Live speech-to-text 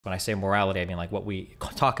When I say morality, I mean like what we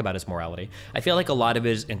talk about as morality. I feel like a lot of it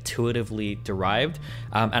is intuitively derived,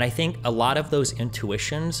 and I think a lot of those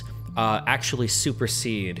intuitions actually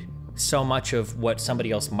supersede so much of what somebody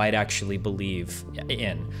else might actually believe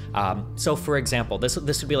in. So for example, this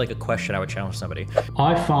would be like a question I would challenge somebody.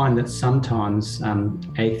 I find that sometimes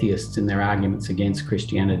atheists in their arguments against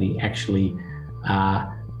Christianity actually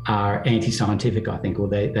are anti-scientific, I think, or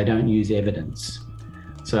they don't use evidence.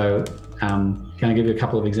 So can I give you a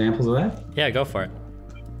couple of examples of that? Yeah, go for it.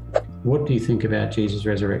 What do you think about Jesus'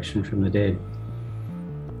 resurrection from the dead?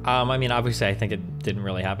 I mean, obviously, I think it didn't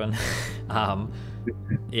really happen.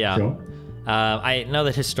 Yeah. Sure. I know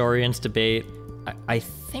that historians debate. I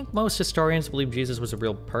think most historians believe Jesus was a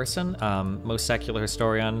real person. Most secular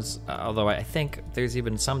historians, although I think there's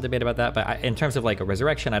even some debate about that. But in terms of like a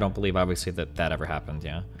resurrection, I don't believe, obviously, that ever happened.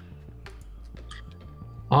 Yeah.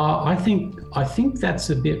 I think that's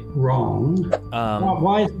a bit wrong.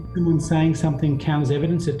 Why is someone saying something counts as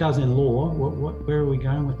evidence? It does in law. Where are we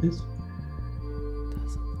going with this?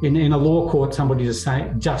 In a law court, somebody just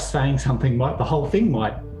saying something the whole thing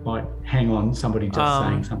might hang on somebody just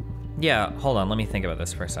saying something. Yeah, hold on. Let me think about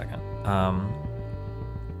this for a second.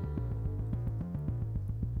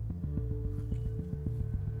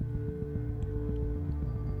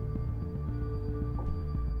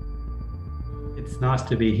 It's nice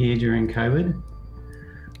to be here during COVID.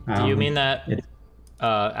 Do you mean that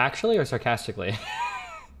actually or sarcastically?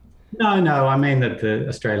 No, I mean that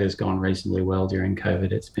Australia's gone reasonably well during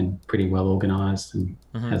COVID. It's been pretty well organised and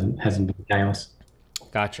hasn't been chaos.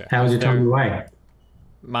 Gotcha. How was your time away?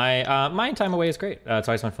 My time away is great. It's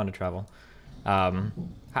always been fun to travel.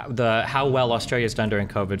 How well Australia's done during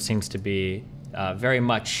COVID seems to be very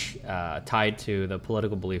much tied to the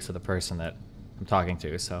political beliefs of the person that I'm talking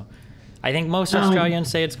to. So I think most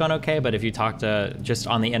Australians say it's gone okay, but if you talk to just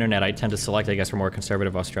on the internet, I tend to select, I guess, for more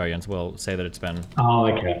conservative Australians will say that it's been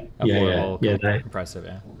okay. impressive.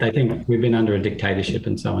 Yeah. They think we've been under a dictatorship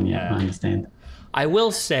and so on. Yeah, I understand. I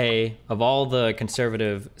will say, of all the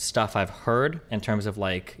conservative stuff I've heard in terms of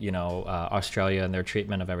like, Australia and their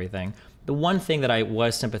treatment of everything, the one thing that I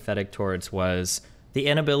was sympathetic towards was the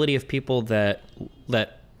inability of people that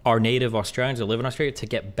are native Australians or live in Australia to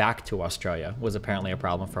get back to Australia was apparently a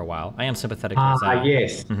problem for a while. I am sympathetic to that.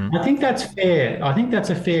 Yes. Mm-hmm. I think that's fair. I think that's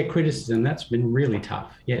a fair criticism. That's been really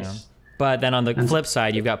tough. Yes. Yeah. But then on the flip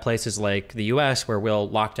side, you've got places like the US where we'll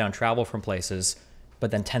lock down travel from places, but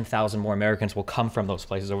then 10,000 more Americans will come from those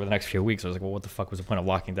places over the next few weeks. I was like, well, what the fuck was the point of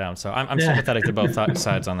locking down? So I'm sympathetic to both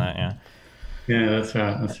sides on that, yeah. Yeah, that's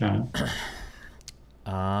right.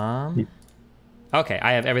 Okay,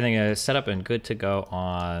 I have everything set up and good to go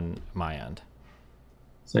on my end.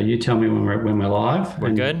 So you tell me when we're live.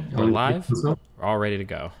 We're good. We're live. We're all ready to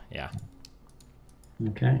go. Yeah.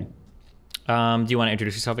 Okay. Do you want to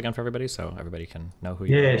introduce yourself again for everybody so everybody can know who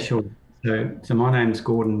you are? Yeah, sure. So my name's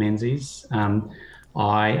Gordon Menzies.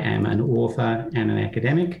 I am an author and an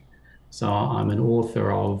academic. So I'm an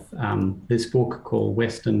author of this book called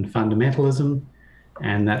Western Fundamentalism,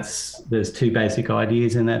 and there's two basic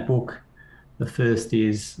ideas in that book. The first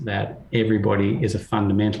is that everybody is a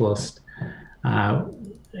fundamentalist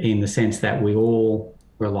in the sense that we all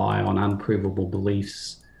rely on unprovable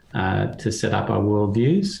beliefs to set up our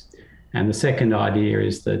worldviews. And the second idea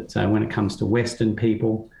is that when it comes to Western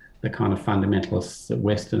people, the kind of fundamentalists that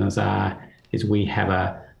Westerners are, is we have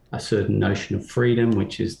a certain notion of freedom,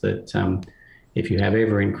 which is that if you have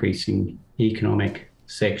ever-increasing economic,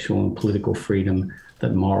 sexual and political freedom,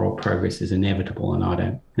 that moral progress is inevitable, and I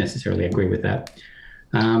don't necessarily agree with that.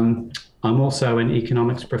 I'm also an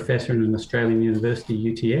economics professor in an Australian university,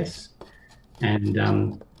 UTS, and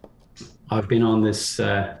I've been on this,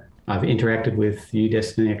 I've interacted with you,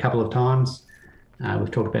 Destiny, a couple of times. We've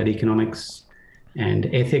talked about economics and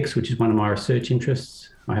ethics, which is one of my research interests.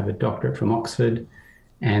 I have a doctorate from Oxford,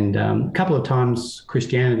 and a couple of times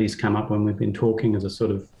Christianity's come up when we've been talking as a sort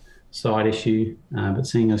of side issue, but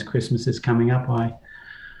seeing as Christmas is coming up, I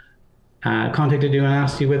contacted you and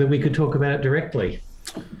asked you whether we could talk about it directly.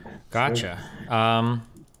 Gotcha.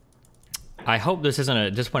 I hope this isn't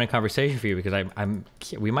a disappointing conversation for you, because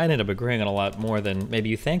we might end up agreeing on a lot more than maybe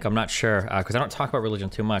you think. I'm not sure, because I don't talk about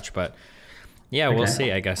religion too much, but yeah, we'll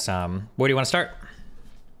see, I guess. Where do you want to start?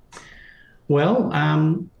 Well,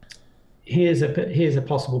 here's a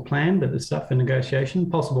possible plan, but it's up for negotiation.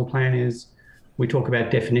 Possible plan is we talk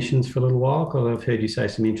about definitions for a little while, because I've heard you say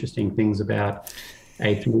some interesting things about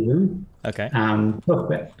atheism. Okay.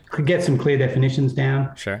 Could get some clear definitions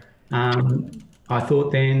down. Sure. I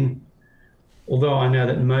thought then, although I know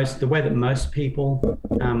that the way that most people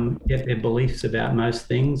get their beliefs about most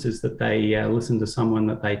things is that they listen to someone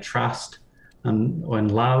that they trust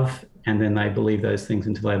and love, and then they believe those things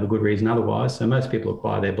until they have a good reason otherwise. So most people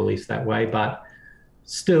acquire their beliefs that way, but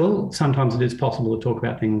still, sometimes it is possible to talk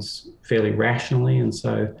about things fairly rationally. And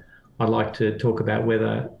so I'd like to talk about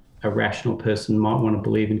whether a rational person might want to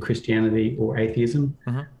believe in Christianity or atheism,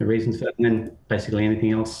 the reasons for that, and then basically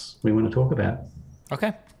anything else we want to talk about.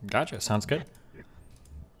 Okay, gotcha. Sounds good.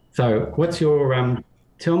 So what's your,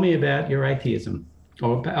 tell me about your atheism.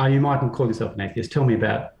 Or you mightn't call yourself an atheist. Tell me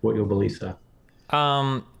about what your beliefs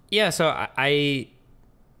are. Yeah, so I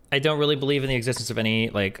don't really believe in the existence of any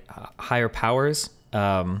like higher powers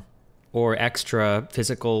or extra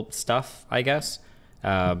physical stuff, I guess.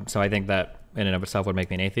 So I think that in and of itself would make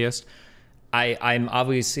me an atheist. I'm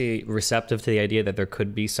obviously receptive to the idea that there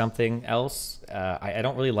could be something else. I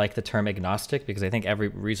don't really like the term agnostic because I think every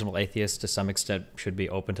reasonable atheist to some extent should be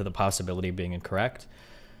open to the possibility of being incorrect.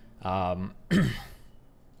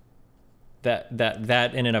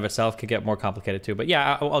 That in and of itself could get more complicated too. But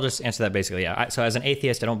yeah, I'll just answer that basically. Yeah. So as an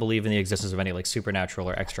atheist, I don't believe in the existence of any like supernatural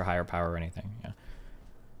or extra higher power or anything. Yeah.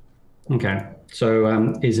 Okay.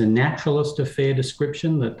 So is a naturalist a fair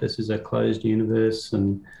description that this is a closed universe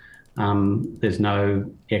and there's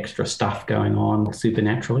no extra stuff going on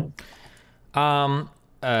supernaturally?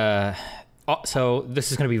 So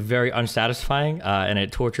this is going to be very unsatisfying, and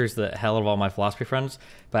it tortures the hell out of all my philosophy friends,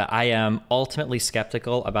 but I am ultimately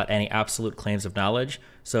skeptical about any absolute claims of knowledge.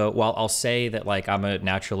 So while I'll say that like I'm a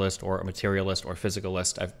naturalist or a materialist or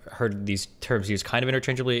physicalist, I've heard these terms used kind of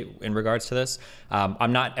interchangeably in regards to this.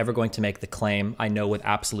 I'm not ever going to make the claim I know with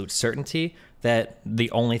absolute certainty that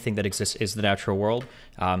the only thing that exists is the natural world,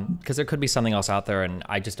 because there could be something else out there, and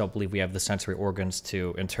I just don't believe we have the sensory organs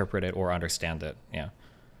to interpret it or understand it. Yeah.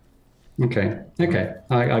 Okay,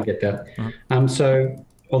 I get that. So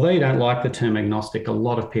although you don't like the term agnostic, a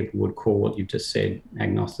lot of people would call what you've just said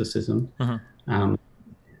agnosticism.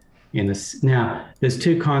 In this, now, there's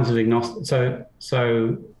two kinds of agnostic.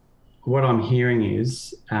 So what I'm hearing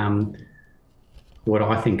is what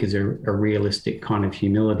I think is a realistic kind of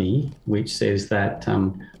humility, which says that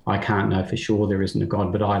I can't know for sure there isn't a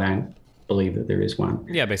God, but I don't believe that there is one.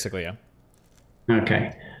 Yeah, basically, yeah.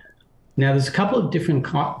 Okay. Now, there's a couple of different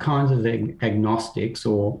kinds of agnostics,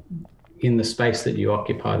 or in the space that you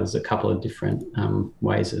occupy, there's a couple of different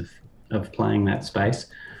ways of playing that space.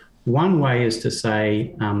 One way is to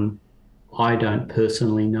say, I don't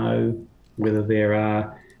personally know whether there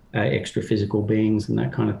are extra physical beings and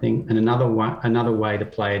that kind of thing. And another way to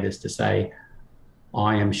play it is to say,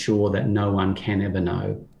 I am sure that no one can ever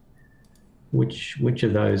know. Which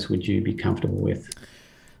of those would you be comfortable with?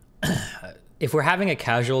 If we're having a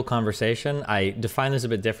casual conversation, I define this a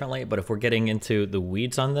bit differently, but if we're getting into the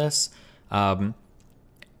weeds on this, I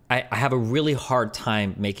have a really hard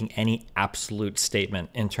time making any absolute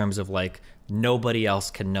statement in terms of like, nobody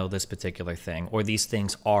else can know this particular thing, or these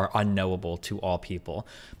things are unknowable to all people.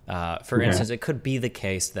 For instance, it could be the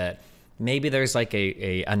case that maybe there's like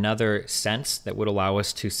another sense that would allow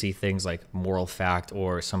us to see things like moral fact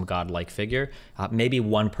or some godlike figure. Maybe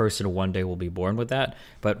one person one day will be born with that.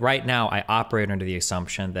 But right now I operate under the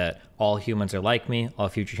assumption that all humans are like me, all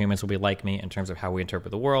future humans will be like me in terms of how we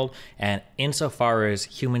interpret the world. And insofar as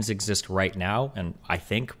humans exist right now, and I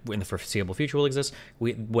think in the foreseeable future will exist,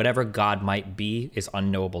 whatever God might be is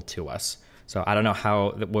unknowable to us. So I don't know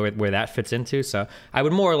where that fits into. So I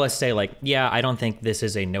would more or less say like, yeah, I don't think this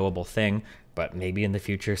is a knowable thing, but maybe in the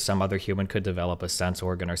future some other human could develop a sense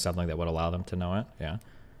organ or something that would allow them to know it. Yeah.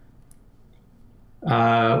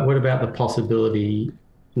 What about the possibility,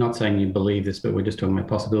 not saying you believe this, but we're just talking about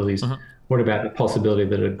possibilities. What about the possibility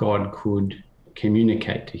that a God could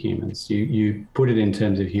communicate to humans? You put it in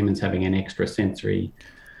terms of humans having an extra sensory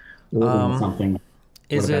organ or something.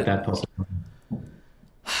 What about that possibility?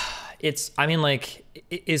 I mean, like,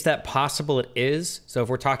 is that possible? It is. So if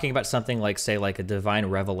we're talking about something like, say, like a divine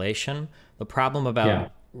revelation, the problem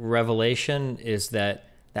about revelation is that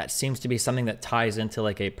seems to be something that ties into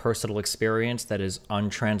like a personal experience that is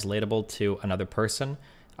untranslatable to another person.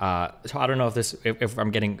 So I don't know if I'm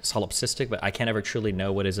getting solipsistic, but I can't ever truly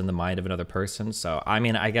know what is in the mind of another person. So, I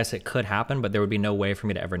mean, I guess it could happen, but there would be no way for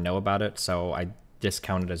me to ever know about it. So I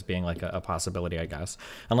discount it as being like a possibility, I guess,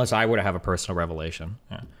 unless I were to have a personal revelation.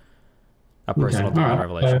 Yeah. A personal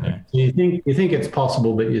revelation. Yeah. You think it's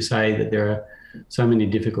possible, but you say that there are so many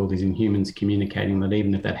difficulties in humans communicating that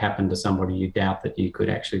even if that happened to somebody, you doubt that you could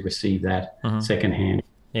actually receive that secondhand.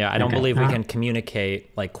 Yeah, I don't believe we can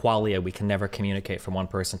communicate like qualia. We can never communicate from one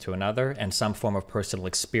person to another, and some form of personal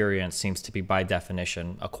experience seems to be by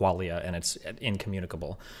definition a qualia, and it's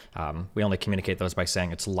incommunicable. We only communicate those by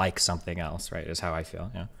saying it's like something else, right? Is how I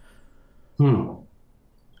feel. Yeah.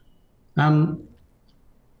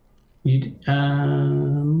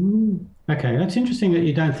 Okay, that's interesting that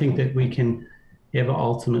you don't think that we can ever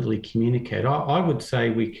ultimately communicate. I would say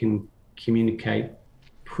we can communicate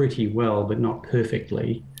pretty well, but not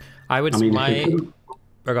perfectly. I would I mean, if we my could,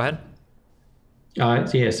 or go ahead.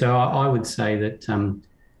 yeah, so I would say that, um,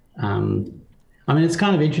 I mean, it's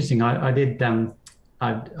kind of interesting. I did,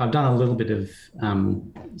 I've done a little bit of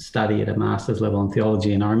study at a master's level in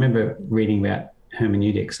theology, and I remember reading about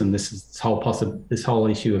hermeneutics and this whole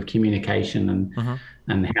issue of communication Hmm.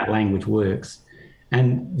 and how language works.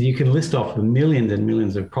 And you can list off millions and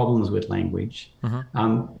millions of problems with language.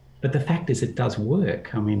 Hmm. But the fact is, it does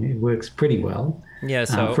work. I mean, it works pretty well Yeah,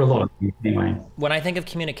 for a so lot of things anyway. when I think of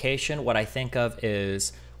communication, what I think of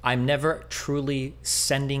is I'm never truly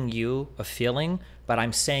sending you a feeling, but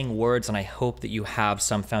I'm saying words and I hope that you have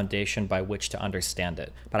some foundation by which to understand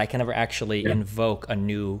it. But I can never actually Yeah. invoke a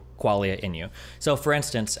new qualia in you. So, for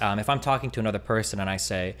instance, if I'm talking to another person and I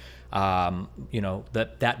say,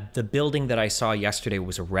 that the building that I saw yesterday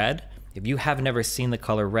was red. If you have never seen the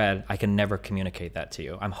color red, I can never communicate that to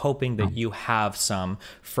you. I'm hoping that you have some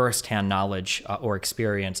firsthand knowledge or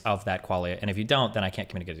experience of that qualia, and if you don't, then I can't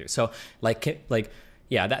communicate to you. So,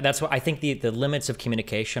 yeah, that's what I think. The limits of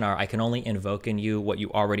communication are I can only invoke in you what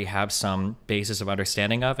you already have some basis of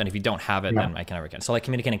understanding of, and if you don't have it, Yeah. then I can never get. So, like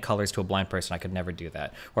communicating colors to a blind person, I could never do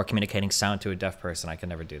that, or communicating sound to a deaf person, I could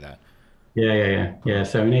never do that. Yeah.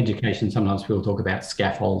 So in education, sometimes people talk about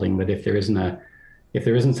scaffolding, that if there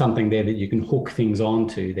isn't something there that you can hook things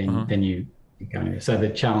onto, Hmm. then you go. So the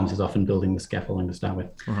challenge is often building the scaffolding to start with.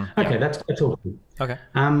 Hmm. Yeah. Okay, that's all good. Okay.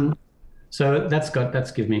 So that's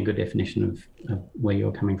given me a good definition of where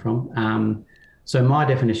you're coming from. So my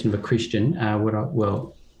definition of a Christian,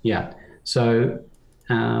 yeah. So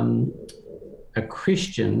um, a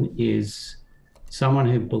Christian is someone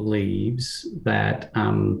who believes that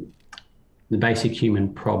the basic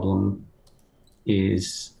human problem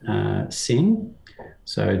is sin,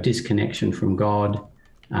 so disconnection from God,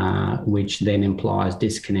 which then implies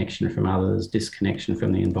disconnection from others, disconnection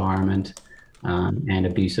from the environment, and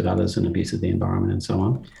abuse of others and abuse of the environment and so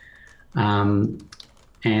on.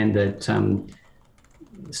 And that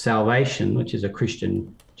salvation, which is a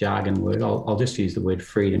Christian jargon word, I'll just use the word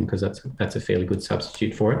freedom because that's a fairly good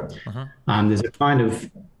substitute for it. Uh-huh.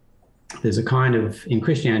 There's a kind of in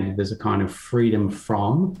Christianity there's a kind of freedom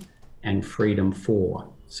from and freedom for.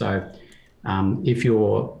 So if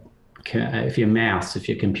your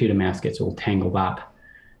computer mouse gets all tangled up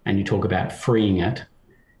and you talk about freeing it,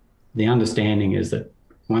 the understanding is that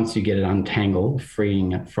once you get it untangled,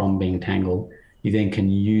 freeing it from being tangled, you then can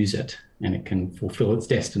use it and it can fulfill its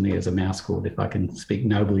destiny as a mouse cord, if I can speak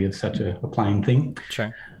nobly of such a plain thing.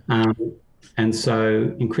 Sure. And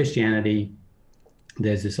so in Christianity,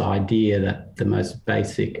 there's this idea that the most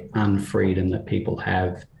basic unfreedom that people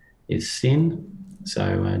have is sin.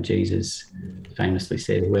 So Jesus famously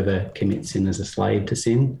said, whoever commits sin is a slave to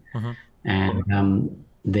sin. Uh-huh. And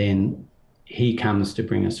then he comes to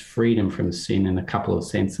bring us freedom from sin in a couple of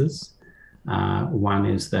senses. One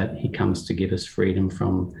is that he comes to give us freedom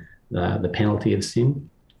from the penalty of sin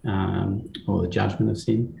or the judgment of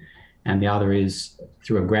sin. And the other is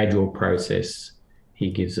through a gradual process, he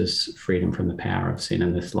gives us freedom from the power of sin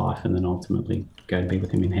in this life and then ultimately go to be with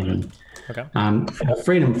him in heaven. Okay.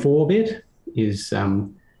 Freedom for bit is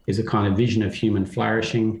a kind of vision of human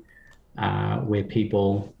flourishing where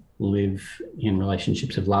people live in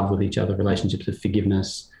relationships of love with each other, relationships of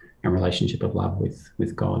forgiveness, and relationship of love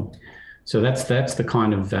with God. So that's the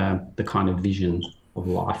kind of vision of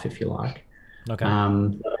life, if you like. Okay.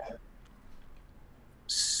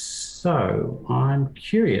 So I'm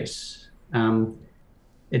curious.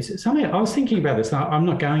 It's something I was thinking about this. I'm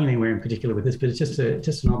not going anywhere in particular with this, but it's just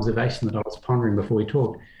an observation that I was pondering before we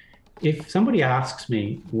talked. If somebody asks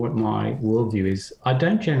me what my worldview is, I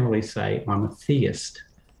don't generally say I'm a theist.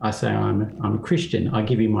 I say I'm a Christian. I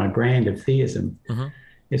give you my brand of theism. Mm-hmm.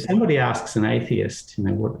 If somebody asks an atheist,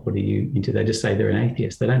 what are you into? They just say they're an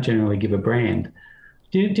atheist. They don't generally give a brand.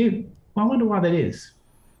 I wonder why that is.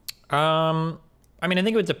 I mean, I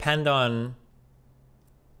think it would depend on.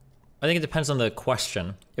 I think it depends on the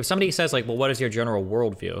question. If somebody says like, "Well, what is your general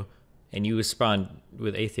worldview?" and you respond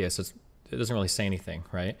with atheist, it doesn't really say anything,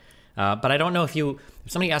 right? But I don't know if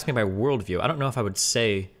somebody asked me my worldview, I don't know if I would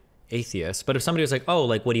say atheist. But if somebody was like, "Oh,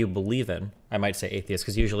 like what do you believe in?" I might say atheist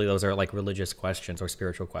because usually those are like religious questions or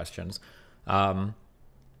spiritual questions.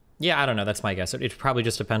 Yeah, I don't know. That's my guess. It probably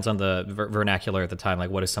just depends on the vernacular at the time.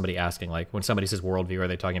 Like, what is somebody asking? Like, when somebody says worldview, are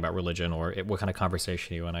they talking about religion or what kind of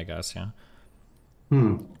conversation are you in? I guess, yeah.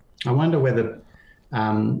 I wonder whether,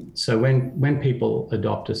 so when people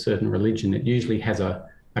adopt a certain religion, it usually has a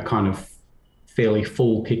kind of fairly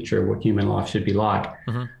full picture of what human life should be like.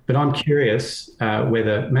 Mm-hmm. But I'm curious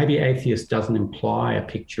whether maybe atheist doesn't imply a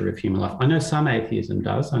picture of human life. I know some atheism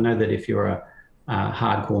does. I know that if you're a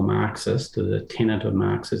hardcore Marxist, the tenet of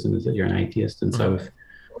Marxism is that you're an atheist. And so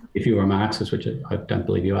if you were a Marxist, which I don't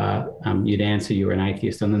believe you are, you'd answer you're an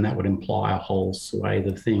atheist, and then that would imply a whole swathe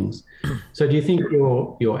of things. So do you think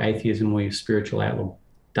your atheism or your spiritual outlook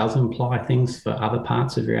does imply things for other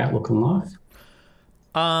parts of your outlook on life?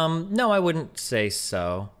 No, I wouldn't say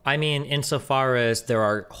so. I mean, insofar as there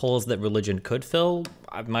are holes that religion could fill,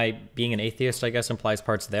 my being an atheist, I guess, implies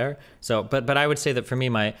parts there. So, but I would say that for me,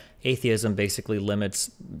 my atheism basically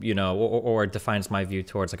limits, or defines my view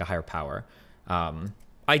towards like a higher power.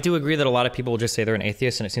 I do agree that a lot of people will just say they're an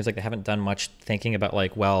atheist, and it seems like they haven't done much thinking about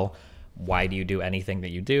like, well, why do you do anything that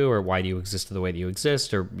you do, or why do you exist the way that you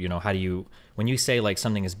exist, or how do you, when you say like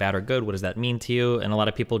something is bad or good, what does that mean to you? And a lot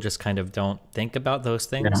of people just kind of don't think about those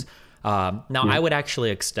things. I would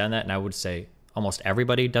actually extend that, and I would say almost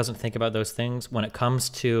everybody doesn't think about those things when it comes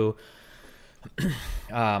to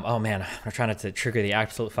oh man, I'm trying not to trigger the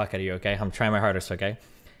absolute fuck out of you. Okay, I'm trying my hardest. Okay,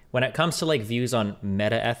 when it comes to like views on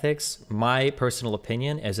meta ethics, my personal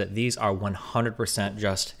opinion is that these are 100%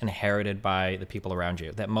 just inherited by the people around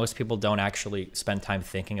you, that most people don't actually spend time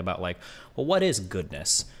thinking about like, well, what is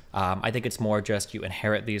goodness? I think it's more just you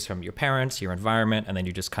inherit these from your parents, your environment, and then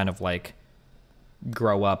you just kind of like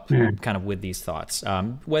grow up kind of with these thoughts,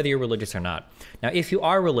 whether you're religious or not. Now, if you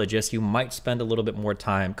are religious, you might spend a little bit more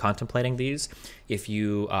time contemplating these. If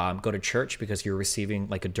you go to church because you're receiving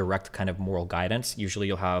like a direct kind of moral guidance, usually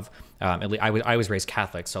you'll have, at least I was raised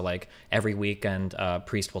Catholic, so like every weekend a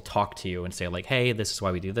priest will talk to you and say like, hey, this is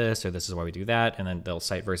why we do this, or this is why we do that, and then they'll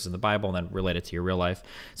cite verses in the Bible and then relate it to your real life.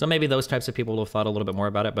 So maybe those types of people will have thought a little bit more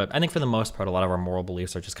about it, but I think for the most part, a lot of our moral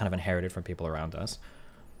beliefs are just kind of inherited from people around us.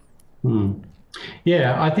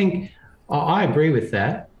 Yeah, I think I agree with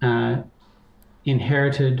that.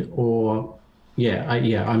 Inherited or, I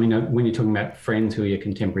mean, when you're talking about friends who are your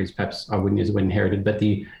contemporaries, perhaps I wouldn't use the word inherited, but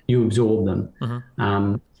you absorb them.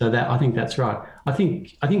 So that, I think that's right. I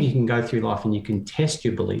think you can go through life and you can test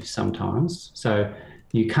your beliefs sometimes. So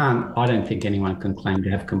you can't, I don't think anyone can claim to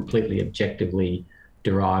have completely objectively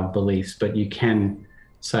derived beliefs, but you can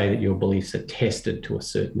say that your beliefs are tested to a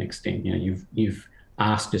certain extent. You've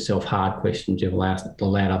asked yourself hard questions, you've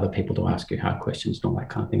allowed other people to ask you hard questions and all that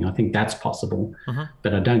kind of thing. I think that's possible,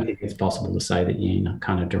 but I don't think it's possible to say that you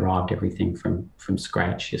kind of derived everything from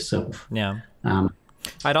scratch yourself. Yeah.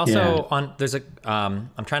 I'd also I'm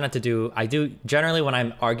trying not to do, I do generally when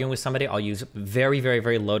I'm arguing with somebody, I'll use very, very,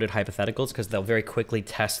 very loaded hypotheticals because they'll very quickly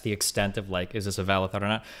test the extent of like, is this a valid thought or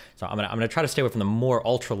not? So I'm gonna try to stay away from the more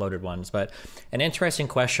ultra loaded ones. But an interesting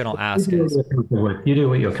question I'll ask is, you do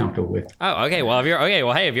what you're comfortable with. Oh, okay. Well, if you're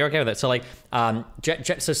okay with it. So like,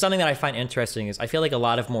 so something that I find interesting is I feel like a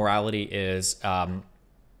lot of morality is,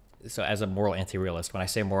 so as a moral anti-realist, when I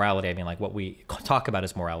say morality, I mean like what we talk about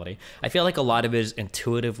as morality. I feel like a lot of it is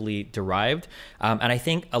intuitively derived. And I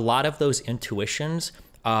think a lot of those intuitions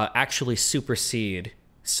actually supersede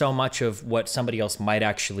so much of what somebody else might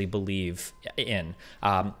actually believe in.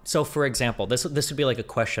 So for example, this would be like a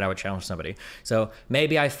question I would challenge somebody. So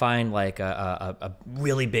maybe I find like a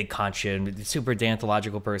really big conscience, super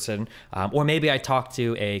deontological person, or maybe I talk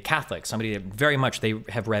to a Catholic, somebody that very much, they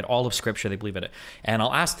have read all of scripture, they believe in it. And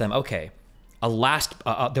I'll ask them, okay,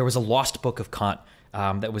 there was a lost book of Kant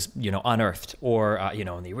that was, unearthed, or,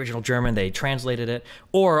 in the original German, they translated it.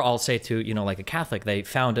 Or I'll say to, like a Catholic, they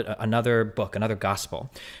found another book, another gospel.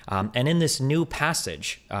 And in this new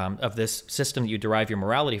passage of this system that you derive your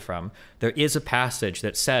morality from, there is a passage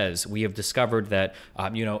that says, we have discovered that,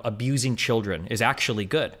 abusing children is actually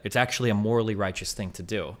good. It's actually a morally righteous thing to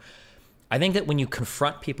do. I think that when you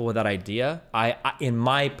confront people with that idea, in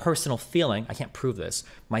my personal feeling, I can't prove this,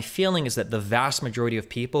 my feeling is that the vast majority of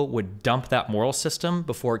people would dump that moral system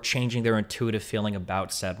before changing their intuitive feeling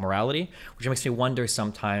about said morality, which makes me wonder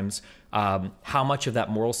sometimes how much of that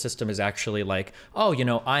moral system is actually like, oh,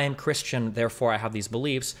 I am Christian, therefore I have these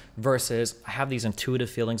beliefs, versus I have these intuitive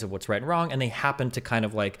feelings of what's right and wrong, and they happen to kind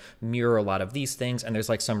of like mirror a lot of these things, and there's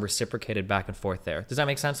like some reciprocated back and forth there. Does that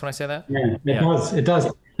make sense when I say that? Yeah, it does.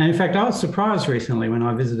 And in fact, I was surprised recently when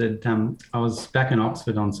I visited, I was back in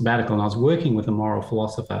Oxford on sabbatical, and I was working with a moral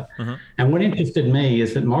philosopher. And what interested me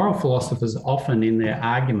is that moral philosophers often in their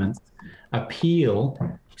arguments appeal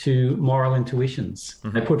to moral intuitions.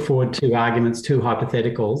 They put forward two arguments, two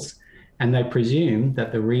hypotheticals, and they presume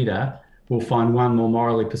that the reader will find one more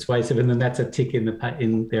morally persuasive, and then that's a tick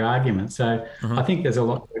in their argument. So I think there's a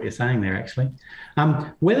lot to what you're saying there, actually.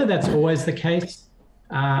 Whether that's always the case,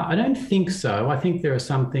 I don't think so. I think there are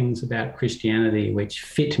some things about Christianity which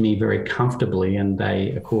fit me very comfortably and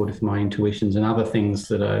they accord with my intuitions, and other things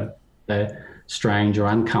that are they're strange or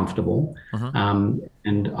uncomfortable,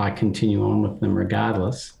 and I continue on with them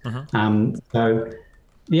regardless. So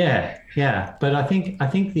yeah. But I think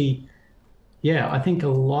a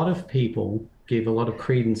lot of people give a lot of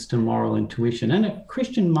credence to moral intuition, and a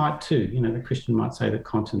Christian might too. You know, the Christian might say that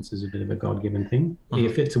conscience is a bit of a God-given thing,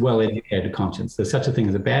 if it's a well-educated conscience. There's such a thing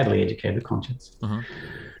as a badly educated conscience.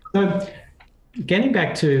 So, getting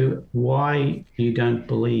back to why you don't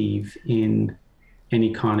believe in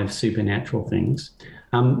any kind of supernatural things,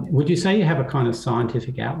 would you say you have a kind of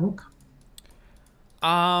scientific outlook?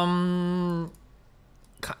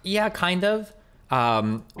 Yeah, kind of.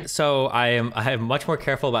 So I am much more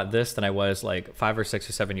careful about this than I was like 5 or 6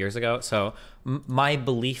 or 7 years ago. So my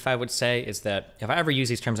belief, I would say, is that if I ever use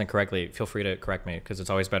these terms incorrectly, feel free to correct me, because it's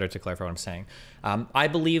always better to clarify what I'm saying. I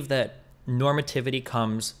believe that normativity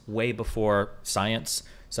comes way before science.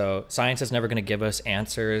 So science is never going to give us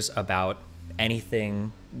answers about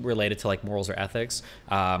anything related to like morals or ethics,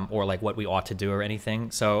 or like what we ought to do or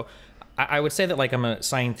anything. So I would say that like I'm a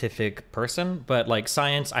scientific person, but like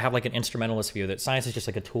science, I have like an instrumentalist view that science is just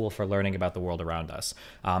like a tool for learning about the world around us.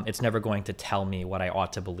 It's never going to tell me what I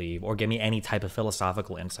ought to believe or give me any type of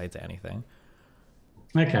philosophical insight to anything.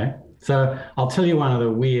 Okay. So I'll tell you one of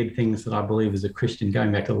the weird things that I believe as a Christian,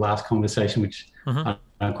 going back to the last conversation, which I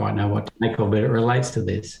don't quite know what to make of, but it relates to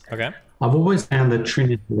this. Okay. I've always found the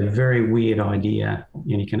Trinity a very weird idea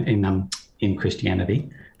in Christianity,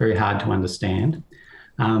 very hard to understand.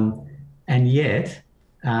 And yet,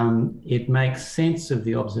 it makes sense of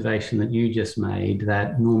the observation that you just made,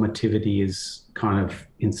 that normativity is kind of,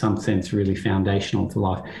 in some sense, really foundational to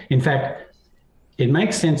life. In fact, it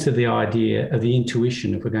makes sense of the idea of the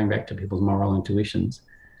intuition, if we're going back to people's moral intuitions.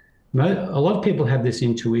 A lot of people have this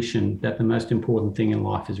intuition that the most important thing in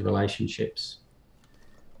life is relationships.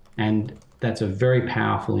 And that's a very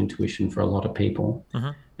powerful intuition for a lot of people.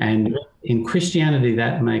 And in Christianity,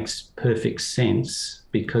 that makes perfect sense,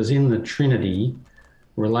 because in the Trinity,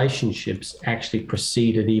 relationships actually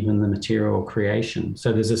preceded even the material creation.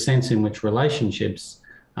 So there's a sense in which relationships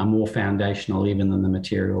are more foundational even than the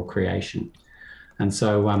material creation. And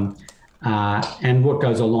so, and what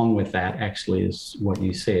goes along with that actually is what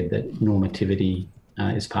you said, that normativity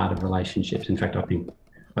is part of relationships. In fact, I think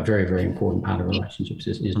a very, very important part of relationships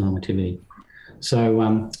is normativity.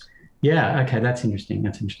 So, yeah, okay, that's interesting.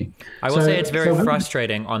 I will say it's very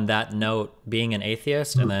frustrating on that note, being an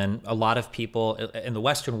atheist, and then a lot of people in the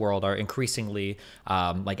Western world are increasingly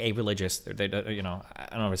like a-religious. They, you know, I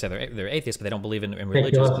don't know if I say they're atheists, but they don't believe in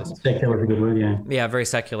religious. Secular is a good word, yeah. Yeah, very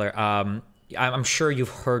secular. I'm sure you've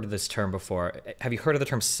heard this term before. Have you heard of the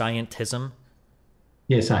term scientism?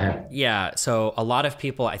 Yes, I have. Yeah, so a lot of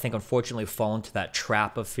people, I think, unfortunately fall into that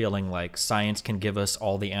trap of feeling like science can give us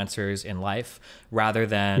all the answers in life, rather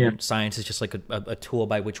than science is just like a tool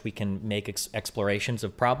by which we can make explorations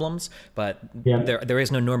of problems. But there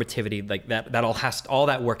is no normativity like that. All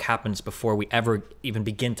that work happens before we ever even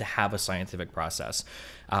begin to have a scientific process.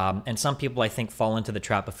 And some people, I think, fall into the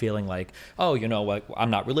trap of feeling like, oh, you know, like, I'm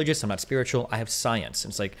not religious, I'm not spiritual, I have science.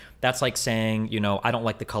 And it's like, that's like saying, you know, I don't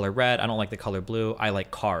like the color red, I don't like the color blue, I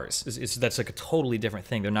like cars. That's like a totally different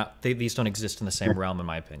thing. These don't exist in the same realm, in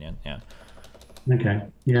my opinion. Yeah. Okay.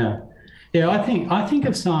 Yeah. I think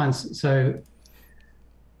of science. So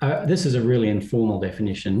this is a really informal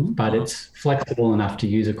definition, but it's flexible enough to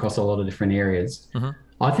use across a lot of different areas.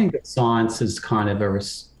 I think that science is kind of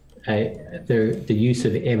the use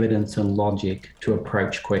of evidence and logic to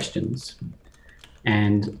approach questions,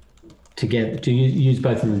 and to use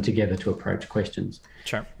both of them together to approach questions.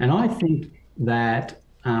 Sure. And I think that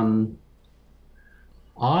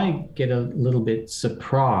I get a little bit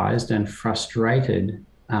surprised and frustrated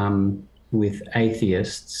with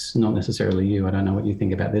atheists, not necessarily you, I don't know what you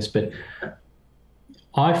think about this, but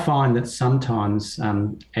I find that sometimes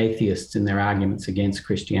atheists in their arguments against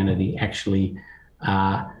Christianity actually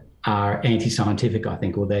are anti-scientific, I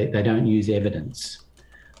think, or they don't use evidence.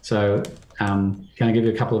 So can I give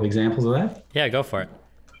you a couple of examples of that? Yeah, go for it.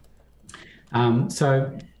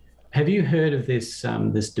 So have you heard of this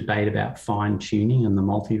debate about fine-tuning and the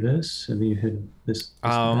multiverse? Have you heard of this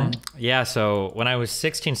debate? Yeah, so when I was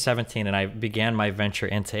 16, 17, and I began my venture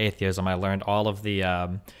into atheism, I learned all of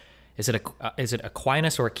the... Is it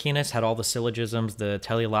Aquinas or Aquinas had all the syllogisms, the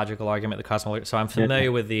teleological argument, the cosmology? So I'm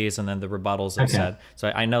familiar with these, and then the rebuttals it said.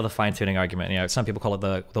 So I know the fine-tuning argument. You know, some people call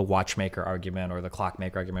it the watchmaker argument or the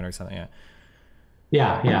clockmaker argument or something. Yeah.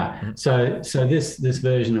 Yeah, yeah. So this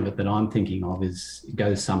version of it that I'm thinking of is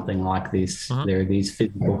goes something like this. Mm-hmm. There are these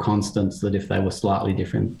physical constants that if they were slightly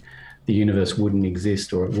different, the universe wouldn't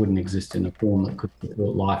exist, or it wouldn't exist in a form that could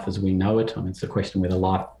support life as we know it. I mean, it's a question whether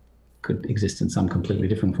life could exist in some completely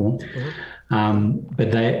different form.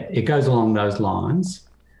 But it goes along those lines,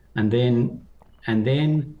 and then and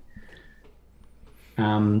then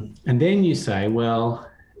and then you say, well,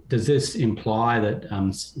 does this imply that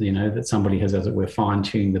that somebody has, as it were,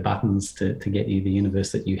 fine-tuned the buttons to get you the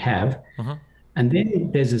universe that you have? And then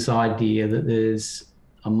there's this idea that there's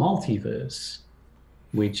a multiverse,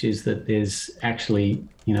 which is that there's actually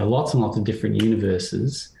lots and lots of different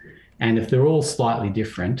universes, and if they're all slightly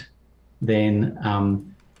different, then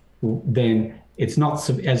it's not,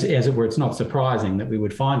 as it were, it's not surprising that we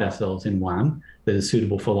would find ourselves in one that is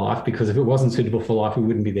suitable for life, because if it wasn't suitable for life, we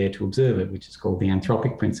wouldn't be there to observe it, which is called the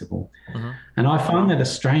anthropic principle. And I find that a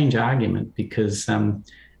strange argument because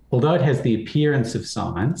although it has the appearance of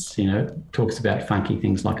science, talks about funky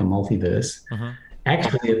things like a multiverse,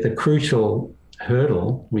 actually at the crucial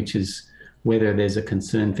hurdle, which is whether there's a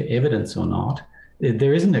concern for evidence or not,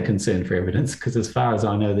 there isn't a concern for evidence, because as far as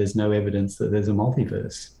I know, there's no evidence that there's a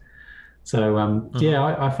multiverse. So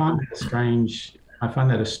I find that a strange. I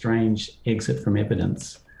find that a strange exit from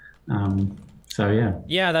evidence.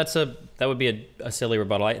 Yeah, that would be a silly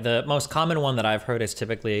rebuttal. The most common one that I've heard is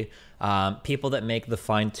typically people that make the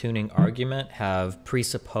fine-tuning argument have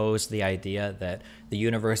presupposed the idea that the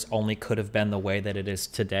universe only could have been the way that it is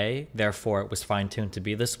today, therefore it was fine-tuned to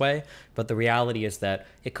be this way. But the reality is that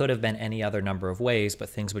it could have been any other number of ways, but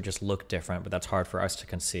things would just look different, but that's hard for us to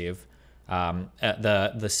conceive.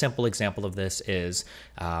 The simple example of this is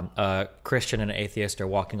a Christian and an atheist are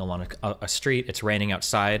walking along a street. It's raining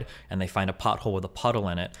outside, and they find a pothole with a puddle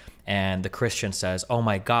in it. And the Christian says, "Oh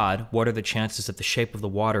my God, what are the chances that the shape of the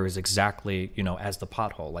water is exactly, as the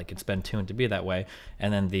pothole? Like it's been tuned to be that way."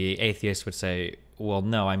 And then the atheist would say, "Well,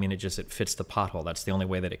 no, I mean, it fits the pothole. That's the only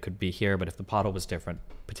way that it could be here. But if the pothole was different,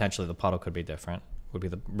 potentially the pothole could be different," would be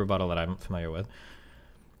the rebuttal that I'm familiar with.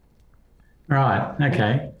 Right.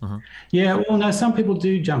 Okay. Yeah. Well, no. Some people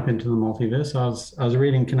do jump into the multiverse. I was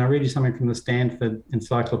reading. Can I read you something from the Stanford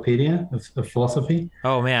Encyclopedia of Philosophy?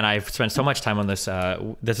 Oh man, I've spent so much time on this.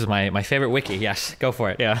 This is my favorite wiki. Yes, go for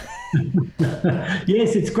it. Yeah.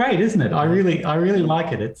 Yes, it's great, isn't it? I really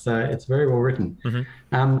like it. It's very well written.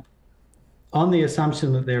 On the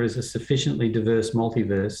assumption that there is a sufficiently diverse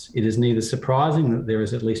multiverse, it is neither surprising that there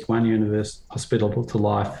is at least one universe hospitable to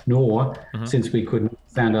life, nor, since we couldn't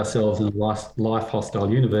found ourselves in a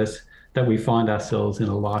life-hostile universe, that we find ourselves in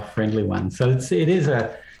a life-friendly one. So it is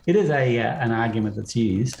an argument that's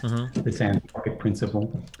used, this anthropic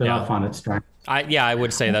principle, but I find it strange. I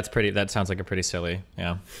would say that sounds like a pretty silly,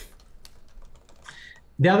 yeah.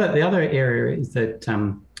 The other area is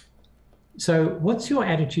that. So what's your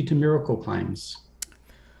attitude to miracle claims?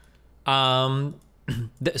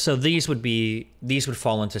 So these would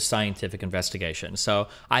fall into scientific investigation. So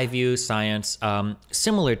I view science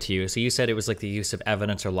similar to you. So you said it was like the use of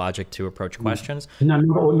evidence or logic to approach questions. No,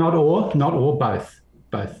 not or both.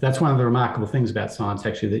 Both. That's one of the remarkable things about science,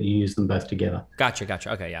 actually, that you use them both together. Gotcha.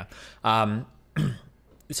 Okay, yeah.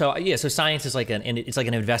 So science is it's like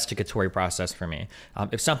an investigatory process for me.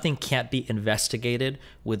 If something can't be investigated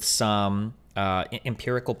with some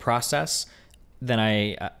empirical process, then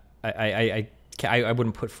I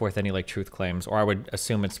wouldn't put forth any like truth claims, or I would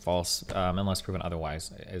assume it's false unless proven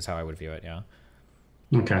otherwise. Is how I would view it. Yeah.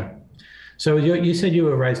 Okay. So you said you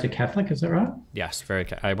were raised a Catholic, is that right? Yes,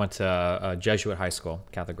 I went to a Jesuit high school,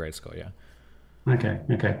 Catholic grade school. Yeah.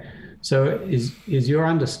 Okay. So is your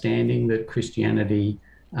understanding that Christianity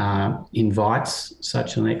invites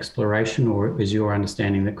such an exploration, or is your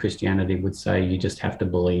understanding that Christianity would say you just have to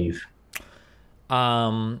believe?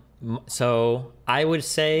 So I would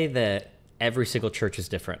say that every single church is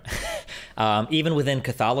different. Even within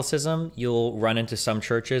Catholicism, you'll run into some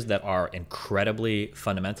churches that are incredibly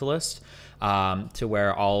fundamentalist, to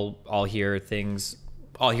where I'll hear things.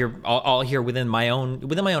 I'll hear within my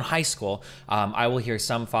own high school, I will hear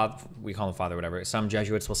some father, we call him father, whatever. Some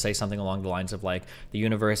Jesuits will say something along the lines of like, the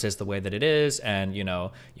universe is the way that it is, and you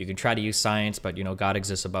can try to use science, but God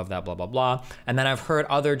exists above that, blah blah blah. And then I've heard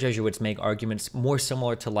other Jesuits make arguments more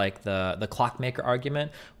similar to like the clockmaker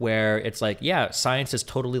argument, where it's like, yeah, science is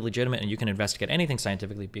totally legitimate, and you can investigate anything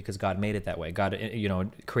scientifically because God made it that way. God,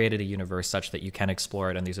 created a universe such that you can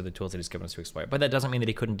explore it, and these are the tools that He's given us to explore it. But that doesn't mean that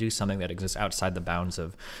He couldn't do something that exists outside the bounds of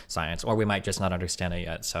of science, or we might just not understand it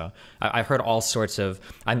yet. So I've heard all sorts of,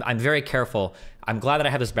 I'm very careful. I'm glad that I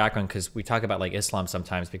have this background because we talk about like Islam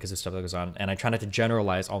sometimes because of stuff that goes on. And I try not to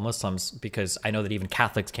generalize all Muslims because I know that even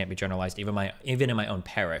Catholics can't be generalized, even in my own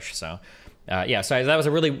parish. So yeah, so that was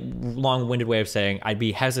a really long-winded way of saying I'd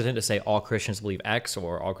be hesitant to say all Christians believe X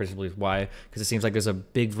or all Christians believe Y, because it seems like there's a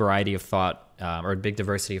big variety of thought or a big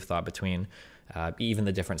diversity of thought between even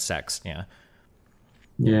the different sects. Yeah.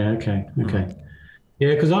 Yeah. Okay.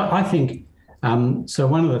 Yeah, because I think so.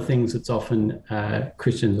 One of the things that's often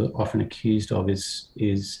Christians are often accused of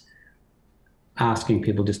is asking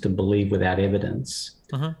people just to believe without evidence,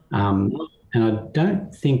 and I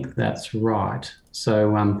don't think that's right.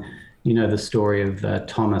 So. You know the story of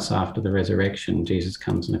Thomas after the resurrection. Jesus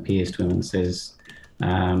comes and appears to him and says,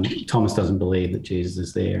 Thomas doesn't believe that Jesus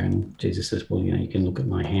is there. And Jesus says, well, you can look at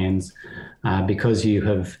my hands because you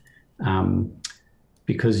have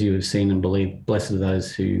seen and believed. Blessed are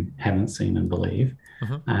those who haven't seen and believe.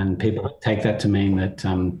 And people take that to mean that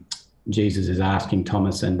Jesus is asking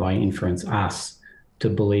Thomas, and by inference us, to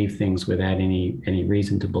believe things without any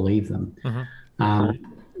reason to believe them.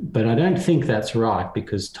 But I don't think that's right,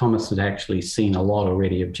 because Thomas had actually seen a lot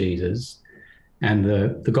already of Jesus. And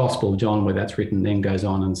the Gospel of John, where that's written, then goes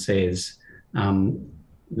on and says, the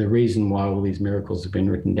reason why all these miracles have been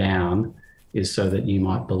written down is so that you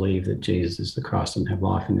might believe that Jesus is the Christ and have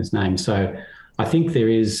life in his name. So I think there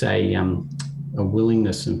is a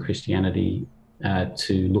willingness in Christianity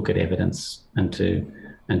to look at evidence and to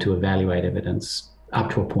evaluate evidence up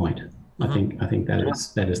to a point. I think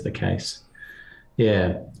that is the case.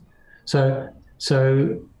 Yeah. So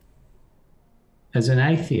as an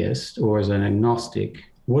atheist or as an agnostic,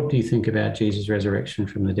 what do you think about Jesus' resurrection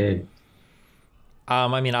from the dead?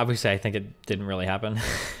 I mean, obviously, I think it didn't really happen.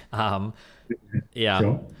 Yeah.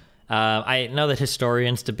 Sure. I know that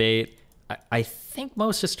historians debate. I think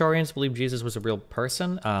most historians believe Jesus was a real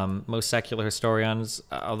person. Most secular historians,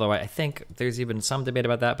 although I think there's even some debate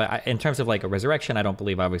about that. But in terms of like a resurrection, I don't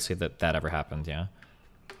believe, obviously, that ever happened. Yeah.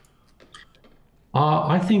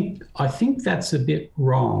 I think that's a bit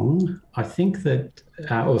wrong. I think that,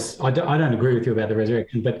 I don't agree with you about the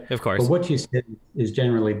resurrection, but of course, but what you said is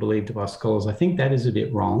generally believed by scholars. I think that is a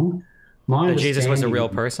bit wrong. Jesus was a real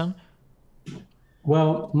person?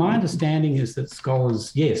 Well, my understanding is that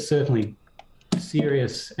scholars, yes, certainly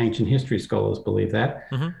serious ancient history scholars believe that.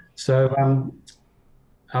 So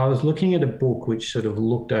I was looking at a book which sort of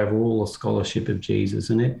looked over all the scholarship of Jesus,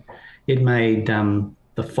 and it made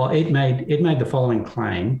the following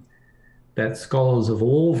claim, that scholars of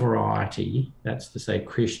all variety, that's to say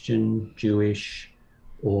Christian, Jewish,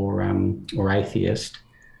 or atheist,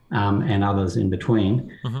 and others in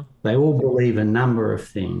between, they all believe a number of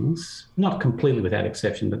things, not completely without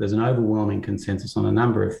exception, but there's an overwhelming consensus on a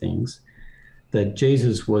number of things, that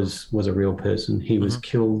Jesus was a real person. He was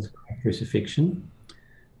killed by crucifixion.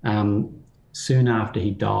 Soon after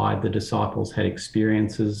he died, the disciples had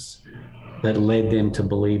experiences that led them to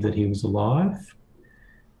believe that he was alive.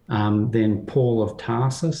 Then Paul of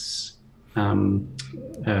Tarsus,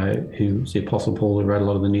 who's the Apostle Paul, who wrote a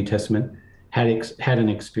lot of the New Testament, had an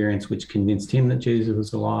experience which convinced him that Jesus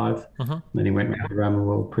was alive. Then he went around the Roman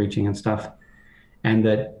world preaching and stuff. And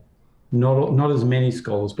that not as many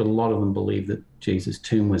scholars, but a lot of them believe that Jesus'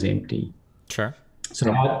 tomb was empty. Sure.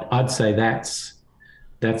 So I'd say that's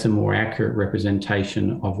a more accurate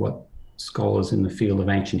representation of what scholars in the field of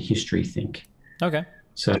ancient history think. Okay.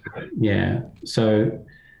 So yeah. So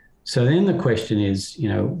then the question is,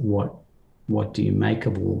 what do you make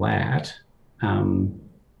of all that?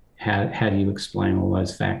 How do you explain all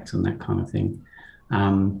those facts and that kind of thing?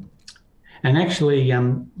 And actually,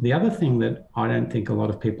 the other thing that I don't think a lot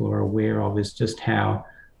of people are aware of is just how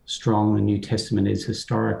strong the New Testament is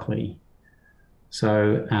historically.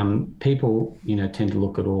 So people, tend to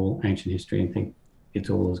look at all ancient history and think it's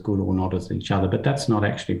all as good or not as each other, but that's not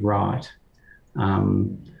actually right.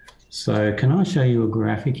 So can I show you a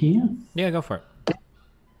graphic here? Yeah, go for it.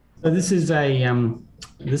 So this is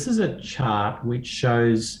a chart which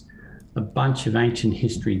shows a bunch of ancient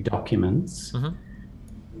history documents.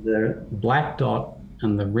 The black dot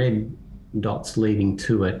and the red dots leading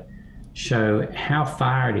to it show how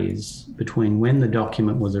far it is between when the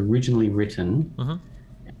document was originally written, and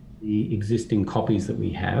the existing copies that we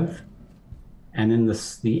have. And then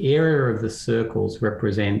the area of the circles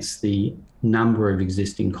represents the number of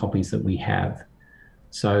existing copies that we have.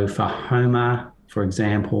 So for Homer, for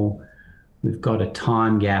example, we've got a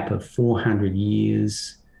time gap of 400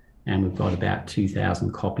 years, and we've got about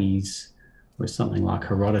 2,000 copies. Or something like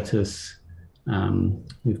Herodotus,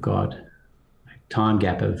 we've got a time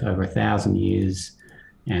gap of over 1,000 years,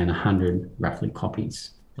 and 100 roughly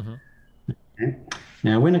copies. Mm-hmm. Okay.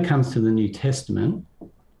 Now, when it comes to the New Testament,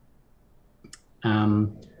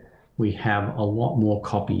 we have a lot more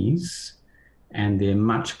copies, and they're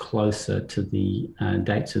much closer to the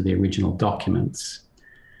dates of the original documents.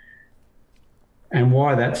 And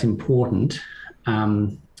why that's important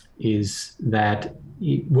is that,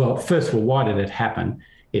 well, first of all, why did it happen?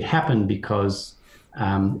 It happened because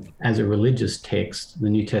as a religious text, the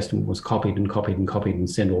New Testament was copied and copied and copied and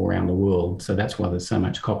sent all around the world. So that's why there's so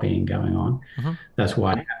much copying going on. Mm-hmm. That's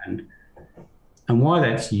why it happened. And why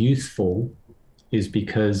that's useful is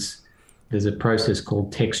because there's a process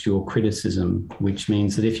called textual criticism, which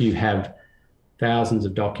means that if you have thousands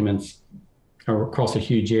of documents across a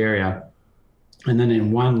huge area, and then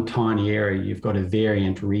in one tiny area you've got a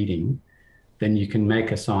variant reading, then you can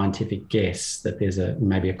make a scientific guess that there's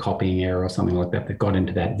maybe a copying error or something like that got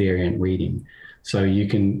into that variant reading. So you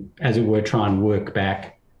can, as it were, try and work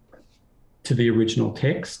back to the original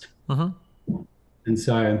text. Mm-hmm. And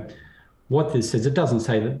so what this says, it doesn't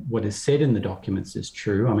say that what is said in the documents is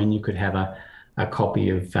true. I mean, you could have a copy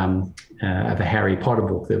of a Harry Potter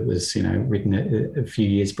book that was, written a few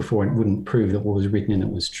years before, and it wouldn't prove that what was written in it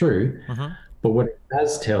was true. Mm-hmm. But what it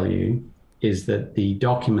does tell you is that the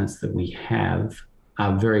documents that we have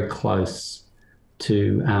are very close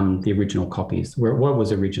to the original copies, what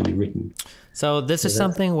was originally written. So this is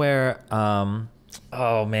something where,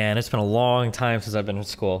 oh man, it's been a long time since I've been in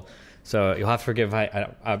school. So you'll have to forgive.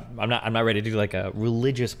 I'm not ready to do like a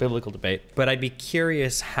religious biblical debate, but I'd be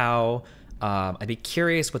curious what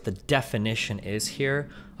the definition is here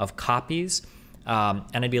of copies,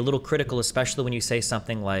 and I'd be a little critical, especially when you say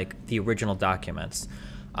something like the original documents.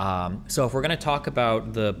 So if we're going to talk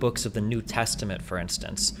about the books of the New Testament, for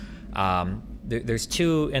instance, there's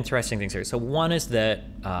two interesting things here. So one is that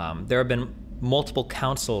there have been multiple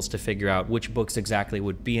councils to figure out which books exactly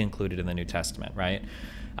would be included in the New Testament, right?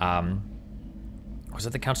 Was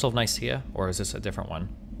it the Council of Nicaea, or is this a different one?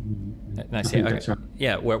 Nicaea, okay. Right.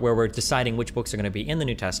 Yeah, where we're deciding which books are going to be in the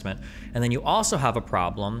New Testament. And then you also have a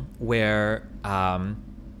problem where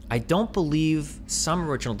I don't believe some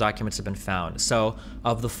original documents have been found. So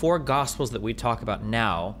of the four Gospels that we talk about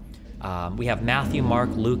now, we have Matthew, Mark,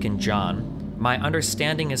 Luke, and John. My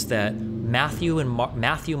understanding is that Matthew,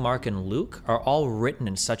 Mark, and Luke are all written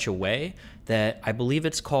in such a way that I believe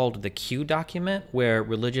it's called the Q document, where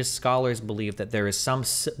religious scholars believe that there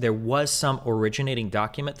was some originating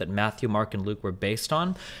document that Matthew, Mark, and Luke were based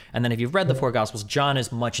on. And then if you've read the four Gospels, John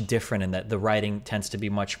is much different in that the writing tends to be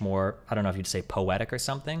much more, I don't know if you'd say poetic or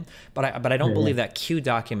something, but I don't believe that Q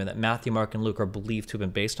document that Matthew, Mark, and Luke are believed to have been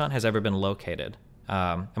based on has ever been located.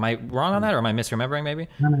 Am I wrong on that, or am I misremembering maybe?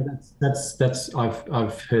 No, that's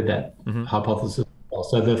I've heard that hypothesis.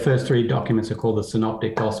 So the first three documents are called the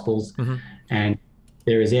Synoptic Gospels, and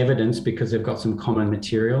there is evidence, because they've got some common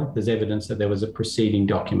material. There's evidence that there was a preceding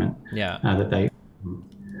document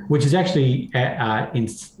which is actually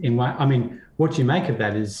in one. I mean, what you make of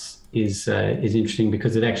that is interesting,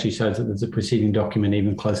 because it actually shows that there's a preceding document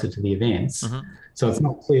even closer to the events. So it's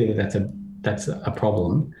not clear that that's a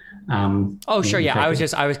problem. Oh, sure, yeah.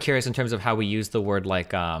 I was curious in terms of how we use the word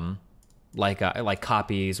like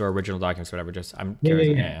copies or original documents, or whatever. Just I'm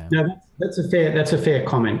curious. Yeah. No, that's a fair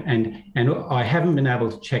comment, and I haven't been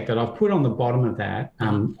able to check that. I've put on the bottom of that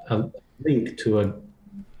a link to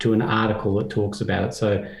an article that talks about it,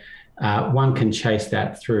 so one can chase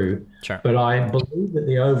that through. Sure. But I believe that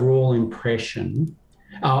the overall impression.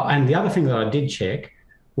 And the other thing that I did check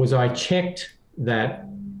was I checked that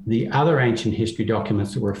the other ancient history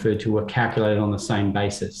documents that were referred to were calculated on the same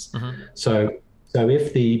basis. So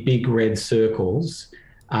if the big red circles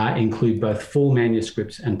include both full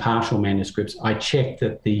manuscripts and partial manuscripts, I checked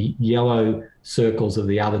that the yellow circles of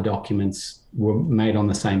the other documents were made on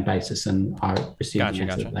the same basis, and I received the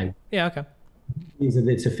answer that they. Yeah, okay.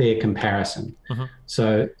 It's a fair comparison.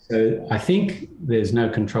 So I think there's no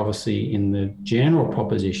controversy in the general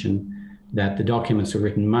proposition that the documents are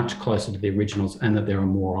written much closer to the originals, and that there are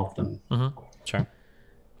more of them. Sure.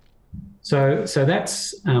 So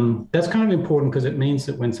that's kind of important, because it means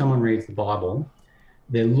that when someone reads the Bible,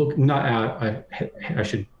 they're I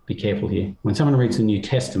should be careful here. When someone reads the New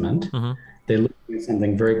Testament, they're looking at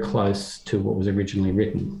something very close to what was originally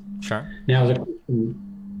written. Sure. Now, as a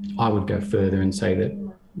Christian, I would go further and say that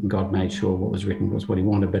God made sure what was written was what he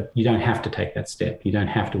wanted, but you don't have to take that step. You don't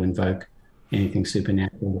have to invoke anything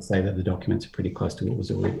supernatural to say that the documents are pretty close to what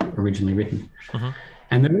was originally written.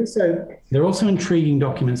 And they're also intriguing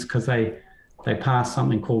documents because they pass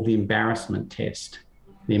something called the embarrassment test.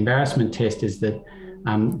 The embarrassment test is that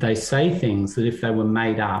they say things that if they were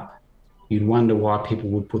made up, you'd wonder why people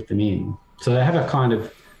would put them in. so they have a kind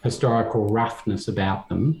of historical roughness about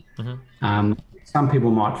them. Mm-hmm. Some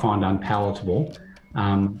people might find unpalatable,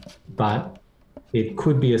 but it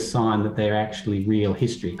could be a sign that they're actually real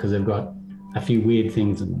history because they've got a few weird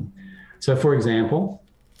things in them. So, for example,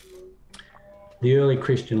 the early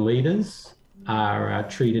Christian leaders are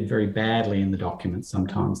treated very badly in the documents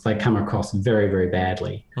sometimes. They come across very, very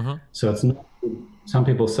badly. Mm-hmm. So it's not, some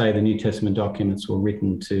people say the New Testament documents were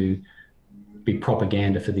written to be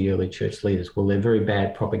propaganda for the early church leaders. Well, they're very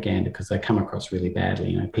bad propaganda because they come across really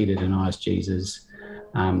badly. You know, Peter denies Jesus,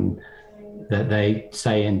 that they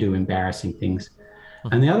say and do embarrassing things.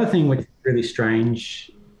 Mm-hmm. And the other thing which is really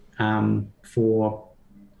strange for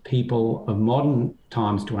people of modern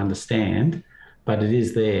times to understand, but it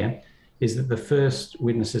is there, is that the first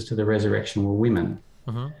witnesses to the resurrection were women.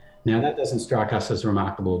 Mm-hmm. Now, that doesn't strike us as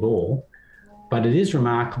remarkable at all, but it is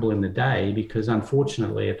remarkable in the day because,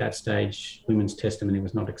 unfortunately, at that stage, women's testimony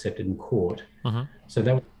was not accepted in court. Mm-hmm. So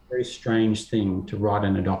that was a very strange thing to write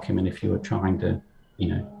in a document if you were trying to, you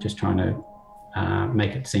know, just trying to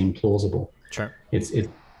make it seem plausible. Sure.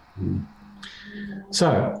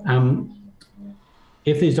 So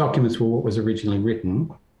if these documents were what was originally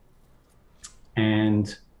written,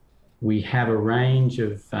 and we have a range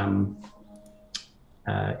of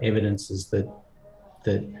evidences that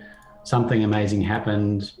something amazing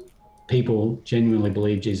happened, people genuinely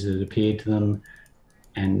believed Jesus had appeared to them,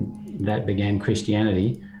 and that began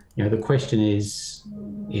Christianity. You know, the question is,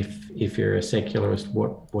 if you're a secularist,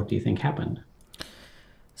 what do you think happened?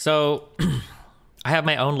 So I have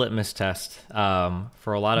my own litmus test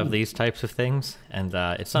for a lot of these types of things, and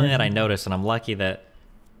it's something that I noticed, and I'm lucky that,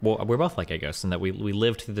 well, we're both lucky, I guess, in that we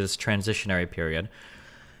lived through this transitionary period.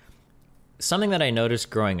 Something that I noticed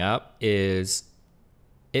growing up is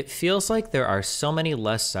it feels like there are so many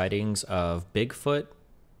less sightings of Bigfoot,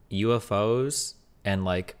 UFOs, and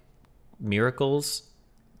like miracles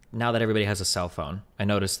now that everybody has a cell phone. I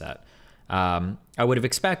noticed that. I would have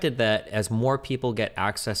expected that as more people get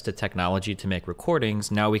access to technology to make recordings,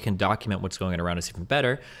 now we can document what's going on around us even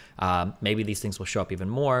better. Maybe these things will show up even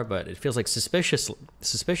more, but it feels like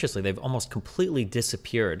suspiciously they've almost completely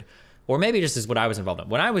disappeared. Or maybe just as what I was involved in.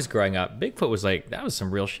 When I was growing up, Bigfoot was like, that was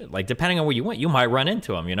some real shit. Like, depending on where you went, you might run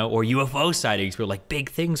into them, you know? Or UFO sightings were like big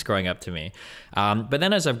things growing up to me. But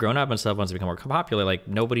then as I've grown up and cell phones have become more popular, like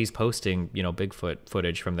nobody's posting, you know, Bigfoot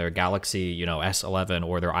footage from their Galaxy, you know, S11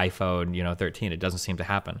 or their iPhone, you know, 13. It doesn't seem to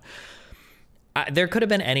happen. There could have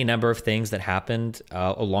been any number of things that happened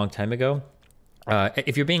a long time ago.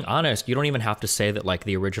 If you're being honest, you don't even have to say that like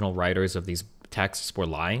the original writers of these texts were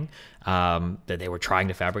lying, that they were trying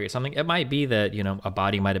to fabricate something. It might be that, you know, a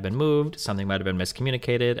body might have been moved, something might have been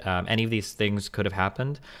miscommunicated. Any of these things could have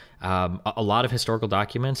happened. A lot of historical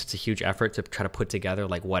documents, it's a huge effort to try to put together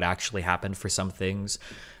like what actually happened for some things.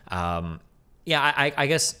 I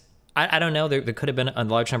guess, I don't know. There could have been a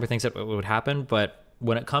large number of things that would happen, but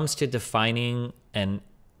when it comes to defining an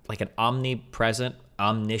omnipresent,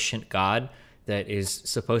 omniscient God that is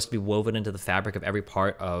supposed to be woven into the fabric of every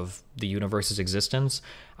part of the universe's existence,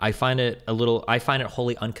 I find it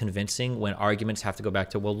wholly unconvincing when arguments have to go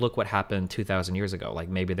back to, well, look what happened 2,000 years ago. Like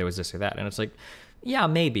maybe there was this or that. And it's like, yeah,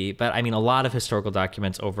 maybe. But I mean, a lot of historical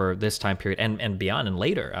documents over this time period and beyond and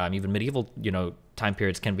later, even medieval, you know, time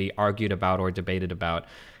periods can be argued about or debated about.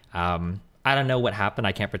 I don't know what happened.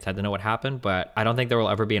 I can't pretend to know what happened, but I don't think there will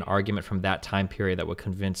ever be an argument from that time period that would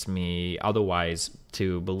convince me otherwise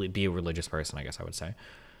to be a religious person, I guess I would say.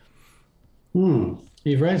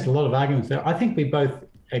 You've raised a lot of arguments there. I think we both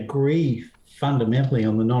agree fundamentally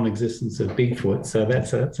on the non-existence of Bigfoot, so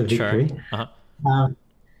that's a victory. Sure. Uh-huh.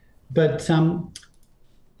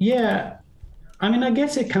 Yeah, I mean, I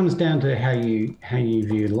guess it comes down to how you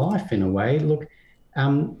view life in a way. Look,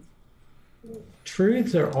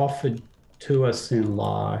 truths are offered to us in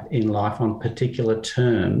life on particular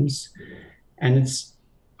terms, and it's,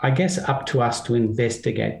 I guess, up to us to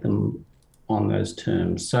investigate them on those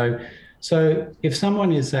terms. So if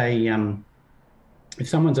someone's a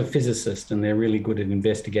physicist and they're really good at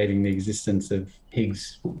investigating the existence of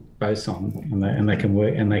Higgs boson, and they can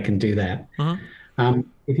work and they can do that. Mm-hmm.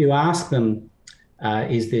 If you ask them,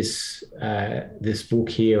 is this book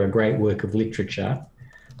here a great work of literature?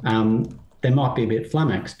 They might be a bit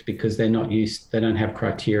flummoxed because they don't have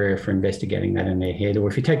criteria for investigating that in their head. Or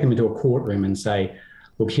if you take them into a courtroom and say,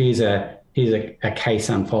 look, here's a case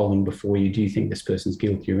unfolding before you, do you think this person's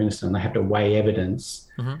guilty or innocent? And they have to weigh evidence.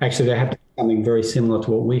 Mm-hmm. Actually, they have to do something very similar to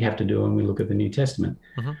what we have to do when we look at the New Testament.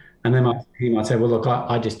 Mm-hmm. And he might say, well, look,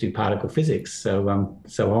 I just do particle physics. So I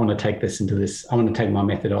want to take I want to take my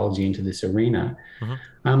methodology into this arena.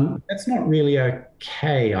 Mm-hmm. That's not really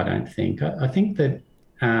okay, I don't think. I think that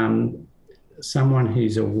someone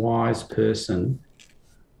who's a wise person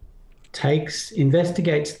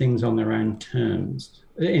investigates things on their own terms,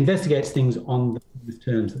 investigates things on the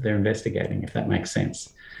terms that they're investigating, if that makes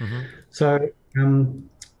sense. Mm-hmm. So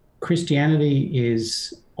Christianity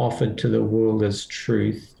is offered to the world as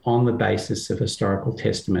truth on the basis of historical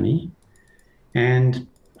testimony. And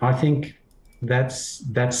I think that's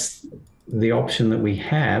the option that we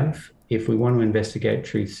have. If we want to investigate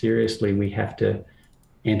truth seriously, we have to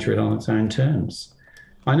enter it on its own terms.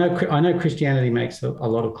 I know Christianity makes a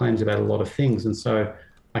lot of claims about a lot of things, and so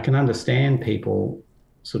I can understand people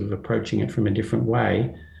sort of approaching it from a different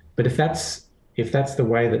way. But if that's the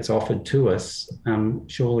way that's offered to us,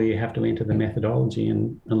 surely you have to enter the methodology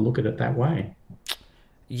and look at it that way.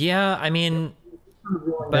 Yeah, I mean,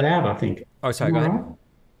 but out, I think. Oh, sorry. Go ahead. Right?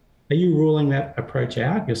 Are you ruling that approach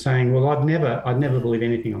out? You're saying, well, I'd never believe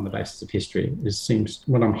anything on the basis of history. It seems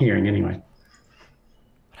what I'm hearing anyway.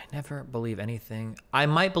 I never believe anything. I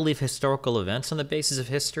might believe historical events on the basis of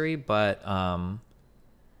history, but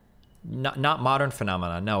not modern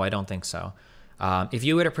phenomena. No, I don't think so. If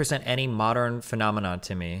you were to present any modern phenomenon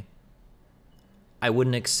to me, I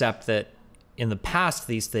wouldn't accept that in the past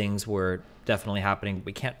these things were definitely happening.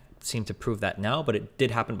 We can't seem to prove that now, but it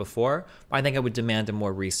did happen before. I think I would demand a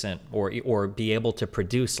more recent or be able to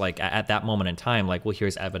produce, like, at that moment in time, like, well,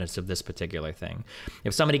 here's evidence of this particular thing.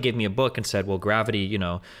 If somebody gave me a book and said, well, gravity,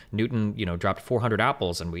 Newton, dropped 400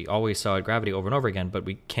 apples and we always saw gravity over and over again, but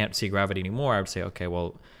we can't see gravity anymore, I would say, okay,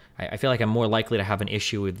 well, I feel like I'm more likely to have an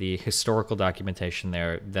issue with the historical documentation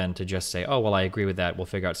there than to just say, oh, well, I agree with that. We'll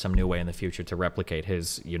figure out some new way in the future to replicate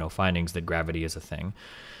his, findings that gravity is a thing.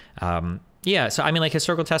 Yeah, so I mean, like,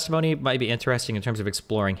 historical testimony might be interesting in terms of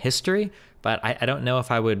exploring history, but I don't know if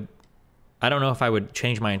I would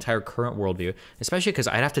change my entire current worldview, especially because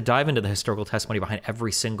I'd have to dive into the historical testimony behind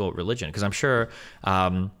every single religion, because I'm sure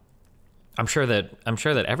that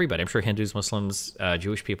everybody, I'm sure Hindus, Muslims,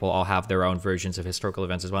 Jewish people all have their own versions of historical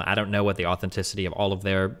events as well. I don't know what the authenticity of all of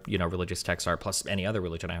their, religious texts are, plus any other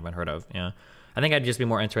religion I haven't heard of. Yeah. I think I'd just be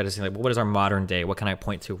more interested in, like, well, what is our modern day? What can I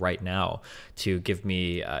point to right now to give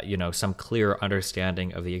me, some clear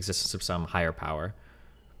understanding of the existence of some higher power?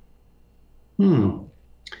 Yeah,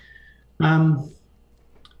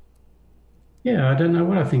 I don't know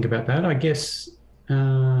what I think about that. I guess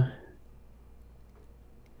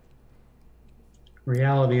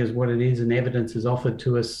reality is what it is, and evidence is offered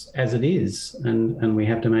to us as it is, and we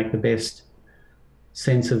have to make the best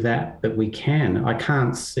sense of that we can. I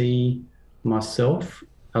can't see myself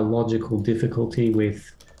a logical difficulty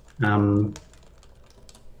with going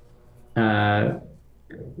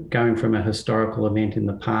from a historical event in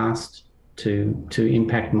the past to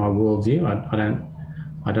impact my worldview.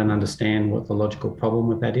 I don't understand what the logical problem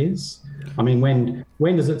with that is. I mean, when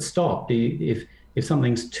does it stop? If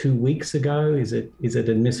something's 2 weeks ago, is it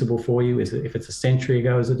admissible for you? If it's a century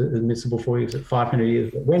ago, is it admissible for you? Is it 500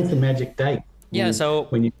 years? When's the magic date?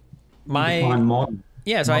 When you define modern.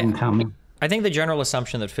 Yeah, so I think the general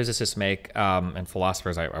assumption that physicists make, and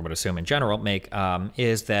philosophers, I would assume in general, make,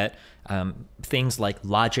 is that things like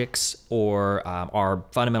logics or our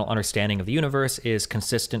fundamental understanding of the universe is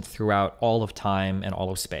consistent throughout all of time and all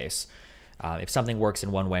of space. If something works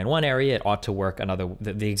in one way in one area, it ought to work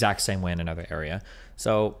the exact same way in another area.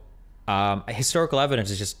 So historical evidence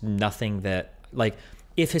is just nothing that, like,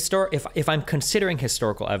 if I'm considering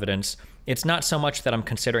historical evidence, it's not so much that I'm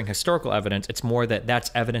considering historical evidence, it's more that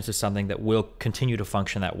that's evidence of something that will continue to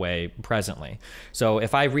function that way presently. So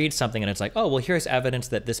if I read something and it's like, oh, well, here's evidence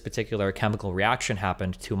that this particular chemical reaction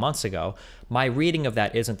happened 2 months ago, my reading of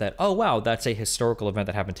that isn't that, oh, wow, that's a historical event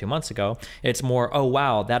that happened 2 months ago. It's more, oh,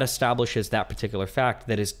 wow, that establishes that particular fact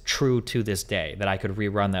that is true to this day, that I could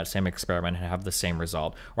rerun that same experiment and have the same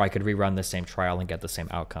result, or I could rerun the same trial and get the same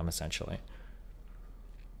outcome, essentially.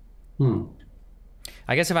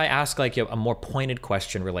 I guess if I ask, like, a more pointed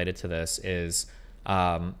question related to this is,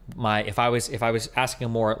 if I was asking a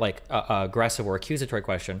more, like, aggressive or accusatory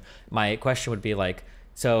question, my question would be like,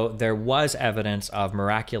 so there was evidence of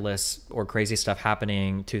miraculous or crazy stuff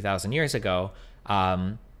happening 2,000 years ago.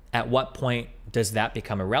 At what point does that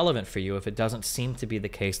become irrelevant for you if it doesn't seem to be the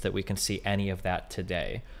case that we can see any of that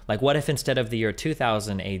today? Like, what if instead of the year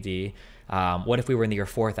 2000 AD, what if we were in the year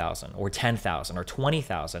 4000 or 10,000 or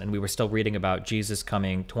 20,000 and we were still reading about Jesus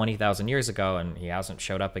coming 20,000 years ago and he hasn't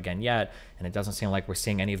showed up again yet, and it doesn't seem like we're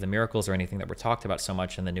seeing any of the miracles or anything that were talked about so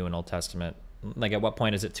much in the New and Old Testament? Like, at what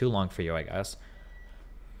point is it too long for you, I guess?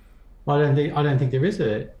 Well, I don't think there is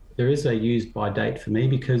a used by date for me,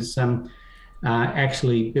 because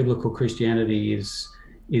actually biblical Christianity is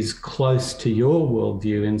is close to your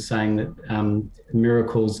worldview in saying that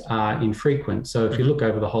miracles are infrequent. So if you look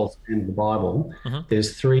over the whole span of the Bible,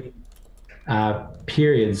 there's three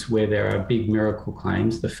periods where there are big miracle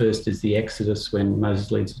claims. The first is the Exodus, when Moses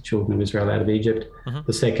leads the children of Israel out of Egypt.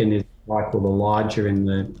 The second is like Elijah in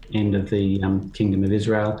the end of the kingdom of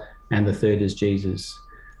Israel. And the third is Jesus.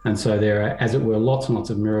 And so there are, as it were, lots and lots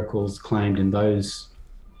of miracles claimed in those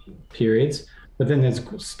periods. But then there's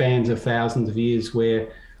spans of thousands of years where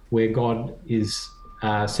God is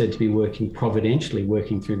said to be working providentially,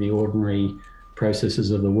 working through the ordinary processes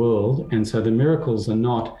of the world. And so the miracles are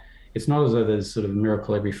not, it's not as though there's sort of a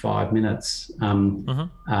miracle every 5 minutes. There's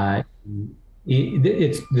not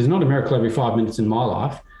a miracle every 5 minutes in my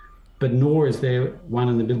life, but nor is there one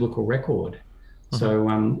in the biblical record.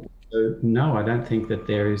 So no, I don't think that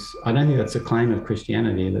there is, I don't think that's a claim of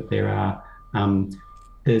Christianity, that there are,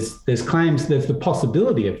 there's claims, there's the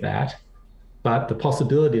possibility of that, but the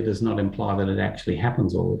possibility does not imply that it actually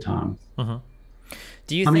happens all the time.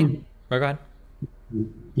 Do you think, go ahead.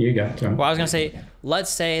 You go. Sorry. Well, I was going to say, let's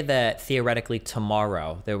say that theoretically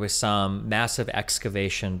tomorrow there was some massive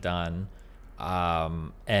excavation done,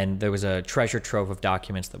 and there was a treasure trove of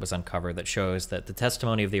documents that was uncovered that shows that the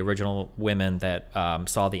testimony of the original women that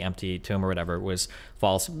saw the empty tomb or whatever was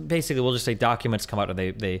false. Basically, we'll just say documents come out and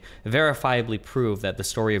they verifiably prove that the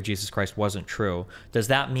story of Jesus Christ wasn't true. Does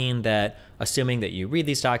that mean that, assuming that you read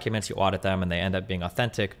these documents, you audit them, and they end up being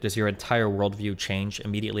authentic, does your entire worldview change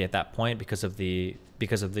immediately at that point because of the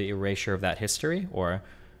erasure of that history? Or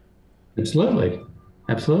absolutely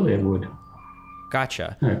it would.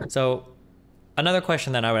 Gotcha. Okay. So another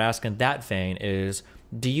question that I would ask in that vein is,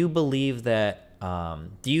 do you believe that,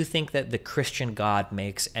 do you think that the Christian God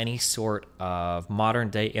makes any sort of modern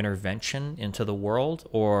day intervention into the world?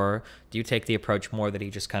 Or do you take the approach more that he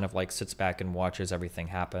just kind of like sits back and watches everything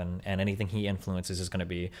happen, and anything he influences is going to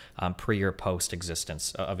be pre or post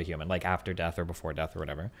existence of a human, like after death or before death or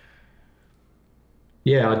whatever?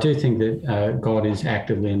 Yeah, I do think that God is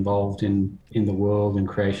actively involved in the world and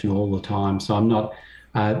creation all the time. So I'm not,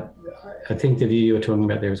 I think the view you were talking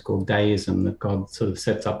about there is called deism, that God sort of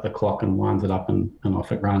sets up the clock and winds it up and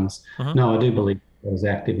off it runs. No, I do believe God is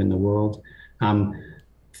active in the world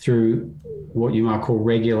through what you might call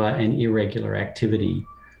regular and irregular activity.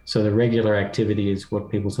 So the regular activity is what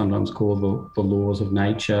people sometimes call the laws of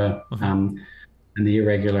nature, and the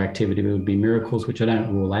irregular activity would be miracles, which I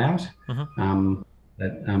don't rule out.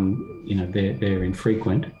 That they're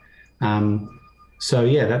infrequent. So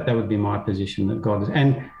yeah, that would be my position, that God is,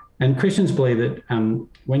 and Christians believe that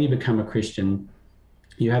when you become a Christian,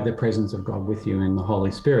 you have the presence of God with you in the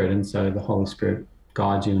Holy Spirit, and so the Holy Spirit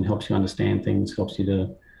guides you and helps you understand things, helps you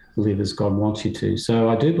to live as God wants you to. So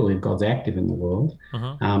I do believe God's active in the world,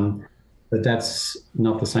 but that's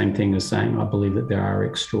not the same thing as saying I believe that there are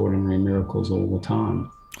extraordinary miracles all the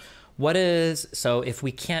time. So if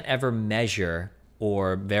we can't ever measure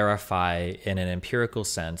or verify in an empirical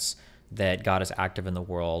sense that God is active in the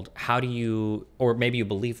world, how do you, or maybe you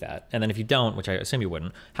believe that, and then if you don't, which I assume you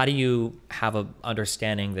wouldn't, how do you have an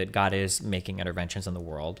understanding that God is making interventions in the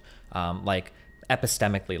world? Like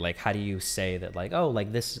epistemically, like how do you say that, like, oh,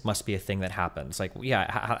 like this must be a thing that happens? Like,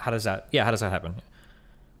 yeah, how does that happen?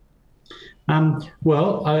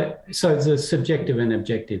 So there's a subjective and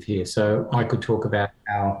objective here. So I could talk about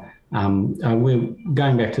how we're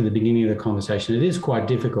going back to the beginning of the conversation. It is quite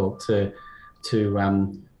difficult to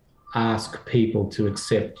ask people to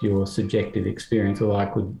accept your subjective experience, although I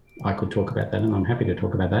could talk about that, and I'm happy to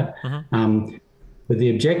talk about that. But the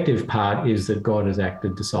objective part is that God has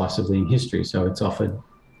acted decisively in history, so it's offered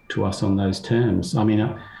to us on those terms. I mean,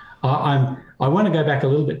 I want to go back a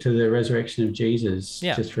little bit to the resurrection of Jesus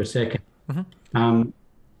just for a second,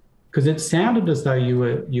 because it sounded as though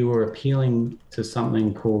you were appealing to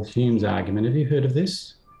something called Hume's argument. Have you heard of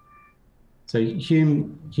this? So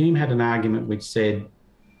Hume had an argument which said,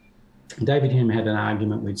 David Hume had an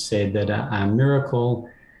argument which said that a miracle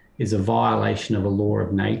is a violation of a law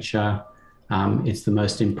of nature. It's the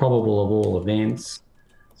most improbable of all events.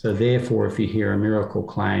 So therefore, if you hear a miracle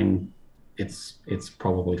claim, it's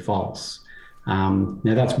probably false. Now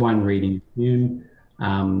that's one reading of Hume.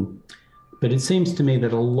 But it seems to me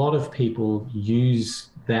that a lot of people use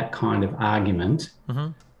that kind of argument.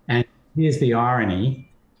 And here's the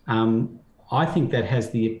irony. I think that has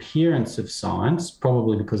the appearance of science,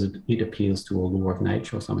 probably because it appeals to a law of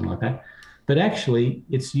nature or something like that. But actually,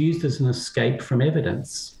 it's used as an escape from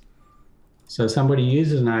evidence. So somebody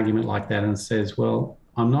uses an argument like that and says, well,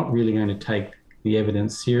 I'm not really going to take the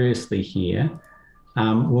evidence seriously here.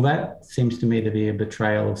 Well, that seems to me to be a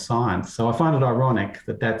betrayal of science. So I find it ironic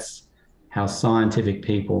that that's how scientific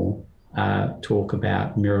people talk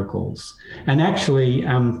about miracles. And actually,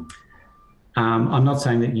 I'm not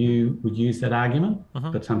saying that you would use that argument,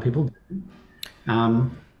 but some people do.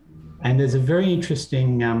 And there's a very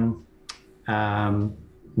interesting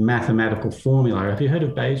mathematical formula. Have you heard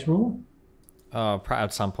of Bayes' rule?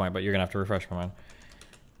 At some point, but you're gonna have to refresh my mind.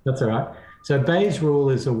 That's all right. So Bayes' rule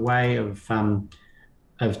is a way of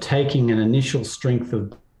taking an initial strength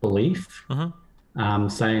of belief,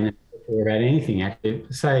 saying about anything. Actually,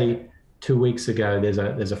 say 2 weeks ago,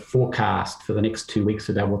 there's a forecast for the next 2 weeks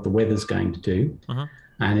about what the weather's going to do,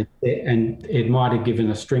 and it might have given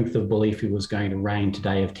a strength of belief it was going to rain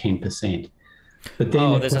today of 10%. But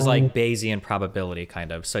then this is like Bayesian probability,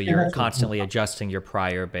 kind of. So you're constantly adjusting your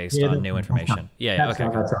prior based on new information. Okay.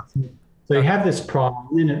 So you have this prior,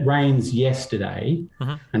 and then it rains yesterday,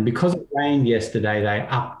 and because it rained yesterday, they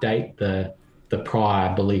update the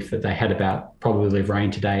prior belief that they had about probability of rain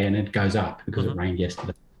today, and it goes up because it rained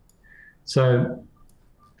yesterday. So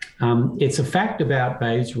it's a fact about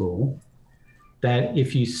Bayes' rule that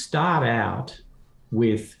if you start out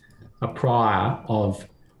with a prior of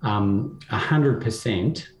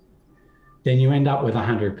 100%, then you end up with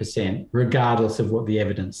 100%, regardless of what the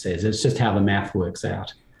evidence says. It's just how the math works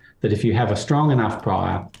out. That if you have a strong enough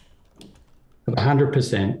prior of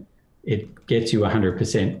 100%, it gets you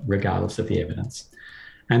 100% regardless of the evidence.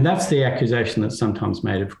 And that's the accusation that's sometimes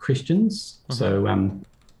made of Christians. So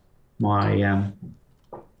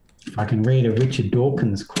if I can read a Richard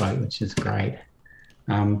Dawkins quote, which is great.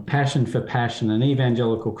 Passion for passion, an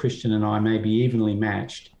evangelical Christian and I may be evenly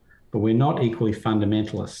matched, but we're not equally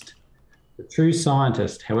fundamentalist. The true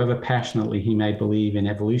scientist, however passionately he may believe in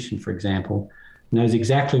evolution, for example, knows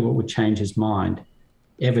exactly what would change his mind: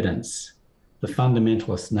 evidence. The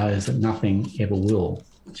fundamentalist knows that nothing ever will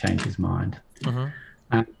change his mind.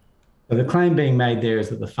 So the claim being made there is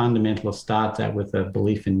that the fundamentalist starts out with a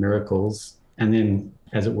belief in miracles, and then,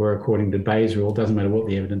 as it were, according to Bayes' rule, doesn't matter what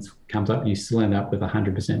the evidence comes up, you still end up with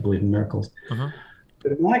 100% belief in miracles.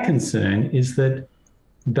 But my concern is that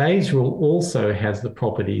Bayes' rule also has the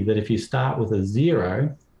property that if you start with a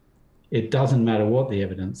 0, it doesn't matter what the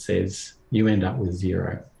evidence says, you end up with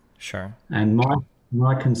 0. Sure. And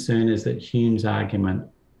my concern is that Hume's argument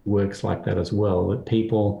works like that as well, that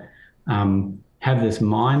people have this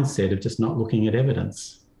mindset of just not looking at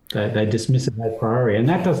evidence. They dismiss it as priori, and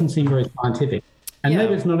that doesn't seem very scientific. And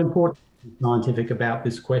maybe it's not important to be scientific about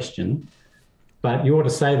this question, but you ought to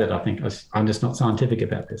say that, I think, I'm just not scientific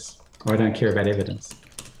about this, or I don't care about evidence.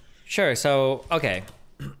 Sure. So, okay.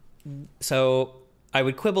 So I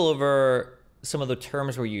would quibble over some of the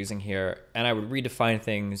terms we're using here, and I would redefine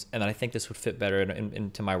things, and then I think this would fit better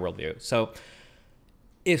into my worldview. So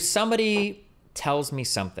if somebody tells me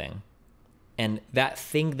something, and that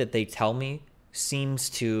thing that they tell me seems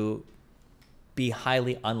to be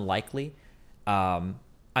highly unlikely,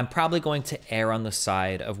 I'm probably going to err on the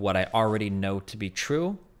side of what I already know to be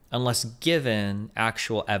true, unless given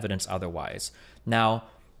actual evidence otherwise. Now,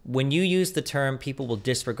 when you use the term, people will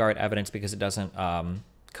disregard evidence because it doesn't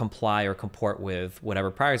comply or comport with whatever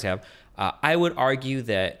priors you have, I would argue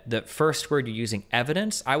that the first word you're using,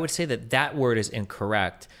 evidence, I would say that word is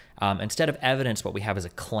incorrect. Instead of evidence, what we have is a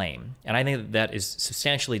claim. And I think that is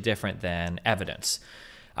substantially different than evidence.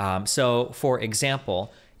 So, for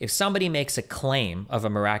example, if somebody makes a claim of a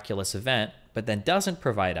miraculous event, but then doesn't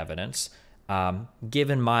provide evidence,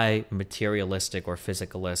 given my materialistic or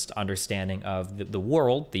physicalist understanding of the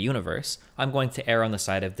world, the universe, I'm going to err on the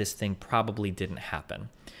side of this thing probably didn't happen.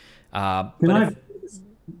 Can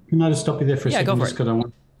I just stop you there for a second? Go for just it. Because I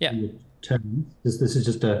want terms. This is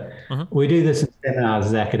just we do this in seminars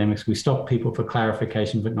as academics. We stop people for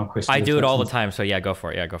clarification, but not questions. I do it all the time. So go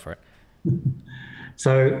for it. Yeah, go for it.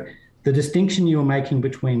 So the distinction you were making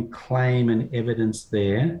between claim and evidence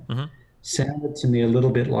there sounded to me a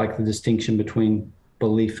little bit like the distinction between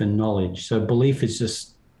belief and knowledge. So belief is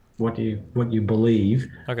just what you believe,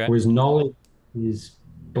 whereas knowledge is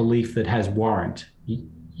belief that has warrant.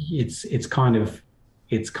 It's kind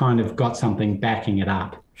of got something backing it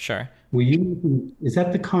up. Sure. Is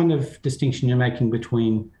that the kind of distinction you're making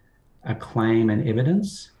between a claim and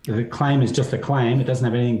evidence? The claim is just a claim; it doesn't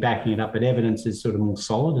have anything backing it up, but evidence is sort of more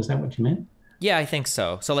solid. Is that what you meant? Yeah, I think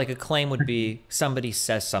so. So like a claim would be somebody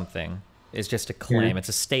says something is just a claim. It's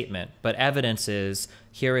a statement. But evidence is,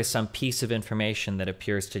 here is some piece of information that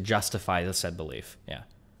appears to justify the said belief. Yeah.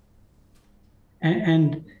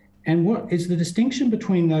 And what is the distinction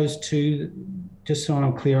between those two, just so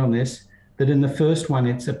I'm clear on this, that in the first one,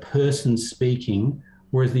 it's a person speaking,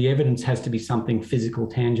 whereas the evidence has to be something physical,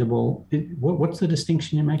 tangible. What's the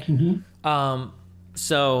distinction you're making here?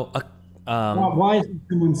 So Why is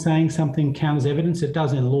someone saying something count as evidence? It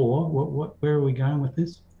does in law. Where are we going with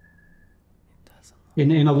this?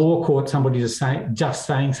 In a law court, somebody just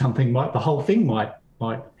saying something the whole thing might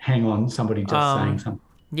hang on somebody just saying something.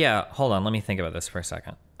 Yeah, hold on. Let me think about this for a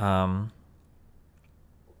second.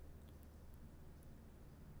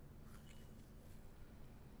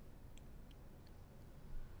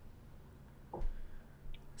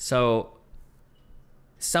 So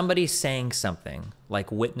somebody saying something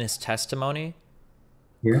like witness testimony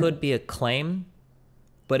could be a claim,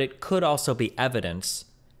 but it could also be evidence.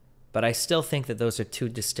 But I still think that those are two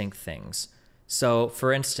distinct things. So,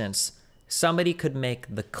 for instance, somebody could make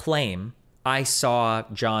the claim, I saw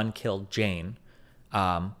John kill Jane,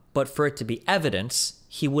 but for it to be evidence,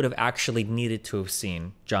 he would have actually needed to have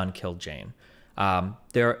seen John kill Jane.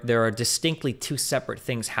 There are distinctly two separate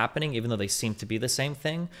things happening, even though they seem to be the same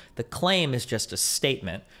thing. The claim is just a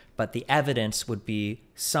statement, but the evidence would be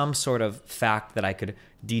some sort of fact that I could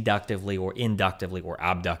deductively or inductively or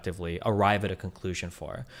abductively arrive at a conclusion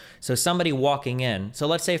for. So somebody walking in, so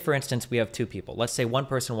let's say, for instance, we have two people. Let's say one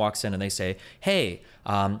person walks in and they say, hey,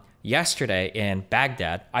 yesterday in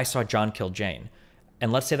Baghdad, I saw John kill Jane.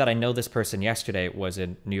 And let's say that I know this person yesterday was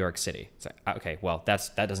in New York City. So, okay, well, that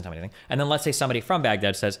doesn't tell me anything. And then let's say somebody from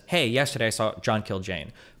Baghdad says, hey, yesterday I saw John kill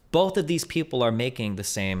Jane. Both of these people are making the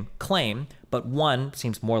same claim, but one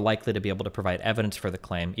seems more likely to be able to provide evidence for the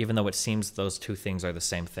claim, even though it seems those two things are the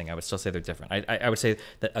same thing. I would still say they're different. I would say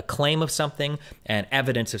that a claim of something and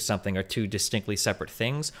evidence of something are two distinctly separate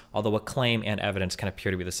things, although a claim and evidence can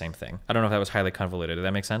appear to be the same thing. I don't know if that was highly convoluted. Did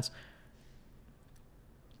that make sense?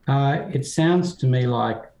 It sounds to me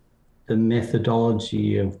like the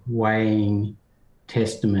methodology of weighing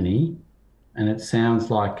testimony, and it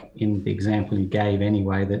sounds like in the example you gave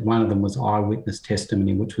anyway, that one of them was eyewitness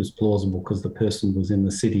testimony, which was plausible because the person was in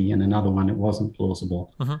the city, and another one it wasn't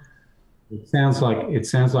plausible. It sounds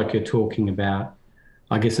like you're talking about,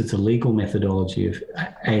 I guess it's a legal methodology of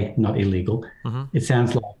not illegal. It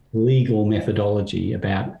sounds like legal methodology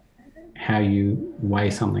about how you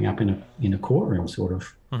weigh something up in a courtroom, sort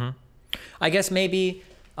of. I guess maybe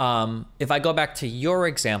if I go back to your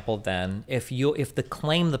example, then if the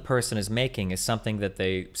claim the person is making is something that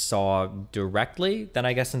they saw directly, then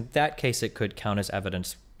I guess in that case it could count as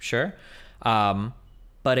evidence, sure.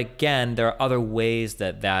 But again, there are other ways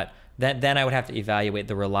that then I would have to evaluate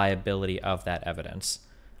the reliability of that evidence.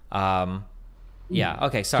 Yeah,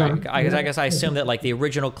 okay, sorry. I guess I assume that like the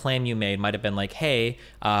original claim you made might have been like, hey,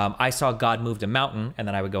 I saw God moved a mountain, and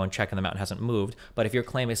then I would go and check and the mountain hasn't moved. But if your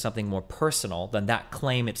claim is something more personal, then that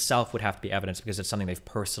claim itself would have to be evidence because it's something they've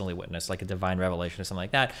personally witnessed, like a divine revelation or something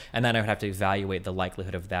like that. And then I would have to evaluate the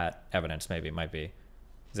likelihood of that evidence, maybe it might be.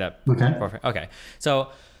 Is that perfect? Okay.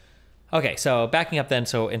 So backing up then,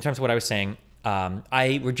 so in terms of what I was saying,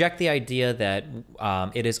 I reject the idea that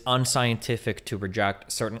it is unscientific to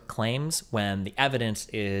reject certain claims when the evidence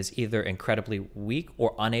is either incredibly weak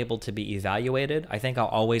or unable to be evaluated. I think I'll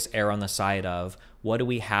always err on the side of what do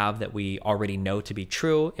we have that we already know to be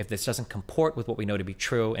true? If this doesn't comport with what we know to be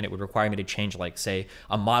true and it would require me to change, like, say,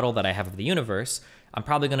 a model that I have of the universe, I'm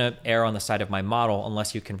probably going to err on the side of my model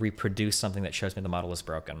unless you can reproduce something that shows me the model is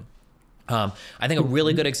broken. I think a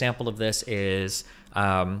really good example of this is...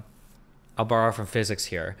 I'll borrow from physics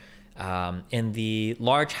here. In the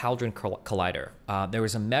Large Hadron Collider, there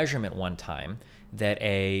was a measurement one time that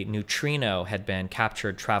a neutrino had been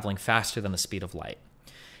captured traveling faster than the speed of light.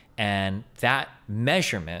 And that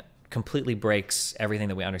measurement completely breaks everything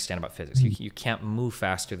that we understand about physics. You can't move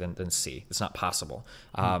faster than c. It's not possible.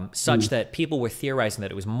 Such that people were theorizing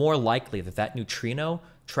that it was more likely that that neutrino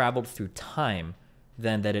traveled through time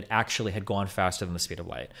than that it actually had gone faster than the speed of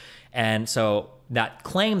light. And so that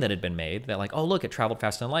claim that had been made that like, oh, look, it traveled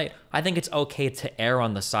faster than light, I think it's okay to err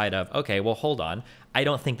on the side of, okay, well, hold on. I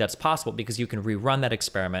don't think that's possible because you can rerun that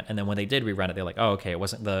experiment. And then when they did rerun it, they're like, oh, okay, it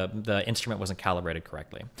wasn't the instrument wasn't calibrated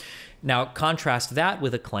correctly. Now, contrast that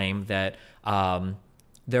with a claim that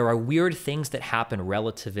there are weird things that happen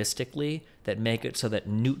relativistically that make it so that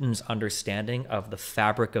Newton's understanding of the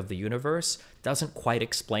fabric of the universe doesn't quite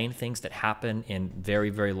explain things that happen in very,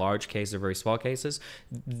 very large cases or very small cases.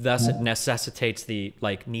 Thus, it necessitates the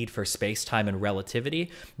need for space-time and relativity.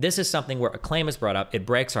 This is something where a claim is brought up, it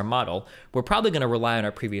breaks our model. We're probably going to rely on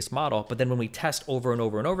our previous model, but then when we test over and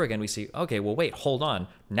over and over again, we see, okay, well, wait, hold on.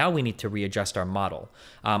 Now we need to readjust our model.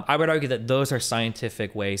 I would argue that those are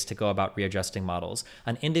scientific ways to go about readjusting models.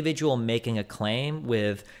 An individual making a claim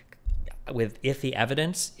with iffy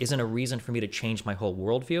evidence isn't a reason for me to change my whole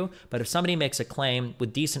worldview. But if somebody makes a claim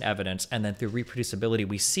with decent evidence and then through reproducibility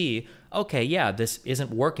we see, okay, yeah, this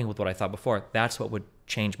isn't working with what I thought before, that's what would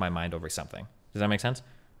change my mind over something. Does that make sense?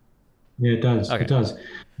 Yeah, it does. It Okay. does.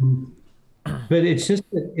 But it's just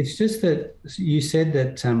that you said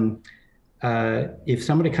that if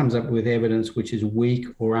somebody comes up with evidence which is weak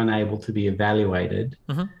or unable to be evaluated,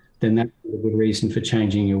 Mm-hmm. then that's a good reason for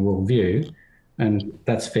changing your worldview, and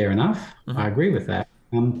that's fair enough. Mm-hmm. I agree with that.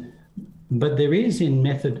 But there is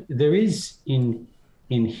in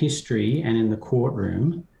history and in the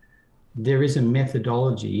courtroom, there is a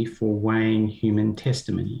methodology for weighing human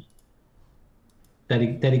testimony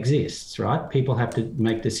that exists, right? People have to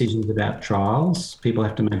make decisions about trials. People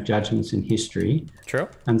have to make judgments in history, True.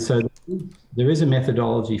 and so there is a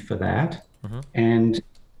methodology for that. Mm-hmm. And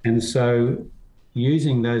and so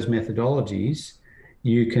using those methodologies,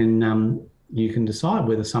 you can decide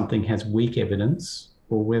whether something has weak evidence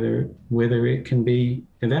or whether it can be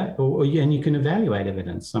and you can evaluate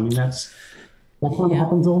evidence. I mean, that's what Yeah.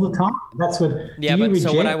 happens all the time. That's what do Yeah, you but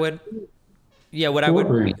so what I reject would, yeah, what I would,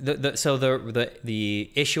 courtroom?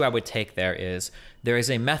 the issue I would take there is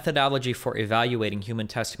a methodology for evaluating human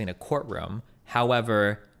testimony in a courtroom.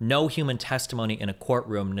 However, no human testimony in a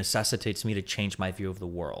courtroom necessitates me to change my view of the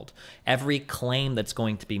world. Every claim that's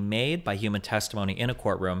going to be made by human testimony in a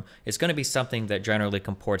courtroom is going to be something that generally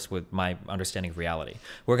comports with my understanding of reality.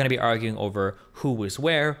 We're going to be arguing over who was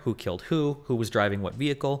where, who killed who was driving what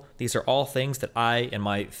vehicle. These are all things that I, in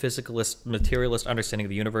my physicalist, materialist understanding of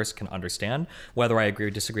the universe, can understand, whether I agree or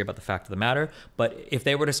disagree about the fact of the matter. But if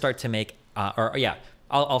they were to start to make,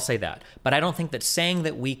 I'll say that. But I don't think that saying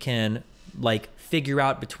that we can like figure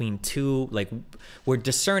out between two, like we're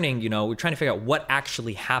discerning, we're trying to figure out what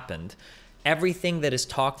actually happened. Everything that is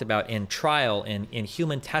talked about in trial, in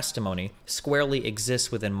human testimony, squarely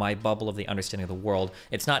exists within my bubble of the understanding of the world.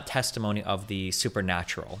 It's not testimony of the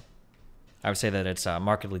supernatural. I would say that it's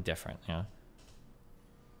markedly different. Yeah.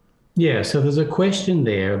 Yeah, so there's a question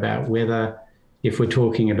there about whether, if we're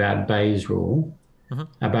talking about Bayes' rule,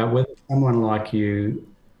 about whether someone like you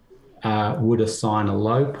would assign a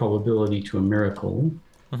low probability to a miracle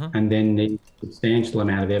and then need a substantial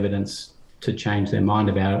amount of evidence to change their mind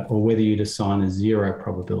about it, or whether you'd assign a zero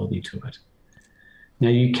probability to it. Now,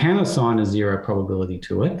 you can assign a zero probability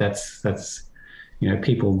to it. That's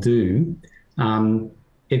people do.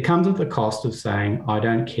 It comes at the cost of saying, I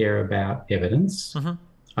don't care about evidence.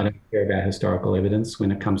 I don't care about historical evidence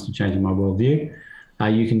when it comes to changing my worldview.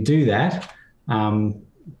 You can do that,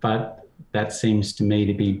 but that seems to me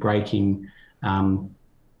to be breaking,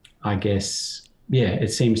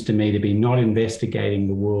 it seems to me to be not investigating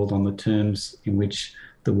the world on the terms in which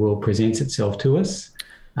the world presents itself to us.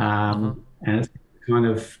 And it's kind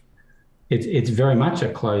of, it's very much a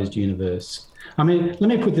closed universe. I mean, let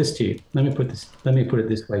me put this to you. Let me put it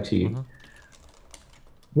this way to you.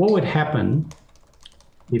 What would happen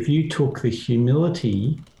if you took the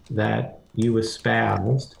humility that you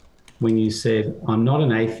espoused when you said, I'm not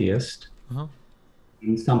an atheist,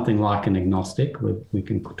 something like an agnostic, we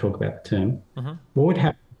can talk about the term. What would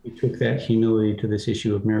happen if you took that humility to this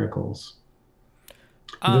issue of miracles?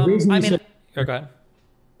 The reason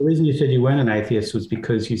you said you weren't an atheist was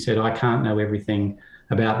because you said, I can't know everything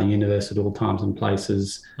about the universe at all times and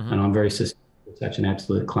places, and I'm very susceptible to such an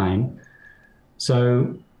absolute claim.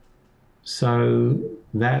 So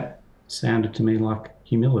that sounded to me like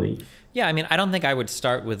humility. Yeah, I mean, I don't think I would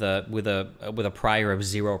start with a prior of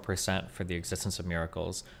 0% for the existence of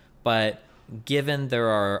miracles, but given there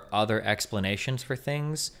are other explanations for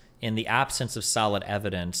things, in the absence of solid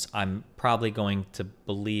evidence, I'm probably going to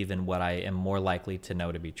believe in what I am more likely to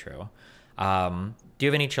know to be true. Do you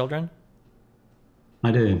have any children?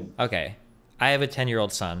 I do. Okay. I have a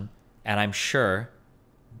 10-year-old son, and I'm sure,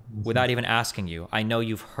 without even asking you, I know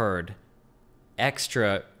you've heard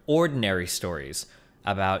extraordinary stories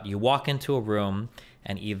about you walk into a room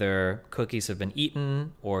and either cookies have been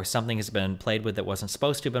eaten or something has been played with that wasn't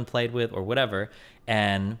supposed to have been played with or whatever,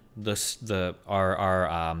 and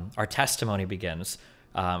our testimony begins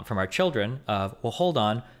from our children of, well, hold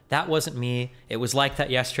on, that wasn't me. It was like that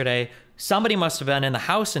yesterday. Somebody must have been in the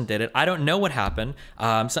house and did it. I don't know what happened.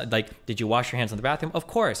 Did you wash your hands in the bathroom? Of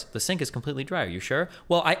course. The sink is completely dry. Are you sure?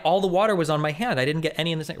 Well, all the water was on my hand. I didn't get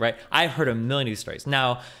any in the sink, right? I've heard a million of these stories.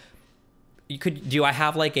 Now, do I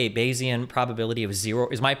have like a Bayesian probability of 0?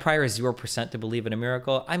 Is my prior 0% to believe in a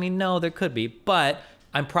miracle? I mean, no, there could be, but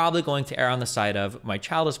I'm probably going to err on the side of my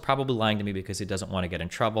child is probably lying to me because he doesn't want to get in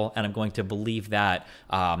trouble. And I'm going to believe that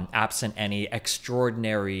absent any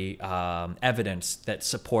extraordinary evidence that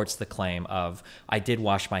supports the claim of I did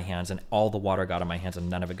wash my hands and all the water got on my hands and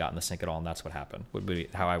none of it got in the sink at all. And that's what happened, would be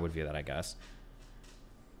how I would view that, I guess.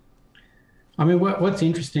 I mean, what's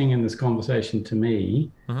interesting in this conversation to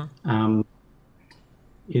me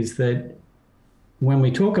is that when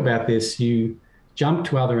we talk about this, you jump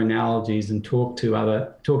to other analogies and talk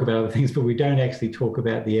about other things, but we don't actually talk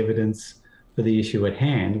about the evidence for the issue at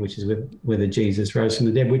hand, which is whether Jesus rose from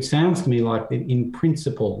the dead, which sounds to me like in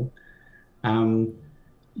principle, in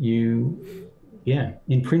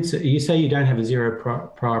principle, you say you don't have a zero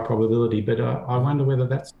prior probability, but I wonder whether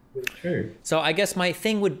that's really true. So I guess my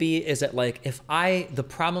thing would be is that like the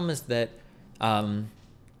problem is that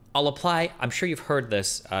I'll apply, I'm sure you've heard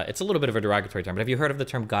this, it's a little bit of a derogatory term, but have you heard of the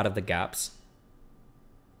term God of the gaps?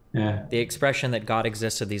 Yeah. The expression that God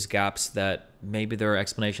exists of these gaps that maybe there are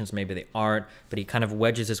explanations, maybe they aren't, but he kind of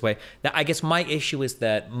wedges his way. That I guess my issue is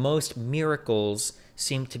that most miracles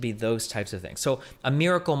seem to be those types of things. So a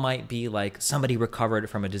miracle might be like somebody recovered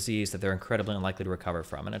from a disease that they're incredibly unlikely to recover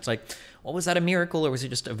from. And it's like, well, was that a miracle or was it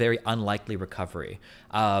just a very unlikely recovery?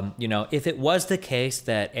 If it was the case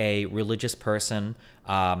that a religious person,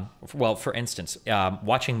 for instance,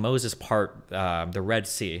 watching Moses part the Red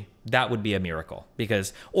Sea, that would be a miracle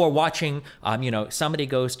or watching, somebody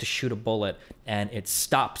goes to shoot a bullet and it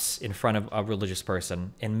stops in front of a religious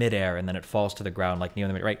person in midair and then it falls to the ground like near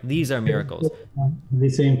the mid, right? These are miracles. Have you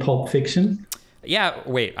seen Pulp Fiction? Yeah,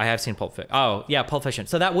 wait, I have seen Pulp Fiction. Oh, yeah, Pulp Fiction.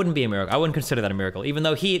 So that wouldn't be a miracle. I wouldn't consider that a miracle, even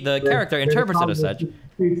though the character interprets it as such.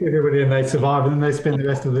 Everybody and they survive, and then they spend the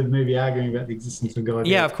rest of the movie arguing about the existence of God.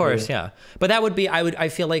 Yeah, of course, yeah. But that would be, I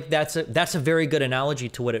feel like that's a very good analogy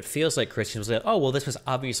to what it feels like Christians would say, oh, well, this was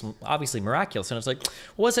obviously miraculous. And it's like,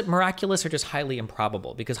 was it miraculous or just highly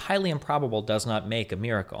improbable? Because highly improbable does not make a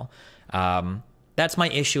miracle. That's my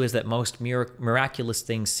issue, is that most miraculous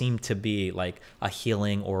things seem to be like a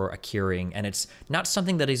healing or a curing, and it's not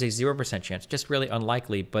something that is a 0% chance, just really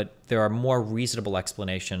unlikely, but there are more reasonable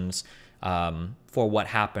explanations for what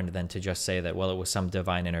happened than to just say that, well, it was some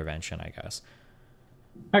divine intervention, I guess.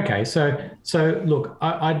 Okay, so look,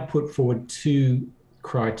 I'd put forward two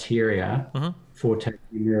criteria for taking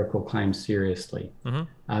miracle claims seriously.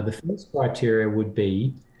 The first criteria would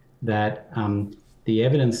be that the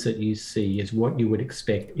evidence that you see is what you would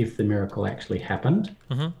expect if the miracle actually happened.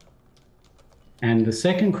 And the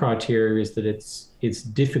second criteria is that it's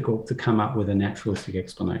difficult to come up with a naturalistic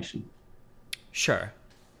explanation. Sure.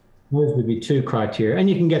 Those would be two criteria, and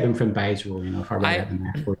you can get them from Bayes' rule, if I wrote out the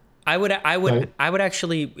math. I would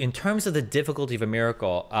actually, in terms of the difficulty of a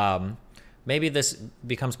miracle, maybe this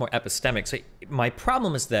becomes more epistemic. So my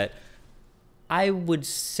problem is that I would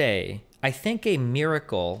say, I think a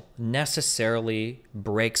miracle necessarily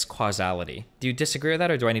breaks causality. Do you disagree with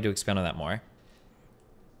that, or do I need to expand on that more?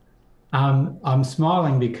 I'm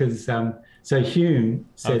smiling because so Hume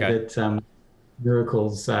said that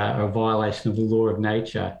miracles are a violation of the law of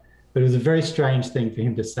nature, but it was a very strange thing for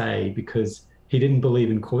him to say because he didn't believe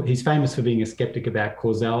in. He's famous for being a skeptic about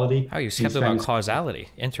causality. Oh, you're skeptic about causality.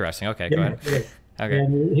 Interesting. Okay, go ahead. Yeah. Okay.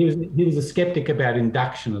 And he was a skeptic about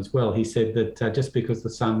induction as well. He said that just because the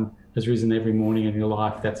sun has risen every morning in your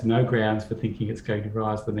life, that's no grounds for thinking it's going to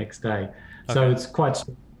rise the next day. Okay. So it's quite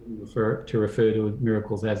strange to refer to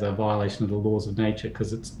miracles as a violation of the laws of nature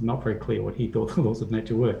because it's not very clear what he thought the laws of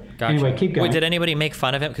nature were. Gotcha. Anyway, keep going. Wait, did anybody make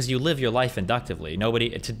fun of him? Because you live your life inductively. Nobody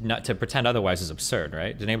to pretend otherwise is absurd,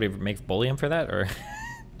 right? Did anybody bully him for that, or?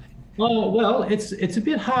 Oh well, it's a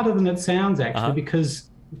bit harder than it sounds actually because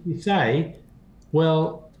if you say,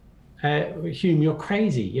 well, Hume, you're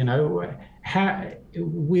crazy. How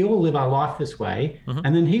we all live our life this way,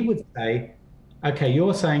 and then he would say, okay,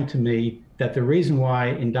 you're saying to me that the reason why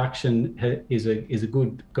induction is a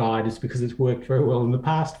good guide is because it's worked very well in the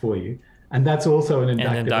past for you, and that's also an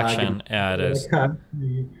inductive argument. Yeah, it is.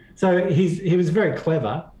 So he was very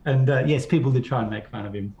clever, and yes, people did try and make fun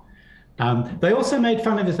of him. They also made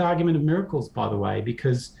fun of his argument of miracles, by the way,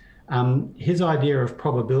 because his idea of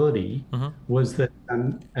probability was that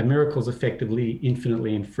a miracle is effectively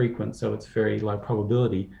infinitely infrequent, so it's very low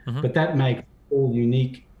probability, but that makes all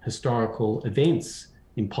unique historical events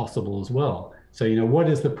impossible as well. So, what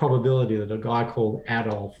is the probability that a guy called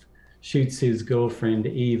Adolf shoots his girlfriend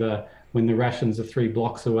Eva when the Russians are 3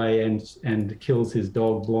 blocks away and kills his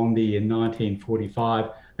dog Blondie in 1945?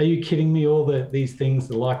 Are you kidding me? All these things,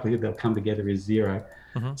 the likelihood they'll come together is 0.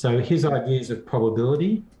 So his ideas of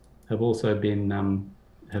probability have also been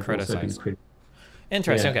criticized.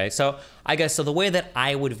 Interesting. Yeah. Okay, so I guess the way that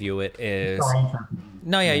I would view it is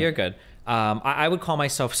you're good. I would call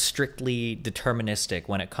myself strictly deterministic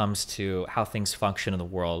when it comes to how things function in the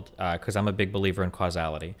world, because I'm a big believer in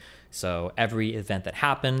causality. So every event that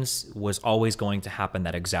happens was always going to happen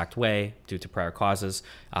that exact way due to prior causes,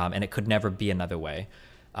 and it could never be another way.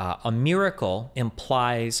 A miracle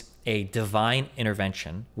implies a divine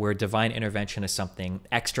intervention, where divine intervention is something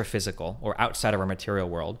extra physical or outside of our material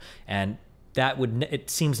world. And it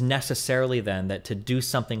seems necessarily then that to do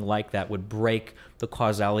something like that would break the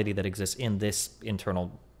causality that exists in this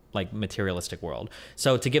internal, like, materialistic world.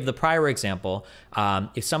 So to give the prior example,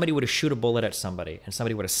 if somebody were to shoot a bullet at somebody and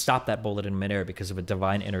somebody were to stop that bullet in midair because of a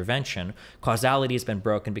divine intervention, causality has been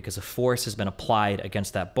broken because a force has been applied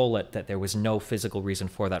against that bullet that there was no physical reason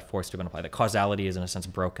for that force to have been applied. The causality is in a sense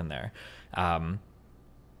broken there.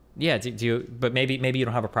 Yeah, do you, but maybe you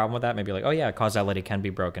don't have a problem with that. Maybe like, oh yeah, causality can be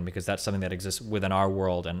broken because that's something that exists within our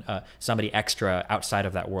world, and somebody extra outside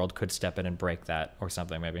of that world could step in and break that or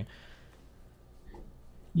something maybe.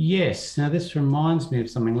 Yes. Now this reminds me of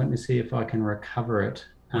something. Let me see if I can recover it.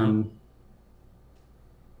 Yeah,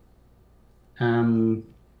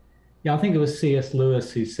 I think it was C.S.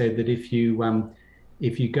 Lewis who said that if you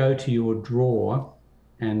go to your drawer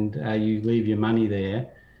and you leave your money there,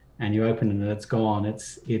 and you open it and it's gone,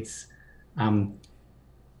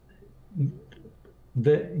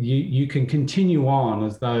 you can continue on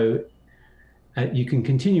as though you can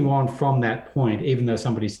continue on from that point, even though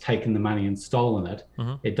somebody's taken the money and stolen it.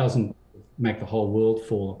 It doesn't make the whole world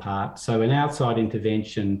fall apart. So an outside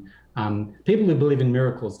intervention, people who believe in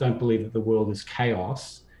miracles don't believe that the world is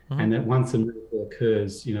chaos, and that once a miracle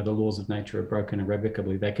occurs, the laws of nature are broken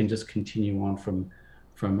irrevocably. They can just continue on from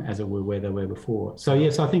as it were where they were before. So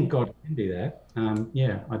yes, I think God can do that.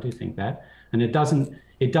 Yeah, I do think that. And it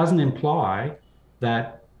doesn't imply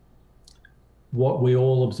that what we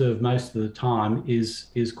all observe most of the time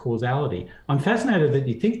is causality. I'm fascinated that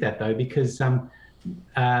you think that, though, because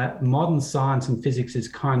modern science and physics is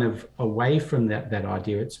kind of away from that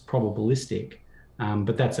idea. It's probabilistic,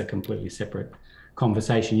 but that's a completely separate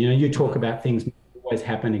conversation. You talk about things always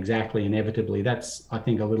happen exactly inevitably. That's, I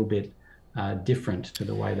think, a little bit different to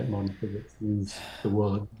the way that modern physics views the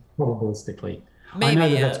world probabilistically. Maybe, I know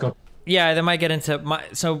that's got... Yeah, that might get into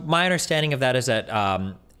my understanding of that is that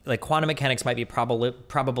like quantum mechanics might be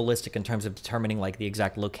probabilistic in terms of determining like the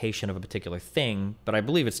exact location of a particular thing, but I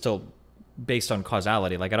believe it's still based on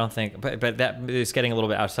causality. Like I don't think, but that is getting a little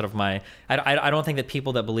bit outside of my. I don't think that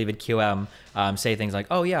people that believe in QM say things like,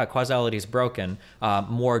 oh yeah, causality is broken.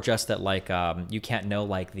 More just that like you can't know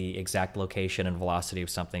like the exact location and velocity of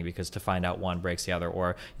something because to find out one breaks the other,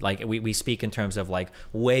 or like we speak in terms of like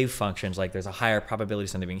wave functions. Like there's a higher probability of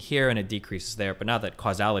something being here and it decreases there, but not that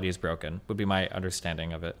causality is broken. Would be my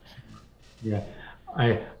understanding of it. Yeah.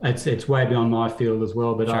 It's way beyond my field as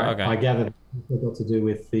well, but sure, I gather it's got to do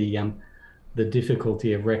with the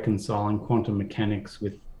difficulty of reconciling quantum mechanics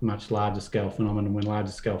with much larger scale phenomena. When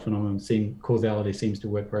larger scale phenomena causality seems to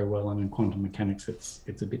work very well, and in quantum mechanics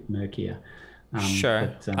it's a bit murkier.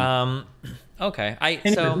 Sure. But, okay.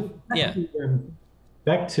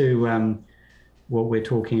 Back to what we're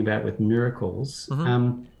talking about with miracles.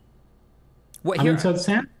 Here's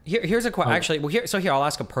a question. Actually, here I'll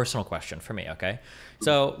ask a personal question for me. Okay,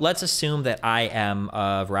 so let's assume that I am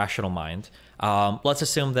of rational mind. Let's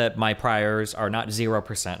assume that my priors are not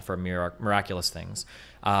 0% for miraculous things,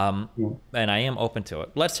 and I am open to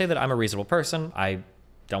it. Let's say that I'm a reasonable person. I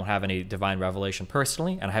don't have any divine revelation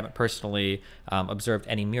personally, and I haven't personally observed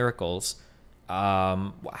any miracles.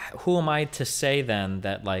 Who am I to say then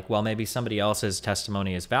that like, well, maybe somebody else's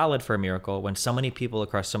testimony is valid for a miracle when so many people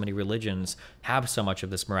across so many religions have so much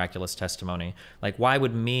of this miraculous testimony? Like, why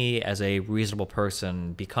would me as a reasonable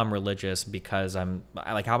person become religious because I'm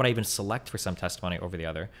like, how would I even select for some testimony over the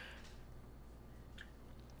other?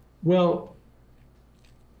 Well,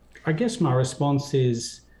 I guess my response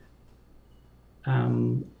is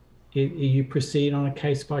you proceed on a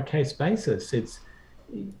case-by-case basis.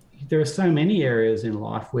 There are so many areas in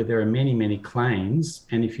life where there are many, many claims,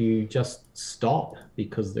 and if you just stop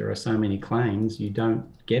because there are so many claims, you don't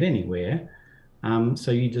get anywhere.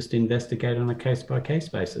 So you just investigate on a case-by-case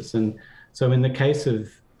basis. And so in the case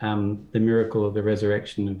of the miracle of the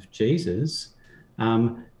resurrection of Jesus,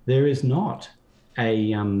 there is not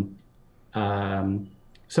a...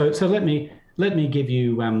 So let me give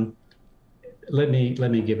you... Let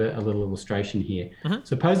me give a little illustration here.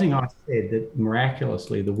 Supposing I said that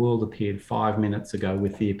miraculously the world appeared 5 minutes ago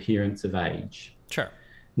with the appearance of age. Sure.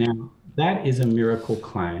 Now, that is a miracle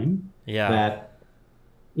claim that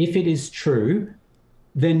if it is true,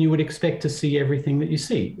 then you would expect to see everything that you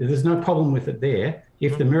see. There's no problem with it there.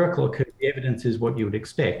 If the miracle occurred, the evidence is what you would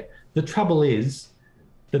expect. The trouble is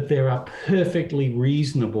that there are perfectly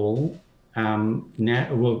reasonable, well,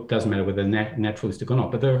 it doesn't matter whether naturalistic or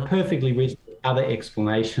not, but there are perfectly reasonable other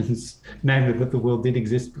explanations, namely that the world did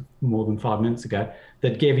exist more than 5 minutes ago,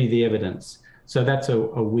 that give you the evidence. So that's a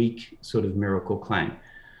weak sort of miracle claim.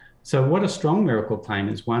 So what a strong miracle claim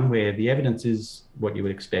is one where the evidence is what you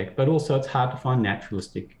would expect, but also it's hard to find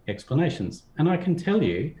naturalistic explanations. And I can tell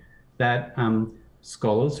you that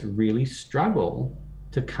scholars really struggle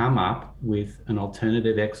to come up with an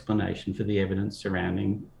alternative explanation for the evidence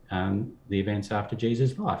surrounding the events after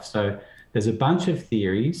Jesus' life. So there's a bunch of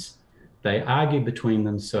theories. They argue between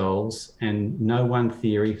themselves, and no one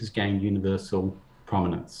theory has gained universal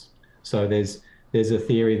prominence. So there's a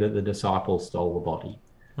theory that the disciples stole the body.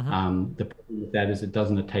 The problem with that is it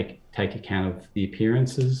doesn't take account of the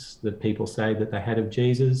appearances that people say that they had of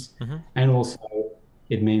Jesus, and also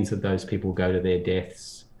it means that those people go to their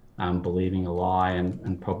deaths believing a lie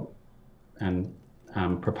and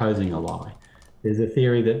proposing a lie. There's a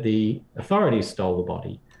theory that the authorities stole the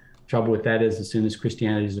body. Trouble with that is, as soon as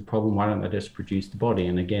Christianity is a problem, why don't they just produce the body?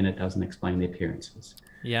 And again, it doesn't explain the appearances.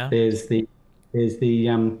 Yeah. There's the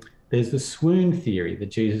swoon theory that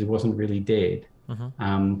Jesus wasn't really dead.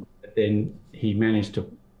 But then he managed to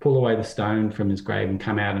pull away the stone from his grave and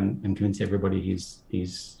come out and convince everybody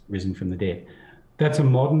he's risen from the dead. That's a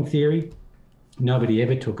modern theory. Nobody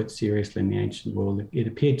ever took it seriously in the ancient world. It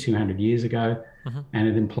appeared 200 years ago, and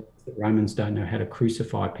it implies that Romans don't know how to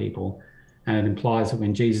crucify people. And it implies that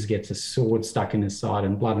when Jesus gets a sword stuck in his side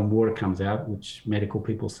and blood and water comes out, which medical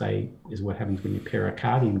people say is what happens when your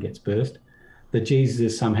pericardium gets burst, that Jesus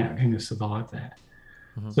is somehow going to survive that.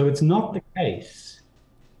 So it's not the case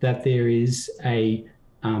that there is a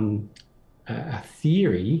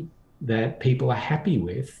theory that people are happy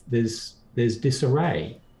with. There's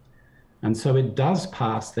disarray. And so it does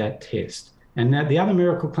pass that test. And now the other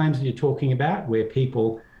miracle claims that you're talking about, where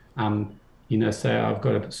people, say, I've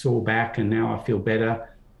got a sore back and now I feel better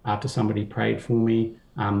after somebody prayed for me.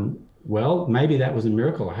 Well, maybe that was a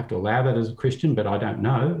miracle. I have to allow that as a Christian, but I don't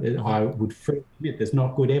know. I would freely admit there's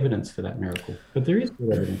not good evidence for that miracle, but there is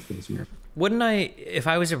good evidence for this miracle. Wouldn't I, if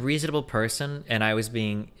I was a reasonable person and I was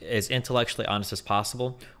being as intellectually honest as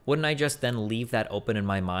possible, wouldn't I just then leave that open in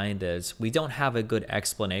my mind as, we don't have a good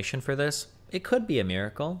explanation for this? It could be a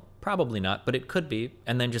miracle, probably not, but it could be,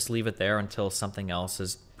 and then just leave it there until something else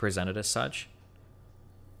is presented as such?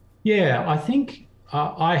 Yeah, I think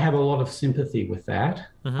I have a lot of sympathy with that,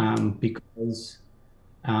 because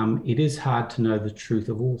it is hard to know the truth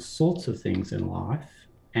of all sorts of things in life,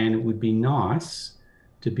 and it would be nice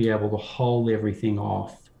to be able to hold everything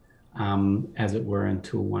off, as it were,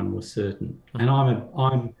 until one was certain. And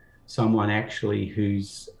I'm someone actually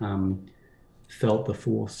who's felt the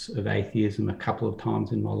force of atheism a couple of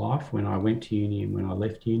times in my life, when I went to uni and when I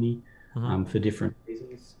left uni, for different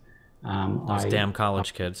reasons. Those damn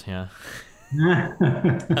college kids, yeah.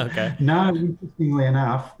 Okay. No, interestingly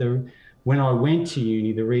enough, when I went to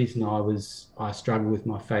uni, the reason I struggled with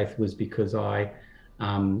my faith was because I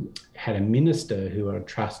had a minister who I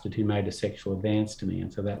trusted who made a sexual advance to me,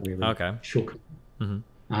 and so that really shook me.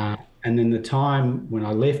 And then the time when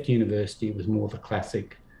I left university, it was more the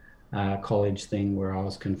classic college thing where I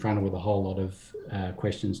was confronted with a whole lot of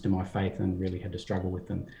questions to my faith and really had to struggle with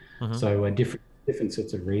them. So different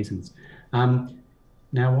sorts of reasons.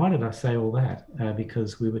 Now, why did I say all that?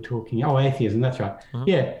 Because we were talking, atheism, that's right.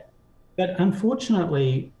 Yeah, but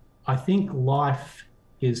unfortunately, I think life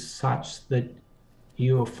is such that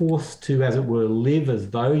you're forced to, as it were, live as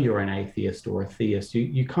though you're an atheist or a theist.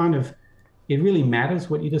 You kind of, it really matters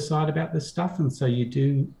what you decide about this stuff. And so you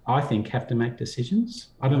do, I think, have to make decisions.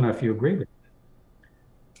 I don't know if you agree with that.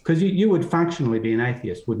 Because you would functionally be an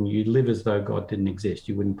atheist, wouldn't you? You'd live as though God didn't exist.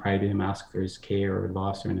 You wouldn't pray to him, ask for his care or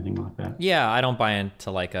advice or anything like that. Yeah, I don't buy into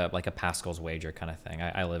like a Pascal's wager kind of thing.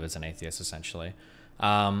 I live as an atheist, essentially.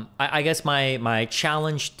 I guess my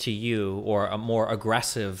challenge to you, or a more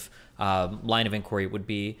aggressive line of inquiry, would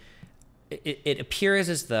be, it appears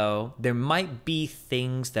as though there might be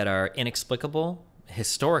things that are inexplicable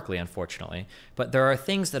historically, unfortunately, but there are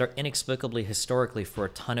things that are inexplicably historically for a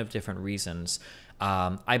ton of different reasons.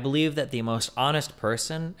 I believe that the most honest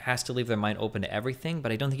person has to leave their mind open to everything,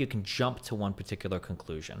 but I don't think you can jump to one particular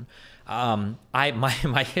conclusion.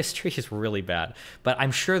 My history is really bad, but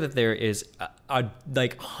I'm sure that there is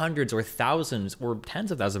like hundreds or thousands or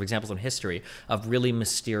tens of thousands of examples in history of really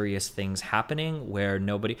mysterious things happening where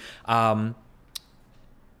nobody. Oh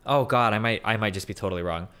God, I might just be totally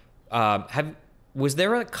wrong. Was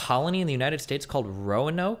there a colony in the United States called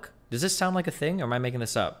Roanoke? Does this sound like a thing, or am I making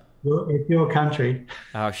this up? It's your country.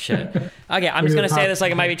 Oh, shit. Okay, I'm just going to say this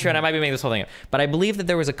like it might be true, and I might be making this whole thing up. But I believe that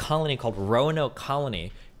there was a colony called Roanoke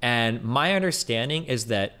Colony, and my understanding is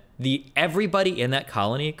that everybody in that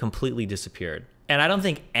colony completely disappeared. And I don't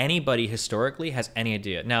think anybody historically has any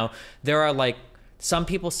idea. Now, there are Some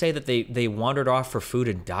people say that they wandered off for food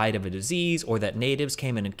and died of a disease, or that natives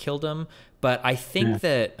came in and killed them. But I think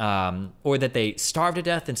that, or that they starved to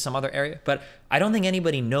death in some other area. But I don't think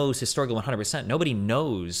anybody knows historically 100%. Nobody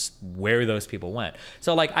knows where those people went.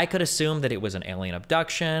 So like I could assume that it was an alien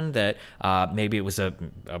abduction, that maybe it was a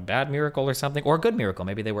bad miracle or something, or a good miracle.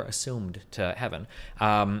 Maybe they were assumed to heaven.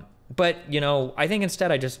 But, you know, I think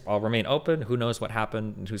instead I'll remain open. Who knows what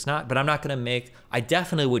happened and who's not. But I'm not going to I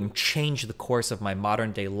definitely wouldn't change the course of my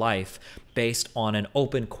modern day life based on an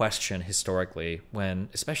open question historically,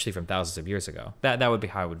 especially from thousands of years ago. That would be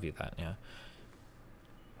how I would view that, yeah.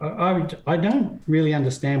 I don't really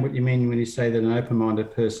understand what you mean when you say that an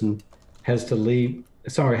open-minded person has to leave,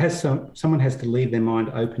 someone has to leave their mind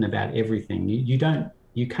open about everything. You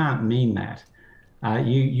can't mean that.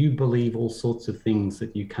 You believe all sorts of things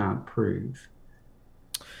that you can't prove.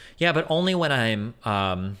 Yeah, but only when I'm,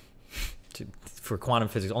 for quantum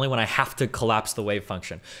physics, only when I have to collapse the wave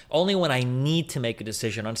function. Only when I need to make a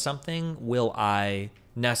decision on something will I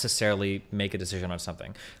necessarily make a decision on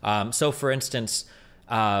something. So for instance,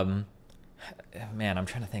 man, I'm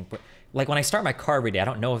trying to think. Like when I start my car every day, I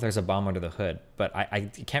don't know if there's a bomb under the hood, but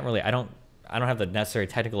I can't really, I don't have the necessary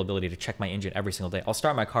technical ability to check my engine every single day. I'll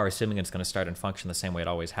start my car assuming it's going to start and function the same way it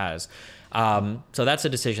always has. So that's a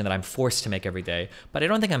decision that I'm forced to make every day. But I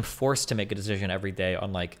don't think I'm forced to make a decision every day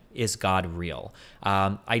on like, is God real?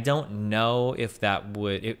 I don't know if that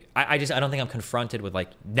would. I don't think I'm confronted with like,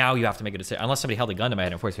 now you have to make a decision, unless somebody held a gun to my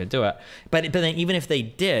head and forced me to do it. But then even if they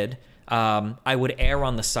did, I would err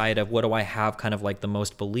on the side of what do I have kind of like the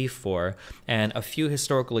most belief for, and a few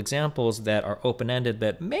historical examples that are open-ended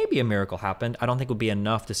that maybe a miracle happened, I don't think would be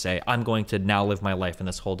enough to say I'm going to now live my life in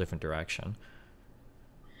this whole different direction.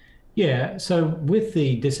 Yeah. So with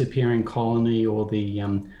the disappearing colony or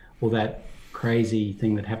or that crazy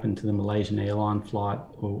thing that happened to the Malaysian airline flight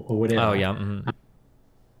or whatever. Oh yeah.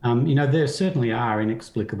 Mm-hmm. You know, there certainly are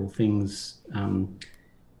inexplicable things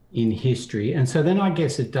in history, and so then I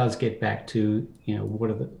guess it does get back to, you know, what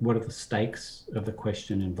are the stakes of the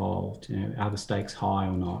question involved? You know, are the stakes high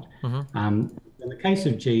or not? Mm-hmm. In the case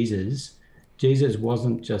of Jesus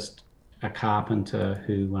wasn't just a carpenter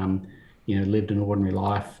who you know, lived an ordinary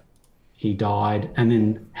life. He died, and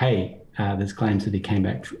then there's claims that he came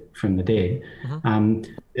back from the dead.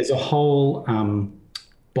 Mm-hmm. There's a whole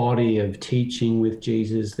body of teaching with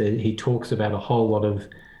Jesus that he talks about a whole lot of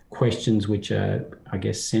questions which are, I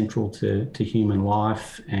guess, central to human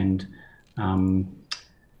life, and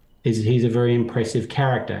he's a very impressive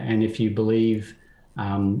character. And if you believe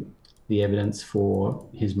the evidence for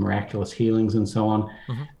his miraculous healings and so on,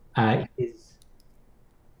 mm-hmm.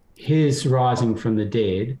 His rising from the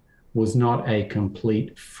dead was not a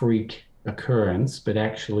complete freak occurrence, but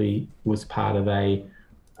actually was part of a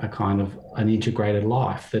kind of an integrated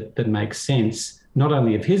life that makes sense not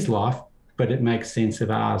only of his life, but it makes sense of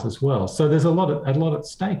ours as well. So there's a lot at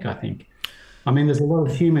stake, I think. I mean, there's a lot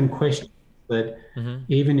of human questions that mm-hmm.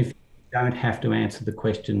 even if you don't have to answer the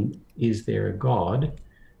question, is there a God?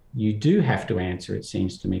 You do have to answer, it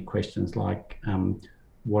seems to me, questions like,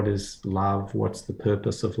 what is love? What's the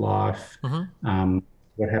purpose of life? Mm-hmm.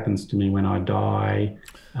 What happens to me when I die?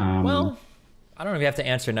 Well, I don't know if you have to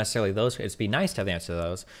answer necessarily those. It'd be nice to have the answer to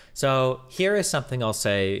those. So here is something I'll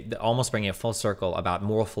say, almost bringing it full circle, about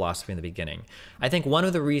moral philosophy in the beginning. I think one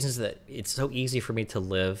of the reasons that it's so easy for me to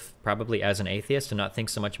live probably as an atheist and not think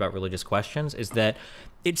so much about religious questions is that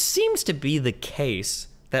it seems to be the case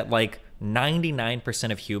that like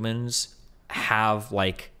 99% of humans have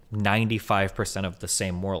like 95% of the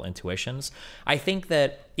same moral intuitions. I think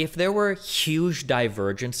that if there were huge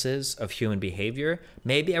divergences of human behavior,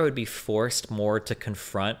 maybe I would be forced more to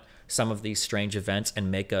confront some of these strange events and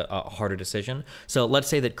make a harder decision. So let's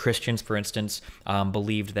say that Christians, for instance,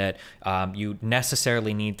 believed that you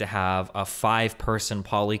necessarily need to have a 5-person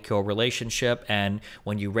polycule relationship, and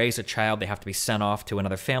when you raise a child, they have to be sent off to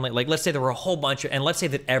another family. Like, let's say there were a whole bunch of, and let's say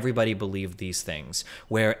that everybody believed these things,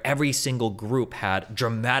 where every single group had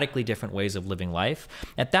dramatically different ways of living life.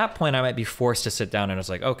 At that point, I might be forced to sit down and it's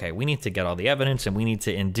like, okay, we need to get all the evidence and we need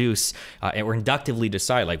to induce or inductively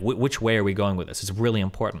decide, like, which way are we going with this? It's really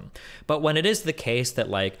important. But when it is the case that,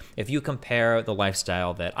 like, if you compare the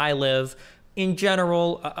lifestyle that I live in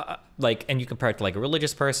general, like, and you compare it to like a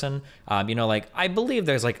religious person, you know, like, I believe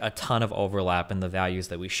there's like a ton of overlap in the values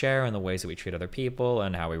that we share and the ways that we treat other people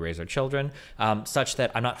and how we raise our children, such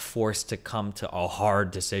that I'm not forced to come to a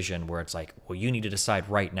hard decision where it's like, well, you need to decide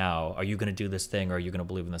right now, are you going to do this thing or are you going to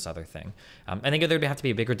believe in this other thing? I think there'd have to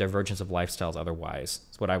be a bigger divergence of lifestyles otherwise,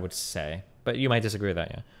 is what I would say. But you might disagree with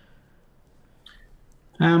that, yeah.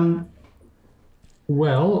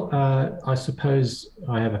 Well, I suppose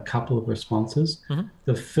I have a couple of responses. Hmm.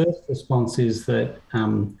 The first response is that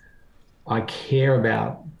I care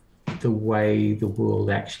about the way the world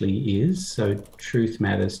actually is. So truth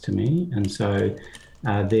matters to me. And so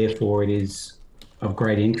therefore it is of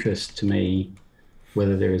great interest to me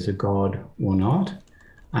whether there is a God or not.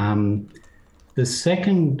 Um, the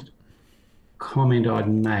second comment I'd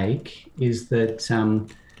make is that,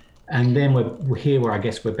 and then we're here where I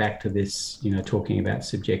guess we're back to this, talking about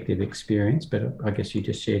subjective experience, but I guess you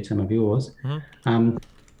just shared some of yours. Hmm. Um,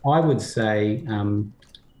 I would say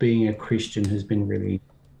being a Christian has been really,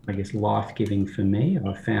 I guess, life-giving for me.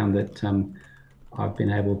 I've found that I've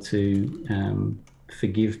been able to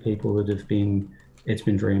forgive people that have been, it's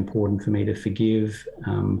been very important for me to forgive.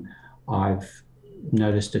 I've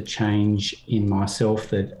noticed a change in myself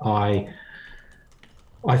that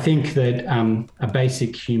I think that a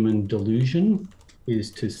basic human delusion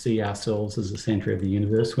is to see ourselves as the center of the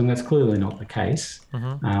universe when that's clearly not the case.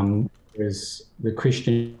 Hmm. Whereas the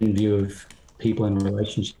Christian view of people and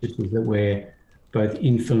relationships is that we're both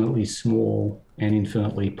infinitely small and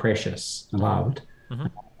infinitely precious and loved. Hmm.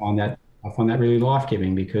 I find that really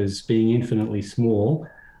life-giving because being infinitely small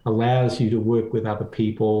allows you to work with other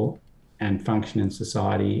people and function in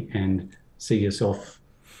society and see yourself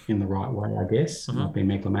in the right way, I guess, Hmm. not being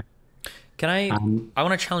megalomaniac. Can I? Um, I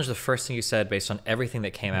want to challenge the first thing you said based on everything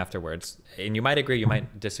that came afterwards, and you might agree, you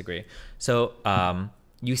might disagree. So,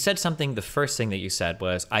 you said something. The first thing that you said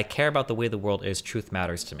was, "I care about the way the world is. Truth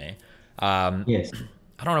matters to me." yes.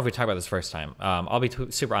 I don't know if we talked about this first time. I'll be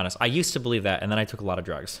super honest. I used to believe that, and then I took a lot of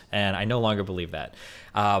drugs, and I no longer believe that.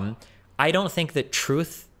 I don't think that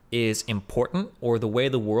truth is important, or the way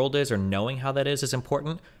the world is, or knowing how that is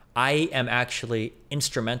important. I am actually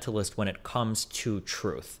instrumentalist when it comes to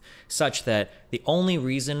truth, such that the only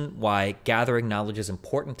reason why gathering knowledge is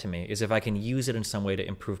important to me is if I can use it in some way to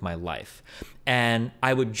improve my life. And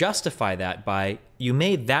I would justify that by, you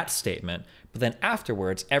made that statement, but then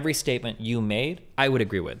afterwards, every statement you made, I would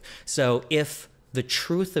agree with. So if the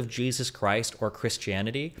truth of Jesus Christ or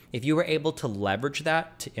Christianity, if you were able to leverage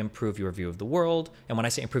that to improve your view of the world, and when I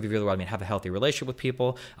say improve your view of the world, I mean have a healthy relationship with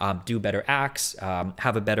people, do better acts,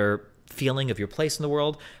 have a better feeling of your place in the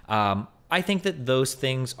world, I think that those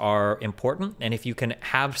things are important. And if you can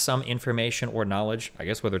have some information or knowledge, I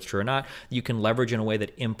guess whether it's true or not, you can leverage in a way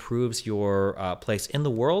that improves your place in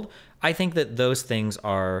the world, I think that those things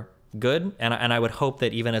are good, and I would hope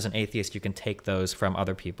that even as an atheist, you can take those from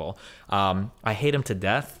other people. I hate him to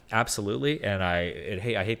death, absolutely, and I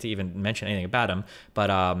hate to even mention anything about him.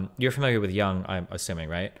 But you're familiar with Jung, I'm assuming,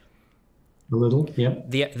 right? A little, yep.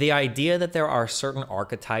 The idea that there are certain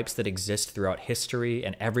archetypes that exist throughout history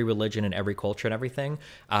and every religion and every culture and everything,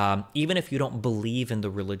 even if you don't believe in the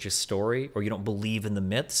religious story or you don't believe in the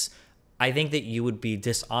myths, I think that you would be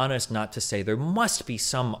dishonest not to say there must be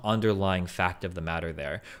some underlying fact of the matter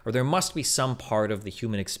there, or there must be some part of the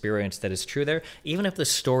human experience that is true there. Even if the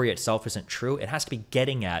story itself isn't true, it has to be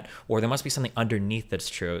getting at, or there must be something underneath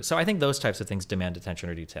that's true. So I think those types of things demand attention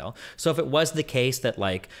or detail. So if it was the case that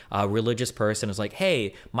like a religious person is like,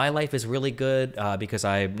 hey, my life is really good because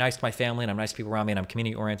I'm nice to my family and I'm nice to people around me and I'm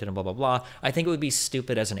community oriented and blah, blah, blah, I think it would be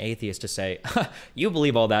stupid as an atheist to say, you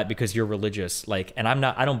believe all that because you're religious, like, and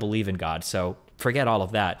I don't believe in God. So forget all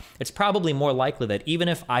of that. It's probably more likely that even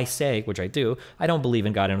if I say, which I do, I don't believe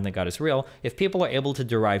in God, I don't think God is real, if people are able to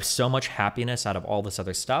derive so much happiness out of all this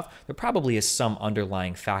other stuff, there probably is some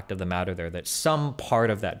underlying fact of the matter there, that some part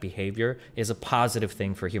of that behavior is a positive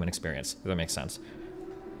thing for human experience, if that makes sense.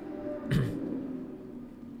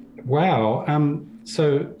 Wow.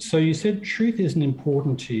 So you said truth isn't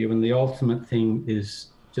important to you, and the ultimate thing is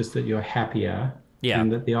just that you're happier, Yeah.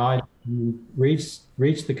 and that you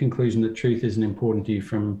reach the conclusion that truth isn't important to you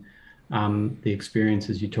from the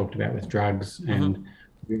experiences you talked about with drugs, and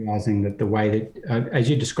realizing that the way that, as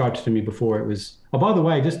you described it to me before, it was, oh, by the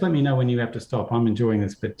way, just let me know when you have to stop. I'm enjoying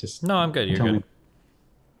this, but just No, I'm good. You're tell good.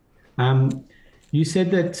 me. You said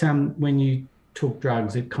that when you took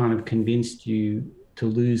drugs, it kind of convinced you to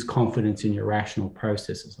lose confidence in your rational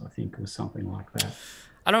processes, I think, or something like that.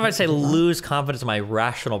 I don't know if I'd say lose confidence in my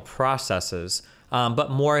rational processes, but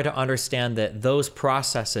more to understand that those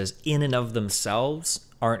processes in and of themselves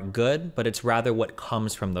aren't good, but it's rather what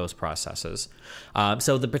comes from those processes.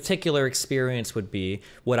 So the particular experience would be,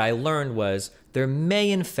 what I learned was there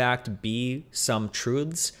may in fact be some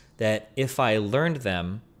truths that if I learned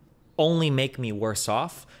them only make me worse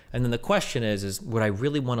off. And then the question is would I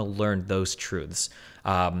really want to learn those truths?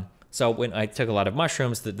 So when I took a lot of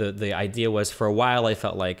mushrooms, the idea was, for a while I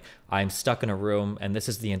felt like I'm stuck in a room and this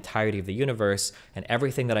is the entirety of the universe, and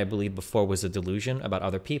everything that I believed before was a delusion about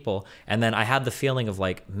other people. And then I had the feeling of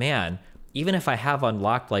like, man, even if I have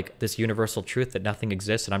unlocked like this universal truth that nothing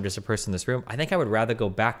exists and I'm just a person in this room, I think I would rather go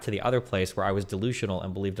back to the other place where I was delusional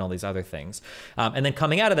and believed in all these other things. And then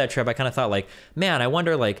coming out of that trip, I kind of thought like, man, I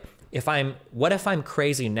wonder like, what if I'm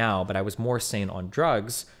crazy now, but I was more sane on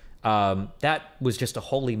drugs? That was just a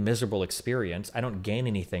wholly miserable experience. I don't gain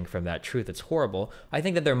anything from that truth. It's horrible. I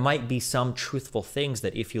think that there might be some truthful things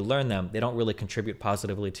that if you learn them, they don't really contribute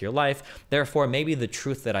positively to your life. Therefore, maybe the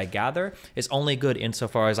truth that I gather is only good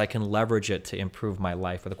insofar as I can leverage it to improve my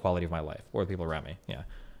life or the quality of my life or the people around me. Yeah.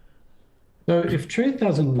 So if truth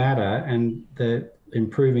doesn't matter and the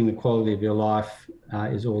improving the quality of your life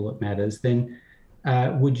is all that matters, then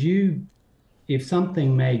would you, if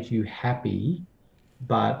something made you happy,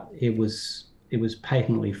 but it was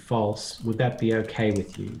patently false, would that be okay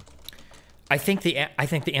with you? I think the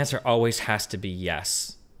answer always has to be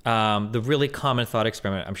yes. The really common thought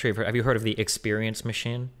experiment, I'm sure have you heard of the experience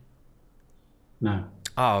machine? No.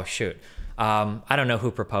 Oh, shoot. I don't know who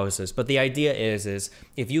proposed this, but the idea is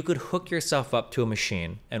if you could hook yourself up to a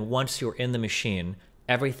machine, and once you're in the machine,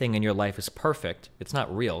 everything in your life is perfect. It's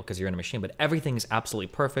not real because you're in a machine, but everything is absolutely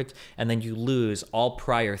perfect. And then you lose all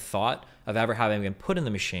prior thought of ever having been put in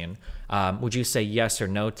the machine. Would you say yes or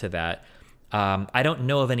no to that? I don't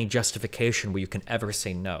know of any justification where you can ever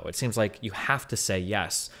say no. It seems like you have to say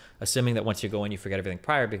yes, assuming that once you go in, you forget everything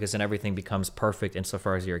prior, because then everything becomes perfect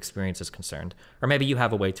insofar as your experience is concerned. Or maybe you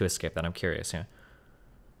have a way to escape that. I'm curious. Yeah.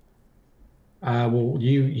 Well,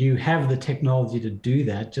 you have the technology to do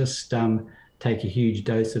that. Just take a huge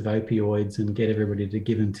dose of opioids and get everybody to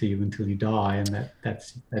give them to you until you die, and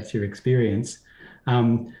that's your experience.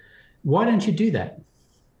 Why don't you do that?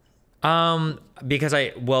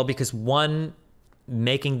 Because one,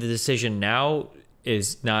 making the decision now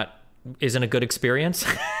isn't a good experience.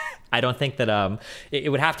 I don't think that it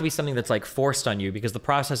would have to be something that's like forced on you, because the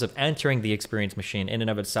process of entering the experience machine in and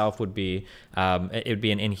of itself would be it would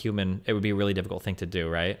be a really difficult thing to do,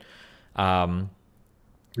 right?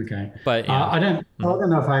 Okay, but yeah. I don't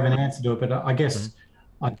know if I have an answer to it, but I guess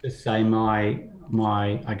I'd just say my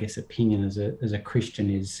I guess opinion as a Christian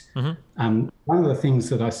is one of the things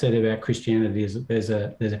that I said about Christianity is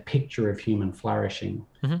that there's a picture of human flourishing.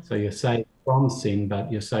 So you're saved from sin, but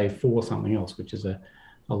you're saved for something else, which is a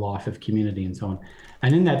life of community and so on.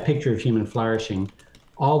 And in that picture of human flourishing,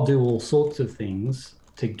 I'll do all sorts of things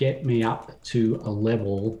to get me up to a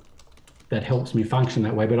level that helps me function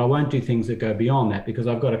that way, but I won't do things that go beyond that, because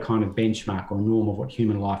I've got a kind of benchmark or norm of what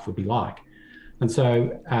human life would be like. And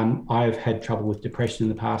so I've had trouble with depression in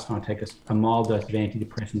the past, and I take a mild dose of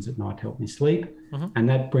antidepressants at night to help me sleep, and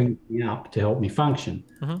that brings me up to help me function.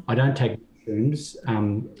 I don't take mushrooms,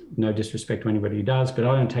 no disrespect to anybody who does, but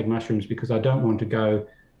I don't take mushrooms because I don't want to go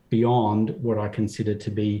beyond what I consider to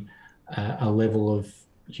be a level of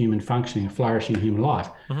human functioning, a flourishing human life.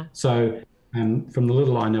 So from the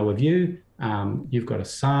little I know of you, you've got a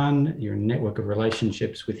son, you're in a network of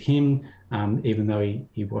relationships with him, even though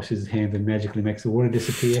he washes his hands and magically makes the water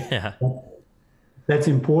disappear. Yeah. That's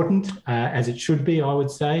important, as it should be, I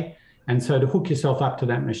would say. And so to hook yourself up to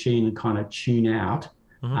that machine and kind of tune out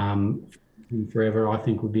forever, I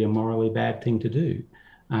think would be a morally bad thing to do.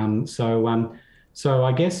 So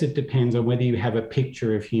I guess it depends on whether you have a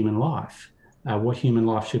picture of human life, what human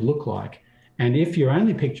life should look like. And if your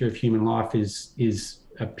only picture of human life is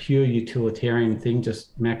a pure utilitarian thing,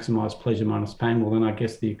 just maximize pleasure minus pain, well, then I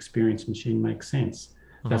guess the experience machine makes sense.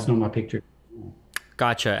 That's not my picture.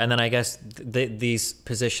 Gotcha. And then I guess these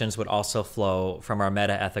positions would also flow from our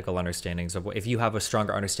meta-ethical understandings of, if you have a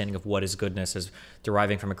stronger understanding of what is goodness as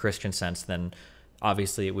deriving from a Christian sense, then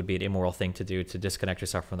obviously it would be an immoral thing to do to disconnect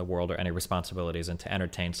yourself from the world or any responsibilities and to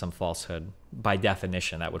entertain some falsehood. By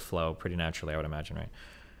definition, that would flow pretty naturally, I would imagine, right?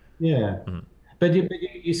 Yeah. But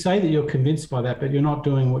you say that you're convinced by that, but you're not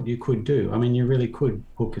doing what you could do. I mean, you really could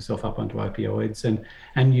hook yourself up onto opioids,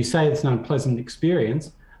 and you say it's an unpleasant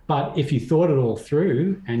experience, but if you thought it all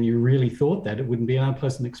through and you really thought that, it wouldn't be an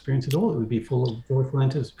unpleasant experience at all. It would be full of joyful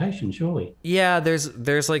anticipation, surely. Yeah, there's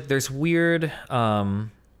weird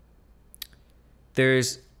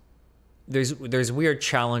there's weird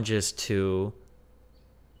challenges to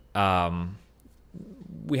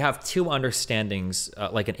we have two understandings,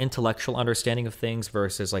 like an intellectual understanding of things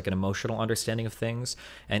versus like an emotional understanding of things.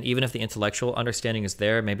 And even if the intellectual understanding is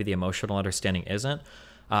there, maybe the emotional understanding isn't.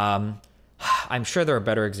 I'm sure there are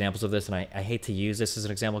better examples of this, and I hate to use this as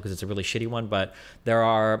an example because it's a really shitty one, but there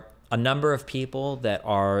are a number of people that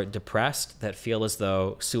are depressed that feel as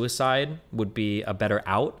though suicide would be a better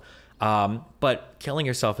out But killing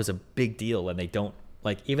yourself is a big deal, and they don't,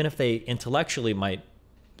 like, even if they intellectually might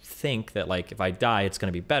think that, like, if I die, it's going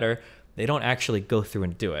to be better, they don't actually go through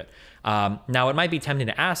and do it. Now, it might be tempting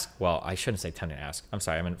to ask, well, I shouldn't say tempting to ask. I'm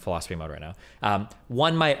sorry, I'm in philosophy mode right now.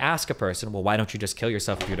 One might ask a person, well, why don't you just kill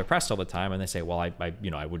yourself if you're depressed all the time? And they say, well, I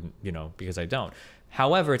wouldn't, because I don't.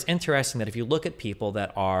 However, it's interesting that if you look at people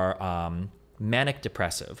that are manic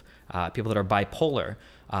depressive, people that are bipolar,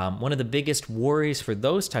 one of the biggest worries for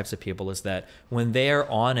those types of people is that when they're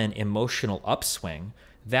on an emotional upswing,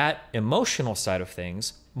 that emotional side of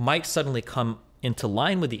things might suddenly come into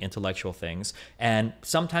line with the intellectual things. And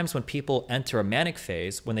sometimes when people enter a manic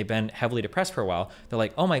phase, when they've been heavily depressed for a while, they're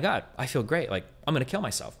like, oh my God, I feel great. Like, I'm going to kill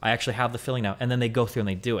myself. I actually have the feeling now. And then they go through and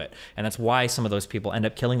they do it. And that's why some of those people end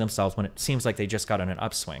up killing themselves when it seems like they just got on an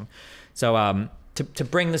upswing. So to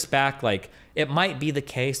bring this back, like, it might be the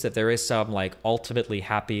case that there is some, like, ultimately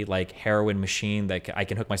happy, like, heroin machine that I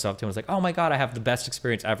can hook myself to. And it's like, oh my God, I have the best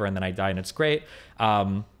experience ever. And then I die and it's great.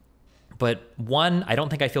 But one, I don't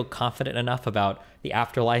think I feel confident enough about the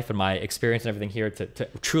afterlife and my experience and everything here to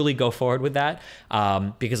truly go forward with that.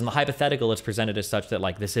 Because in the hypothetical, it's presented as such that,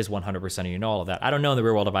 like, this is 100% and you know all of that. I don't know in the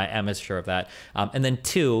real world if I am as sure of that. And then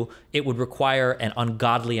two, it would require an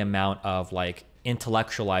ungodly amount of, like,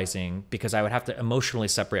 intellectualizing, because I would have to emotionally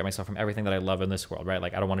separate myself from everything that I love in this world, right?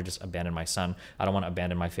 Like, I don't want to just abandon my son. I don't want to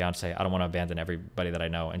abandon my fiance. I don't want to abandon everybody that I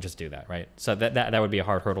know and just do that, right? So that would be a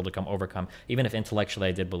hard hurdle to overcome, even if intellectually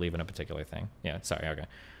I did believe in a particular thing. Yeah, sorry, okay.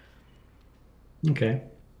 Okay.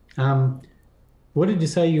 What did you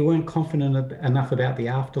say you weren't confident enough about the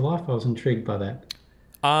afterlife? I was intrigued by that.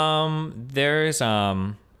 There's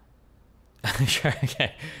sure.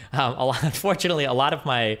 Okay. Unfortunately, a lot of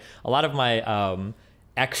my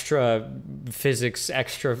extra physics,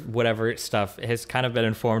 extra whatever stuff has kind of been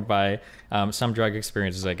informed by some drug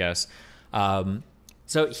experiences, I guess.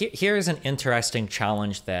 So here's an interesting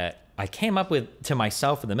challenge that I came up with to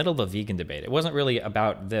myself in the middle of a vegan debate. It wasn't really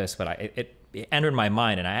about this, but it entered my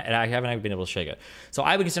mind, and I haven't been able to shake it. So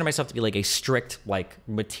I would consider myself to be like a strict, like,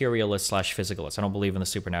 materialist / physicalist. I don't believe in the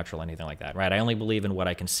supernatural or anything like that, right? I only believe in what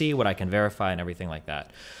I can see, what I can verify, and everything like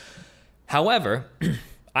that. However,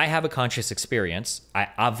 I have a conscious experience. I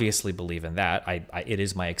obviously believe in that. It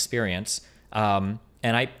is my experience. And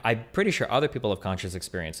I'm pretty sure other people have conscious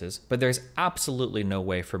experiences, but there's absolutely no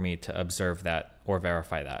way for me to observe that or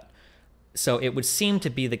verify that. So it would seem to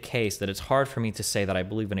be the case that it's hard for me to say that I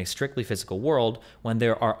believe in a strictly physical world when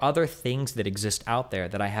there are other things that exist out there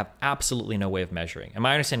that I have absolutely no way of measuring. And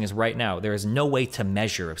my understanding is right now, there is no way to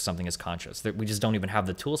measure if something is conscious. We just don't even have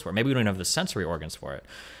the tools for it. Maybe we don't have the sensory organs for it.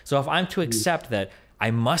 So if I'm to accept that I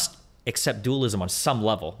must accept dualism on some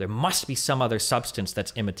level, there must be some other substance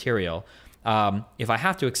that's immaterial. If I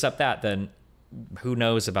have to accept that, then who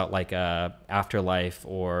knows about, like, afterlife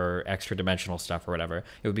or extra dimensional stuff or whatever.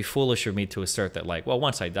 It would be foolish of me to assert that, like, well,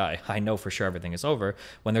 once I die, I know for sure everything is over,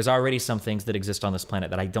 when there's already some things that exist on this planet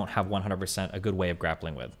that I don't have 100% a good way of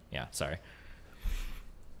grappling with. Yeah, sorry.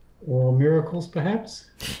 Or miracles, perhaps?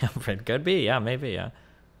 It could be, yeah, maybe, yeah.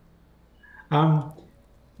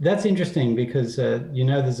 That's interesting because,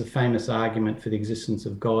 there's a famous argument for the existence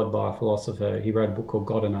of God by a philosopher. He wrote a book called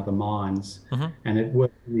God and Other Minds, and it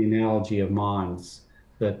works in the analogy of minds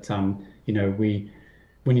that,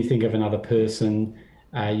 when you think of another person,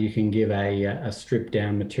 you can give a stripped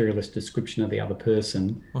down materialist description of the other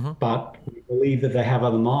person, but we believe that they have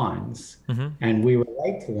other minds, and we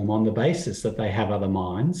relate to them on the basis that they have other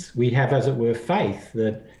minds. We have, as it were, faith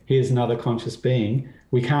that here's another conscious being.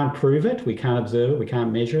 We can't prove it, we can't observe it, we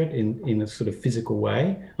can't measure it in a sort of physical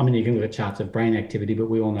way. I mean, you can look at charts of brain activity, but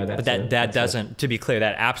we all know that. But that doesn't, to be clear,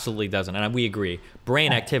 that absolutely doesn't. And we agree.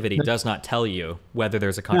 Brain activity does not tell you whether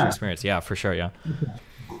there's a conscious experience. Yeah, for sure, yeah.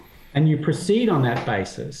 And you proceed on that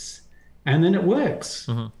basis, and then it works.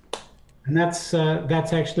 And that's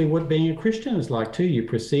actually what being a Christian is like too. You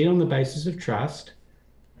proceed on the basis of trust,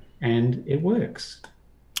 and it works.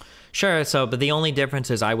 Sure. So, but the only difference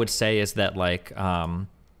is, I would say, is that, like,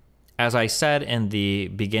 as I said in the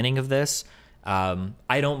beginning of this,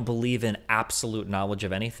 I don't believe in absolute knowledge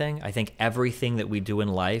of anything. I think everything that we do in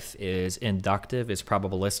life is inductive, is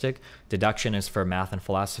probabilistic. Deduction is for math and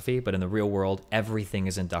philosophy, but in the real world, everything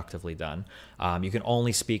is inductively done. You can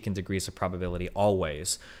only speak in degrees of probability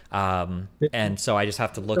always. And so I just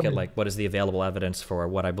have to look at, like, what is the available evidence for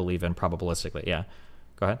what I believe in probabilistically. Yeah.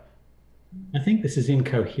 Go ahead. I think this is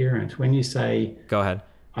incoherent. When you say, go ahead,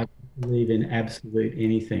 I believe in absolute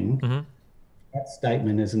anything, that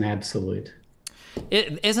statement is an absolute.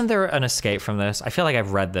 Isn't there an escape from this? I feel like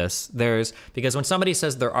I've read this. Because when somebody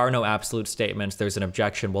says there are no absolute statements, there's an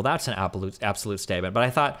objection. Well, that's an absolute statement. But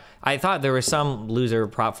I thought there was some loser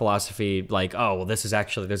prop philosophy like, oh, well, this is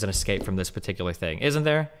actually, there's an escape from this particular thing. Isn't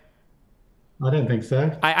there? I don't think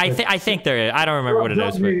so. I think there is. I don't remember what it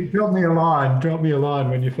is. Drop me a line. Drop me a line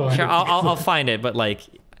when you find it. Sure, I'll find it. But like,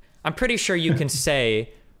 I'm pretty sure you can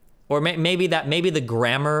say, or maybe the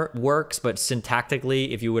grammar works, but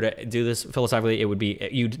syntactically, if you were to do this philosophically, it would be,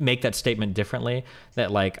 you'd make that statement differently.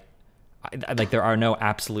 That like there are no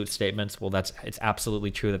absolute statements. Well, it's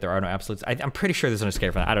absolutely true that there are no absolutes. I'm pretty sure there's an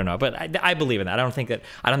escape from that. I don't know, but I believe in that. I don't think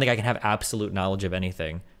I can have absolute knowledge of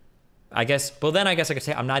anything. I guess I could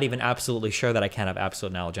say I'm not even absolutely sure that I can have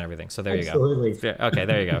absolute knowledge and everything. So there you go. Okay,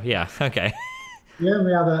 there you go. Yeah. Okay.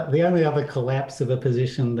 The only other collapse of a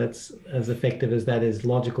position that's as effective as that is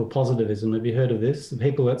logical positivism. Have you heard of this? The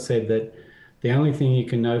people that said that the only thing you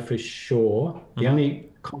can know for sure, the only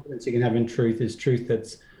confidence you can have in truth is truth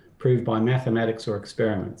that's proved by mathematics or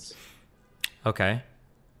experiments. Okay.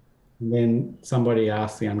 And then somebody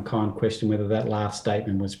asked the unkind question whether that last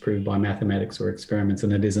statement was proved by mathematics or experiments,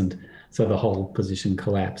 and it isn't. So the whole position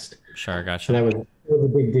collapsed. Sure, gotcha. So that was a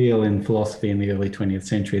big deal in philosophy in the early 20th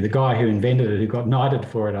century. The guy who invented it, who got knighted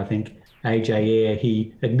for it, I think, A.J. Ayer,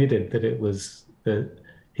 he admitted that it was that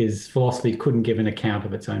his philosophy couldn't give an account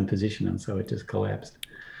of its own position, and so it just collapsed.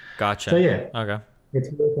 Gotcha. So yeah, okay. It's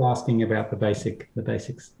worth asking about the basic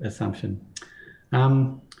assumption.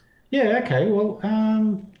 Okay. Well,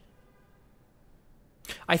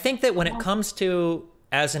 I think that when it comes to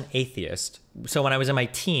as an atheist, so when I was in my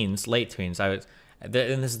teens, late teens, and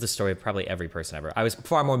this is the story of probably every person ever, I was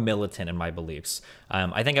far more militant in my beliefs.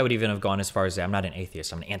 I think I would even have gone as far as say, I'm not an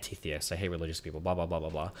atheist, I'm an anti-theist. I hate religious people, blah, blah, blah, blah,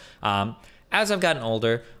 blah. As I've gotten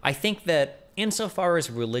older, I think that insofar as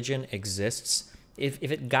religion exists, if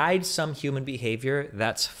it guides some human behavior,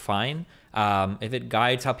 that's fine. If it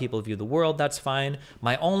guides how people view the world, that's fine.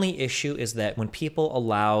 My only issue is that when people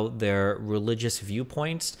allow their religious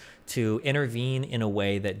viewpoints to intervene in a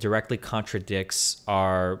way that directly contradicts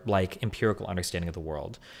our like empirical understanding of the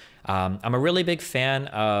world. I'm a really big fan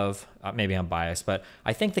of, maybe I'm biased, but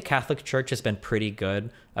I think the Catholic Church has been pretty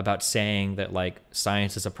good about saying that like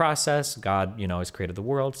science is a process. God, has created the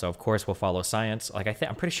world, so of course we'll follow science. Like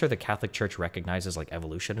I'm pretty sure the Catholic Church recognizes like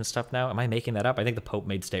evolution and stuff now. Am I making that up? I think the Pope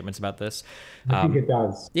made statements about this. I think it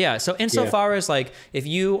does. Yeah. So insofar as like if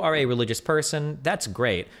you are a religious person, that's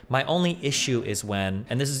great. My only issue is when,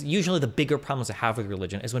 and this is usually the bigger problems I have with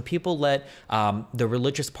religion, is when people let the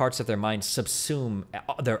religious parts of their mind subsume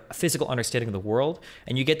their physical understanding of the world,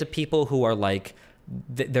 and you get to people who are like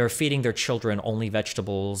they're feeding their children only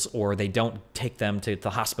vegetables, or they don't take them to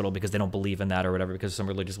the hospital because they don't believe in that or whatever because of some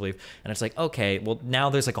religious belief. And it's like, okay, well now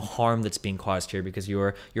there's like a harm that's being caused here because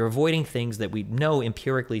you're avoiding things that we know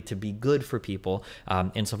empirically to be good for people,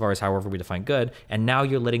 insofar as however we define good, and now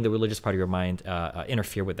you're letting the religious part of your mind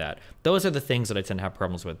interfere with that. Those are the things that I tend to have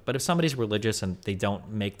problems with. But if somebody's religious and they don't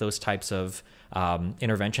make those types of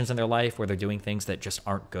interventions in their life where they're doing things that just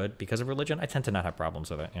aren't good because of religion, I tend to not have problems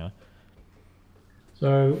with it.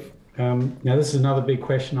 So now this is another big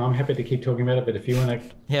question. I'm happy to keep talking about it, but if you want to...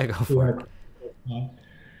 Yeah, go for it.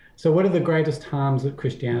 So what are the greatest harms that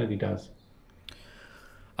Christianity does?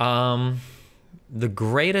 The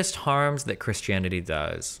greatest harms that Christianity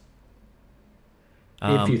does.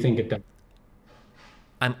 If you think it does.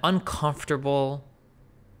 I'm uncomfortable.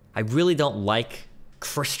 I really don't like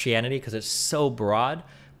Christianity because it's so broad.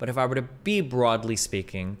 But if I were to be broadly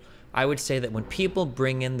speaking, I would say that when people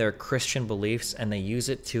bring in their Christian beliefs and they use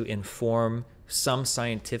it to inform some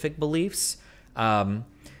scientific beliefs, so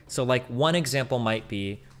like one example might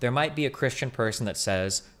be, there might be a Christian person that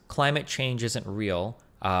says climate change isn't real.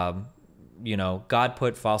 God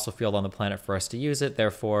put fossil fuel on the planet for us to use it.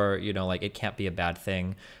 Therefore, like it can't be a bad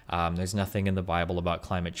thing. There's nothing in the Bible about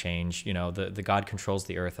climate change. The God controls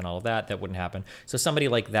the earth and all of that. That wouldn't happen. So somebody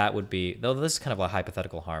like that would be, though this is kind of a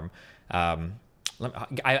hypothetical harm.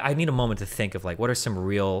 I need a moment to think of like, what are some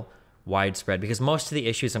real widespread, because most of the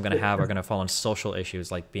issues I'm going to have are going to fall on social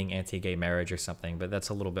issues like being anti-gay marriage or something, but that's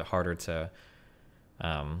a little bit harder to,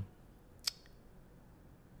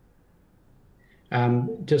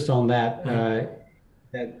 just on that,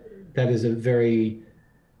 that is a very,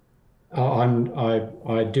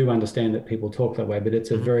 I do understand that people talk that way, but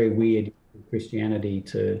it's a very weird Christianity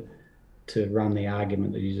to run the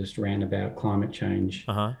argument that you just ran about climate change.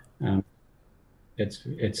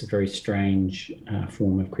 It's a very strange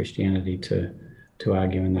form of Christianity to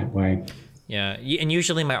argue in that way. Yeah, and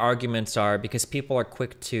usually my arguments are because people are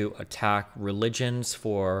quick to attack religions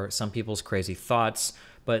for some people's crazy thoughts,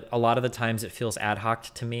 but a lot of the times it feels ad hoc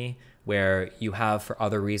to me. where you have for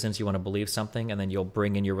other reasons you want to believe something, and then you'll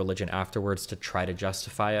bring in your religion afterwards to try to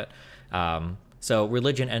justify it. So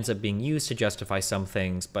religion ends up being used to justify some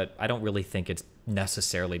things, but I don't really think it's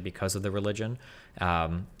necessarily because of the religion.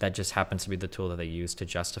 That just happens to be the tool that they use to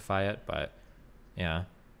justify it. But yeah.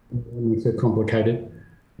 That makes it complicated.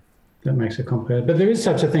 But there is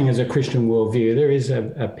such a thing as a Christian worldview. There is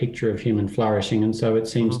a picture of human flourishing. And so it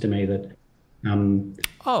seems to me that...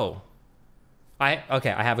 I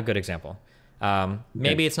have a good example.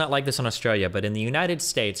 Maybe it's not like this in Australia, but in the United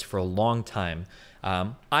States for a long time,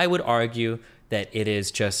 I would argue that it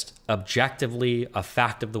is just objectively a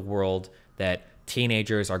fact of the world that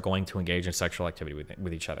teenagers are going to engage in sexual activity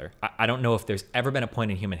with each other. I don't know if there's ever been a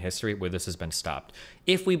point in human history where this has been stopped.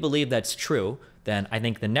 If we believe that's true, then I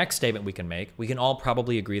think the next statement we can make, we can all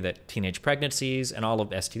probably agree that teenage pregnancies and all of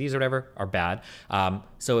STDs or whatever are bad.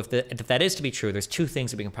 So if that is to be true, there's two things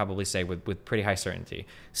that we can probably say with pretty high certainty.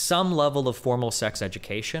 Some level of formal sex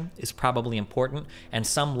education is probably important, and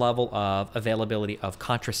some level of availability of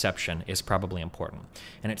contraception is probably important.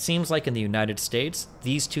 And it seems like in the United States,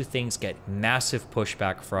 these two things get massive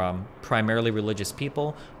pushback from primarily religious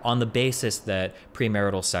people on the basis that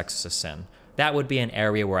premarital sex is a sin. That would be an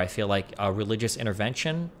area where I feel like a religious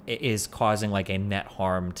intervention is causing like a net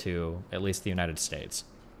harm to at least the United States.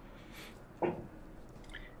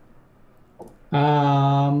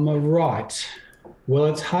 Right. Well,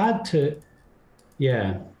 it's hard to,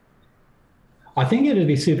 I think it would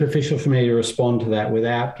be superficial for me to respond to that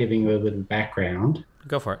without giving a little background.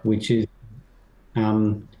 Go for it. Which is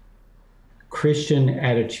Christian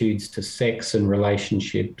attitudes to sex and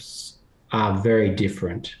relationships are very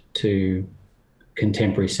different to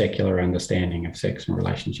contemporary secular understanding of sex and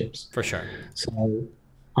relationships. For sure. So,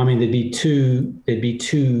 I mean, there'd be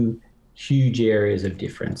two huge areas of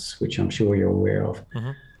difference, which I'm sure you're aware of.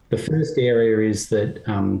 Mm-hmm. The first area is that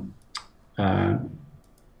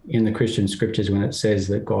in the Christian scriptures, when it says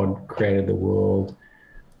that God created the world,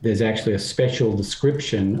 there's actually a special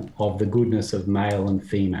description of the goodness of male and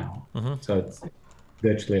female. Mm-hmm. So it's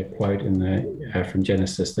virtually a quote in the from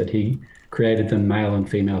Genesis that he created them, male and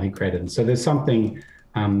female, he created them. So there's something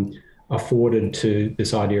afforded to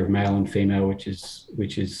this idea of male and female, which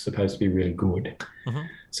is supposed to be really good. Mm-hmm.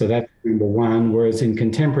 So that's number one. Whereas in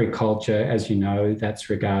contemporary culture, as you know, that's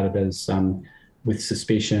regarded as with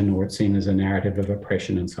suspicion, or it's seen as a narrative of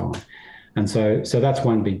oppression and so on. And so that's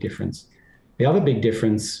one big difference. The other big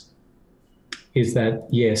difference is that,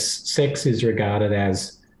 yes, sex is regarded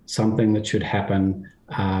as something that should happen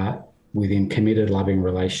within committed, loving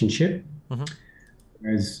relationship. Mm-hmm.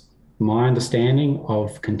 Whereas my understanding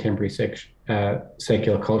of contemporary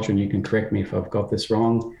secular culture, and you can correct me if I've got this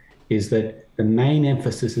wrong, is that the main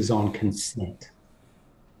emphasis is on consent.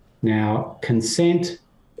 Now, consent,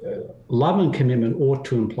 love and commitment ought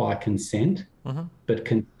to imply consent, mm-hmm. but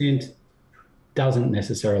consent doesn't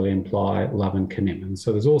necessarily imply love and commitment.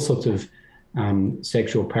 So there's all sorts of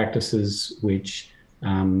sexual practices which,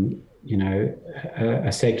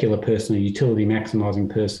 a secular person, a utility maximizing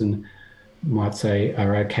person might say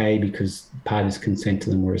are okay because parties consent to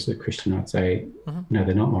them, whereas the Christian might say, mm-hmm. no,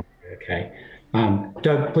 they're not okay.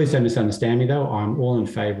 Please don't misunderstand me, though. I'm all in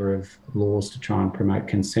favour of laws to try and promote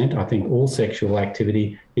consent. I think all sexual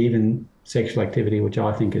activity, even sexual activity which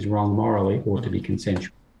I think is wrong morally, ought mm-hmm. to be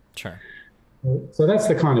consensual. Sure. So that's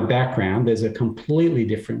the kind of background. There's a completely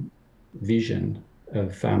different vision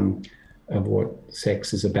of what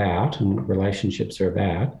sex is about and what relationships are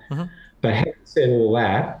about. Mm-hmm. But having said all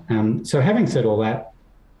that,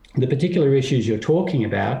 the particular issues you're talking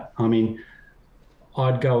about, I mean,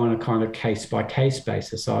 I'd go on a kind of case-by-case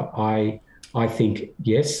basis. I think,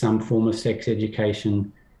 yes, some form of sex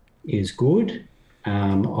education is good.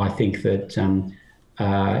 I think that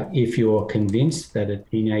if you're convinced that a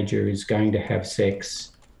teenager is going to have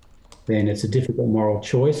sex, then it's a difficult moral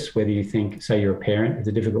choice whether you think, say you're a parent, it's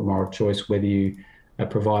a difficult moral choice whether you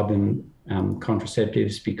provide them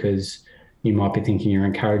contraceptives because you might be thinking you're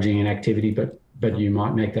encouraging an activity, but you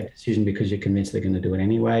might make that decision because you're convinced they're going to do it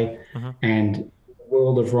anyway. Mm-hmm. And in the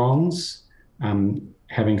world of wrongs,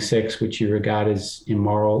 having sex which you regard as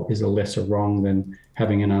immoral is a lesser wrong than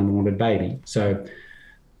having an unwanted baby. So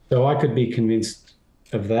I could be convinced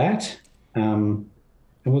of that. And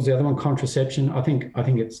what was the other one? Contraception. I think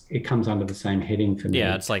it comes under the same heading for me.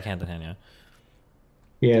 Yeah, it's like hand in hand.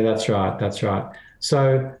 Yeah, that's right.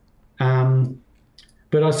 So,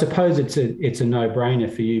 but I suppose it's a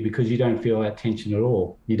no-brainer for you because you don't feel that tension at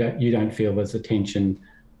all. You don't feel there's a tension.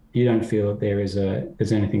 You don't feel that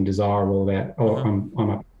there's anything desirable about. Oh,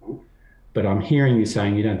 But I'm hearing you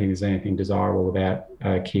saying you don't think there's anything desirable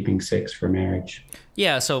about keeping sex for marriage.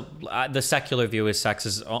 Yeah, so the secular view is sex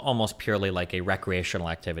is almost purely like a recreational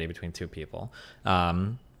activity between two people.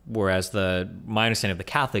 Whereas my understanding of the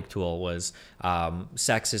Catholic tool was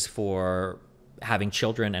sex is for having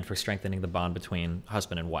children and for strengthening the bond between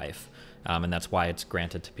husband and wife. And that's why it's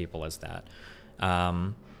granted to people as that.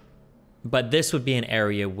 But this would be an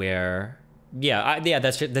area where,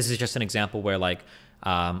 this is just an example where like,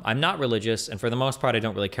 I'm not religious, and for the most part, I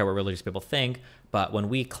don't really care what religious people think. But when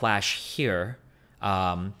we clash here,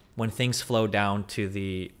 when things flow down to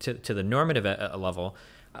the normative level,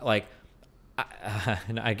 like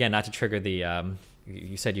and again, not to trigger the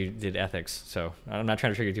you said you did ethics, so I'm not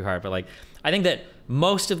trying to trigger too hard, but like I think that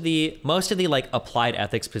most of the like applied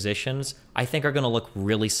ethics positions I think are going to look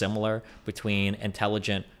really similar between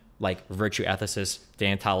intelligent like virtue ethicists,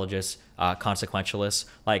 deontologists, consequentialists.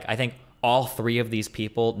 Like I think all three of these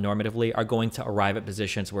people normatively are going to arrive at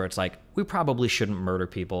positions where it's like, we probably shouldn't murder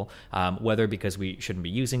people, whether because we shouldn't be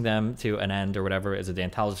using them to an end or whatever, as a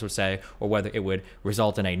deontologist would say, or whether it would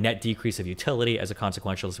result in a net decrease of utility, as a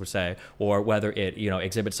consequentialist would say, or whether it,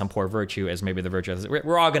 exhibits some poor virtue, as maybe the virtue.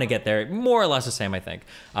 We're all going to get there, more or less the same, I think.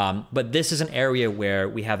 But this is an area where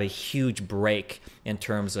we have a huge break in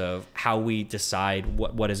terms of how we decide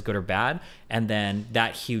what is good or bad. And then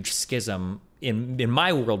that huge schism in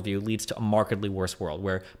my worldview leads to a markedly worse world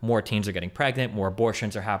where more teens are getting pregnant, more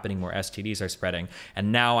abortions are happening, more STDs are spreading.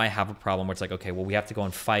 And now I have a problem where it's like, okay, well, we have to go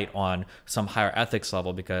and fight on some higher ethics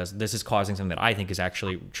level because this is causing something that I think is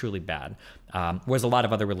actually truly bad. Whereas a lot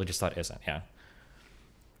of other religious thought isn't. Yeah.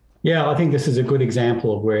 Yeah, I think this is a good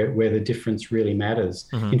example of where the difference really matters.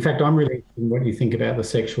 Mm-hmm. In fact, I'm really interested in what you think about the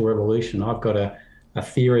sexual revolution. I've got a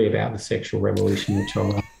theory about the sexual revolution, which I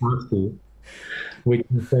want to ask you, which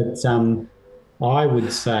is that I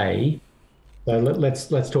would say, so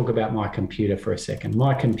let's talk about my computer for a second.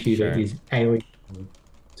 My computer is alien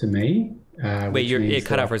to me. Wait, it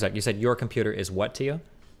cut out for a sec. You said your computer is what to you?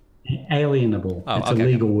 Alienable. Oh, it's okay. a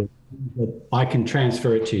legal word. I can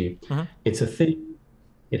transfer it to you. Mm-hmm. It's a thing.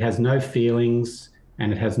 It has no feelings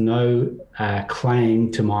and it has no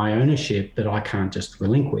claim to my ownership that I can't just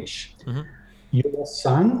relinquish. Mm-hmm. Your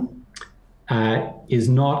son is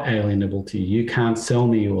not alienable to you. You can't sell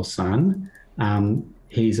me your son.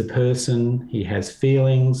 He's a person, he has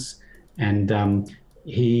feelings, and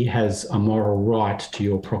he has a moral right to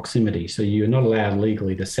your proximity. So you're not allowed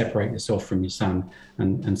legally to separate yourself from your son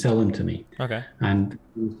and sell him to me. Okay. And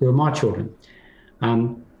they're my children.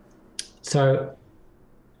 So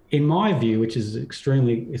in my view, which is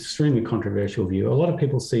extremely controversial view, a lot of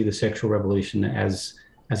people see the sexual revolution as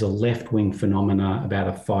a left-wing phenomena about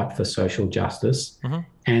a fight for social justice. Mm-hmm.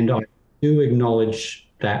 And I do acknowledge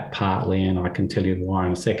that partly, and I can tell you why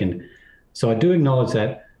in a second. So I do acknowledge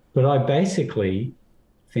that, but I basically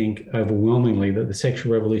think overwhelmingly that the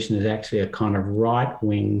sexual revolution is actually a kind of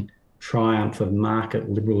right-wing triumph of market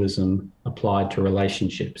liberalism applied to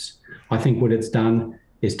relationships. I think what it's done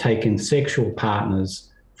is taken sexual partners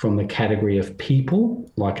from the category of people,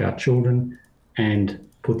 like our children, and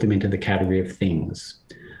put them into the category of things.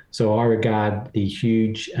 So I regard the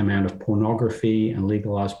huge amount of pornography and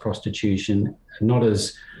legalized prostitution not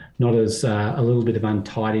as a little bit of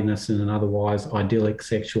untidiness in an otherwise idyllic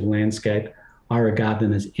sexual landscape. I regard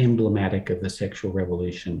them as emblematic of the sexual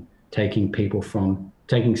revolution, taking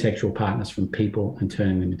sexual partners from people and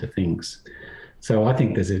turning them into things. So I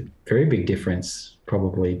think there's a very big difference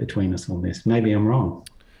probably between us on this. Maybe I'm wrong.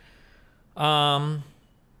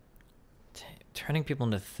 Turning people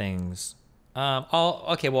into things.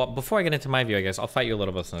 Well, before I get into my view, I guess I'll fight you a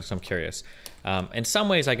little bit because I'm curious. In some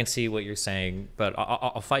ways, I can see what you're saying, but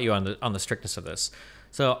I'll fight you on the strictness of this.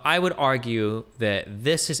 So I would argue that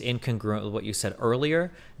this is incongruent with what you said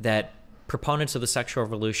earlier, that proponents of the sexual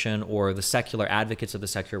revolution or the secular advocates of the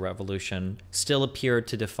sexual revolution still appear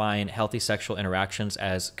to define healthy sexual interactions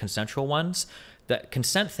as consensual ones. The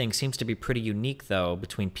consent thing seems to be pretty unique, though,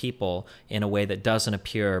 between people in a way that doesn't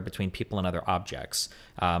appear between people and other objects.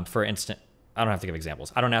 For instance, I don't have to give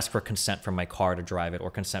examples. I don't ask for consent from my car to drive it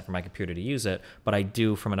or consent from my computer to use it, but I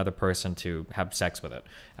do from another person to have sex with it,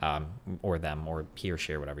 or them, or he or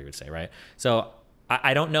she, or whatever you would say, right? So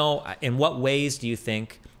I don't know, in what ways do you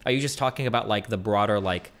think, are you just talking about like the broader,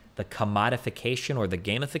 like the commodification or the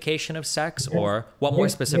gamification of sex, or what more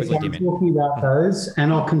specifically do you mean? I'm talking about those,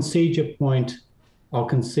 and I'll concede your point. I'll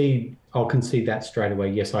concede that straight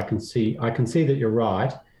away. Yes, I can see that you're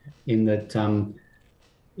right in that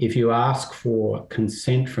if you ask for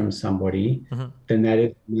consent from somebody, mm-hmm. then that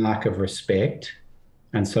is a mark of respect.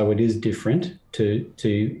 And so it is different to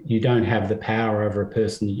you don't have the power over a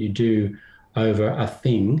person that you do over a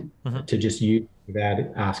thing to just use without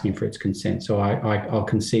asking for its consent. So I'll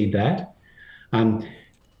concede that.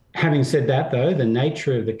 Having said that, though, the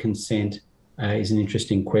nature of the consent is an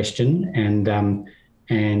interesting question, and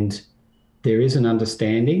there is an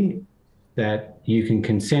understanding that you can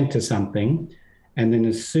consent to something, and then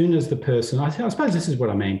as soon as the person, I suppose this is what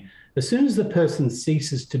I mean, as soon as the person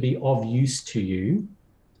ceases to be of use to you,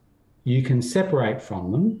 you can separate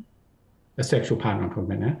from them. A sexual partner I'm talking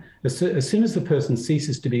about now. As soon as the person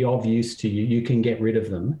ceases to be of use to you, you can get rid of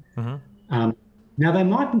them. Now, they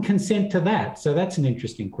mightn't consent to that, so that's an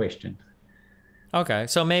interesting question. Okay,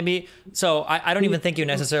 so maybe, I don't even think you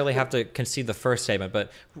necessarily have to concede the first statement,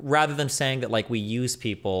 but rather than saying that like we use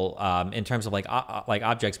people in terms of like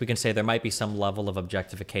objects, we can say there might be some level of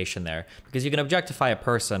objectification there, because you can objectify a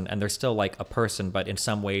person and they're still like a person, but in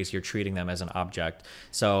some ways you're treating them as an object.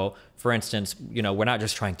 So for instance, you know, we're not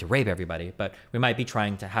just trying to rape everybody, but we might be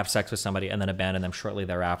trying to have sex with somebody and then abandon them shortly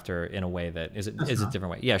thereafter in a way that is a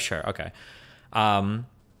different way. Yeah, sure. Okay.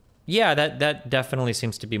 Yeah, that definitely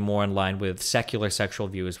seems to be more in line with secular sexual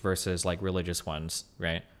views versus like religious ones,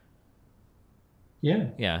 right? Yeah.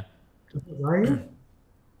 Yeah. Does that worry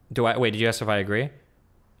you? Wait, did you ask if I agree?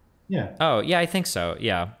 Yeah. Oh, yeah, I think so.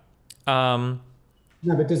 Yeah. No,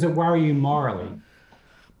 but does it worry you morally?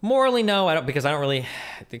 Morally, no, I don't, because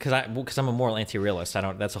I'm a moral anti-realist.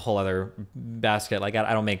 That's a whole other basket. Like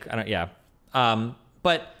yeah.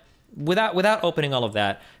 But without opening all of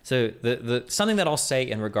that, so the something that I'll say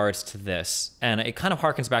in regards to this, and it kind of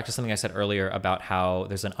harkens back to something I said earlier about how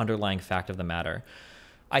there's an underlying fact of the matter.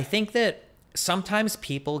 I think that sometimes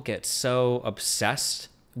people get so obsessed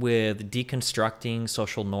with deconstructing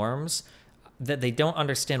social norms that they don't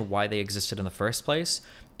understand why they existed in the first place.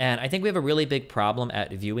 And I think we have a really big problem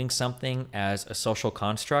at viewing something as a social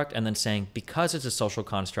construct and then saying because it's a social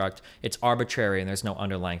construct, it's arbitrary and there's no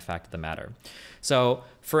underlying fact of the matter. So,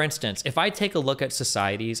 for instance, if I take a look at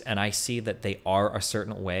societies and I see that they are a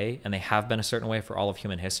certain way and they have been a certain way for all of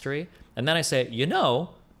human history, and then I say, you know,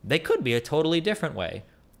 they could be a totally different way.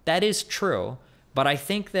 That is true, but I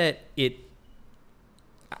think that it's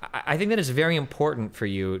very important for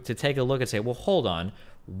you to take a look and say, well, hold on.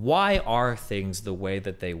 Why are things the way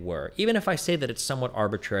that they were? Even if I say that it's somewhat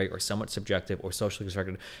arbitrary or somewhat subjective or socially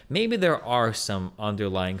constructed, maybe there are some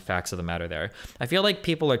underlying facts of the matter there. I feel like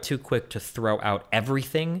people are too quick to throw out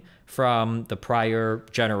everything from the prior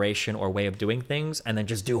generation or way of doing things and then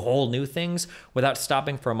just do whole new things without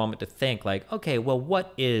stopping for a moment to think like, okay, well,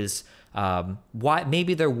 what is, why,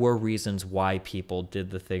 maybe there were reasons why people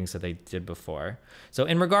did the things that they did before. So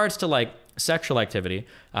in regards to like sexual activity,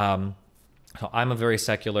 so I'm a very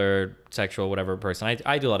secular, sexual, whatever person.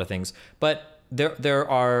 I do a lot of things, but there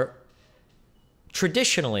are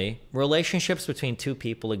traditionally relationships between two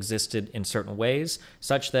people existed in certain ways,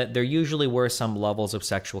 such that there usually were some levels of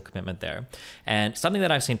sexual commitment there. And something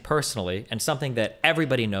that I've seen personally, and something that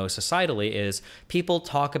everybody knows societally, is people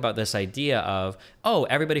talk about this idea of, oh,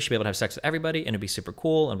 everybody should be able to have sex with everybody, and it'd be super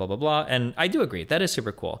cool, and blah blah blah. And I do agree, that is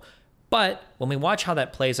super cool. But when we watch how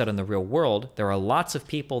that plays out in the real world, there are lots of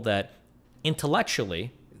people that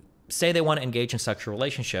intellectually say they want to engage in sexual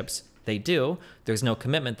relationships, they do, there's no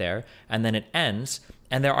commitment there, and then it ends,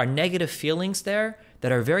 and there are negative feelings there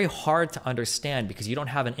that are very hard to understand because you don't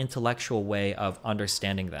have an intellectual way of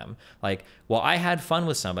understanding them. Like, well, I had fun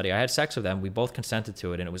with somebody, I had sex with them, we both consented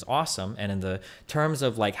to it, and it was awesome, and in the terms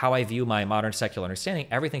of like how I view my modern secular understanding,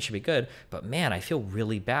 everything should be good, but man, I feel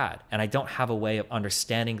really bad, and I don't have a way of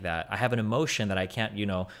understanding that. I have an emotion that I can't, you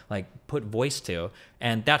know, like put voice to,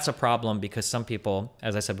 and that's a problem because some people,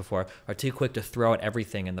 as I said before, are too quick to throw out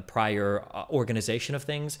everything in the prior organization of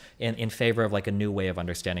things in favor of like a new way of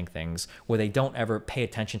understanding things, where they don't ever pay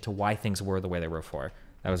attention to why things were the way they were before.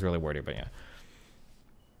 That was really wordy, but yeah.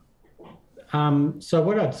 So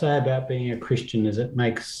what I'd say about being a Christian is it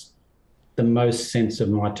makes the most sense of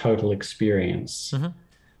my total experience. Mm-hmm.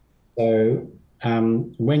 So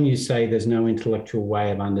when you say there's no intellectual way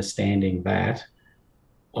of understanding that,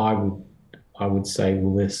 I would say,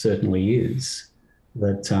 well, there certainly is.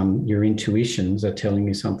 That your intuitions are telling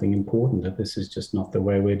you something important, that this is just not the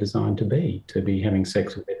way we're designed to be having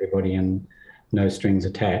sex with everybody and no strings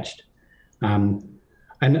attached. And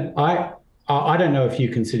I don't know if you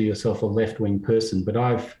consider yourself a left-wing person, but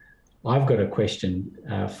I've got a question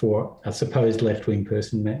for a supposed left-wing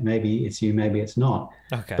person. Maybe it's you, maybe it's not.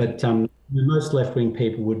 Okay. But most left-wing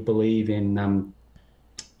people would believe in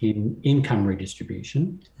income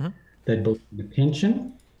redistribution. Mm-hmm. They'd believe in the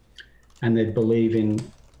pension, and they'd believe in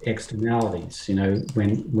externalities. You know,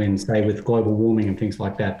 when say with global warming and things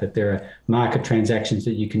like that, that there are market transactions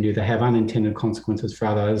that you can do that have unintended consequences for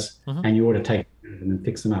others, mm-hmm. and you ought to take them and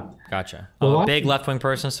fix them up. Gotcha. I'm Well, a big left-wing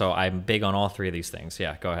person, so I'm big on all three of these things.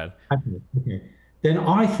 Yeah, go ahead. okay. Then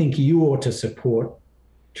I think you ought to support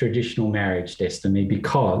traditional marriage, Destiny,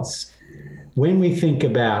 because when we think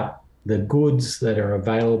about the goods that are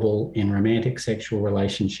available in romantic sexual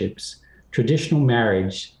relationships, traditional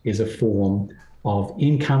marriage is a form of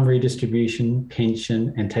income redistribution,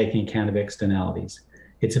 pension, and taking account of externalities.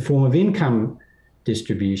 It's a form of income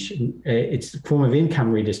distribution. It's a form of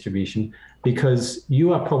income redistribution because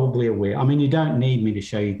you are probably aware. I mean, you don't need me to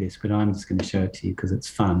show you this, but I'm just going to show it to you because it's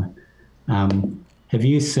fun. Have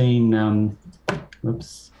you seen?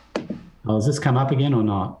 Whoops. Oh, has this come up again or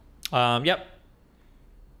not? Yep.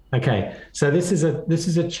 Okay, so this is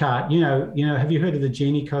a chart. Have you heard of the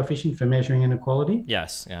Gini coefficient for measuring inequality?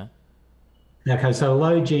 Yes. Yeah. Okay, so a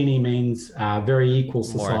low Gini means a very equal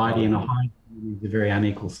society, and a high Gini means a very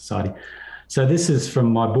unequal society. So this is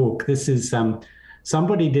from my book. This is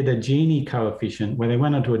somebody did a Gini coefficient where they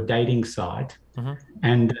went onto a dating site,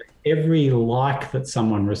 and every like that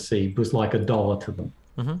someone received was like $1 to them.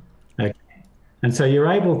 Okay. And so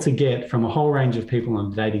you're able to get from a whole range of people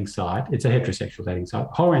on a dating site, it's a heterosexual dating site,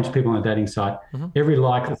 a whole range of people on a dating site, every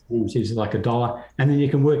like that someone receives is like $1, and then you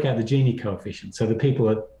can work out the Gini coefficient. So the people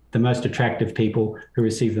that the most attractive people who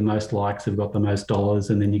receive the most likes have got the most dollars,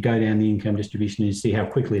 and then you go down the income distribution and you see how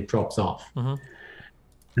quickly it drops off.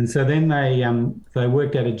 And so then they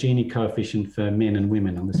worked out a Gini coefficient for men and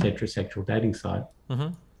women on this heterosexual dating site.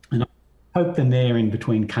 And I poked them there in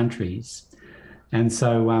between countries. And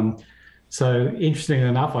so interestingly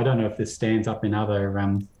enough, I don't know if this stands up in other,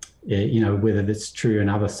 whether that's true in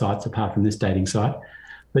other sites apart from this dating site.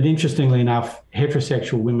 But interestingly enough,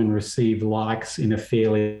 heterosexual women receive likes in a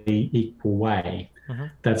fairly equal way.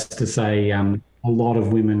 That's to say, a lot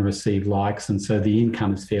of women receive likes, and so the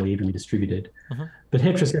income is fairly evenly distributed. But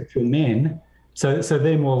heterosexual men, so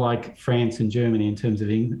they're more like France and Germany in terms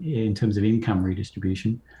of income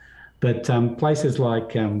redistribution. But places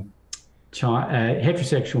like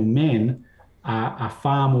heterosexual men are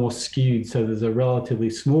far more skewed. So there's a relatively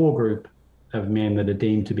small group of men that are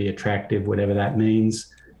deemed to be attractive, whatever that means,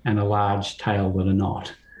 and a large tail that are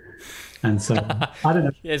not. And so I don't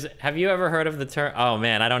know. Have you ever heard of the term? Oh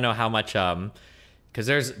man, I don't know how much. Because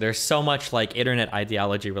there's so much like internet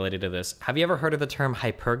ideology related to this. Have you ever heard of the term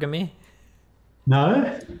hypergamy?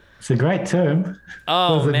 No, it's a great term.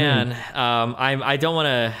 Oh man, I don't want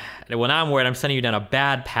to. When I'm worried, I'm sending you down a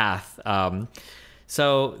bad path.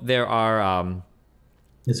 So there are.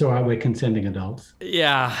 It's all right. We're consenting adults.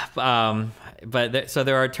 Yeah, so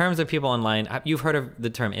there are terms of people online. You've heard of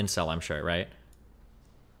the term incel, I'm sure, right?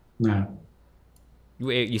 No.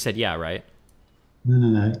 You said yeah, right?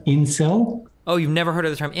 No. Incel? Oh, you've never heard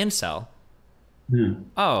of the term incel? No.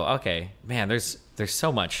 Oh, okay. Man, there's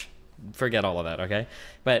so much. Forget all of that, okay?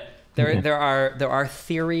 But there are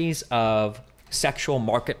theories of sexual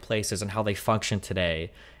marketplaces and how they function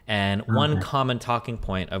today. And one common talking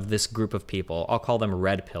point of this group of people, I'll call them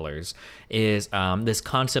red pillars, is this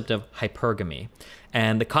concept of hypergamy.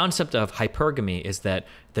 And the concept of hypergamy is that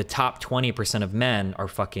the top 20% of men are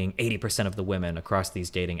fucking 80% of the women across these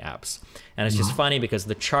dating apps. And it's just funny because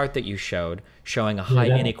the chart that you showed, showing a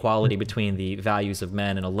high inequality between the values of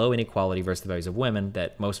men and a low inequality versus the values of women,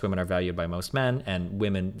 that most women are valued by most men and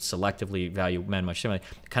women selectively value men much similarly,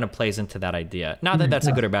 kind of plays into that idea. Not that that's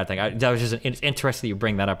a good or bad thing. That was just it's interesting that you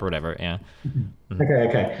bring that up or whatever. Yeah.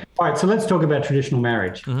 Okay. All right. So let's talk about traditional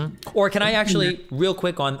marriage. Or can I actually, real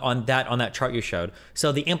quick on that chart you showed?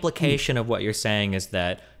 So the implication of what you're saying is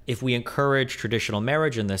that if we encourage traditional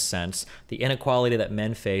marriage in this sense, the inequality that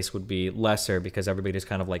men face would be lesser because everybody's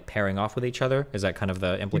kind of like pairing off with each other. Is that kind of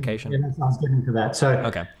the implication? Yeah, I was getting to that.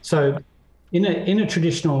 So in a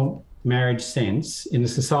traditional marriage sense, in a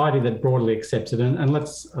society that broadly accepts it, and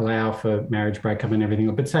let's allow for marriage breakup and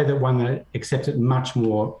everything, but say that one that accepts it much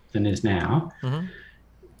more than is now,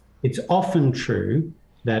 it's often true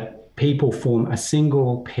that people form a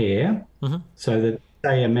single pair, so that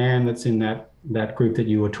say a man that's in that group that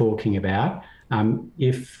you were talking about,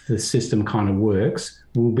 if the system kind of works,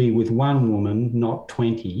 will be with one woman, not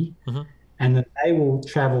 20, and that they will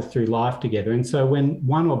travel through life together. And so when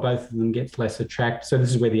one or both of them gets less attractive, so this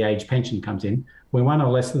is where the age pension comes in, when one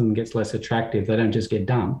or less of them gets less attractive, they don't just get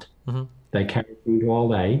dumped, they carry through to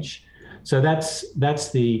old age. So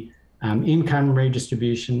that's the income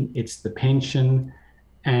redistribution, it's the pension,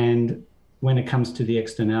 and when it comes to the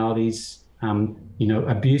externalities,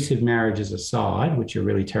 abusive marriages aside, which are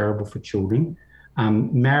really terrible for children,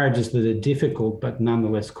 marriages that are difficult but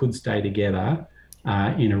nonetheless could stay together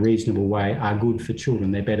in a reasonable way are good for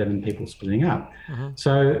children. They're better than people splitting up.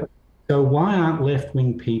 So why aren't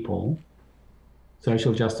left-wing people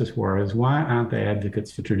social justice warriors, why aren't they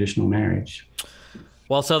advocates for traditional marriage?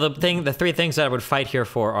 Well, so the three things that I would fight here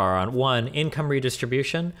for are on one, income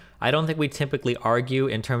redistribution. I don't think we typically argue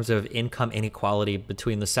in terms of income inequality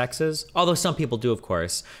between the sexes, although some people do, of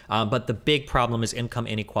course. But the big problem is income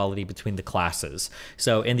inequality between the classes.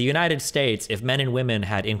 So in the United States, if men and women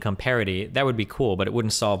had income parity, that would be cool, but it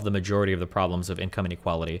wouldn't solve the majority of the problems of income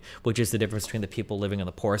inequality, which is the difference between the people living in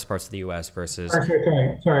the poorest parts of the U.S. versus...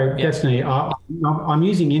 Sorry, Destiny. I'm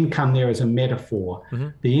using income there as a metaphor.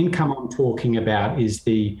 The income I'm talking about is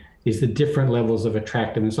the different levels of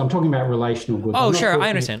attractiveness. I'm talking about relational goods. Oh, sure, I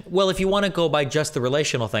understand. Well, if you want to go by just the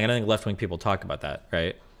relational thing, I don't think left-wing people talk about that,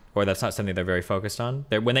 right? Or that's not something they're very focused on.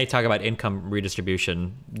 When they talk about income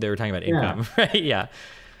redistribution, they're talking about income, right? Yeah.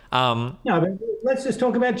 No, but let's just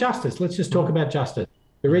talk about justice. The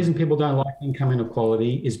reason people don't like income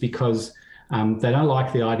inequality is because they don't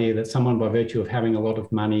like the idea that someone, by virtue of having a lot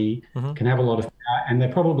of money, can have a lot of power, and they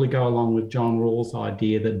probably go along with John Rawls'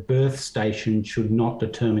 idea that birth station should not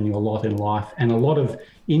determine your lot in life, and a lot of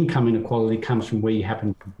income inequality comes from where you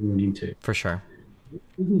happen to be born into. For sure.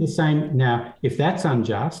 Isn't the same now? If that's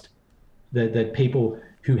unjust, that people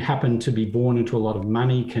who happen to be born into a lot of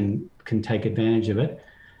money can take advantage of it,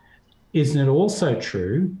 isn't it also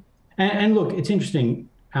true? And look, it's interesting.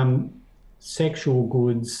 Sexual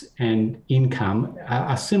goods and income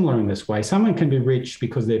are similar in this way. Someone can be rich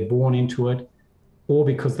because they're born into it or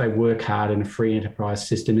because they work hard in a free enterprise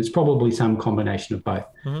system. It's probably some combination of both.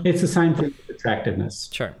 It's the same thing with attractiveness.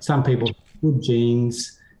 Sure. Some people have good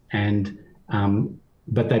genes and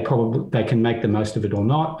but they can make the most of it or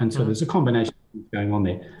not. And so there's a combination of things going on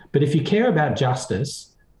there. But if you care about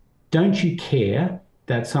justice, don't you care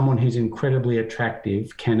that someone who's incredibly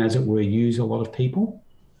attractive can, as it were, use a lot of people?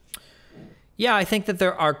 Yeah, I think that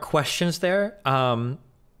there are questions there.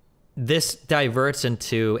 This diverts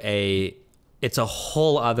into it's a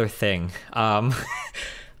whole other thing. In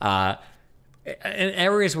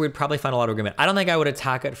areas where we'd probably find a lot of agreement. I don't think I would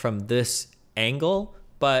attack it from this angle,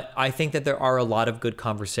 but I think that there are a lot of good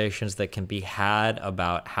conversations that can be had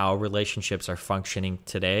about how relationships are functioning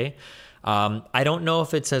today. I don't know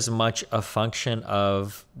if it's as much a function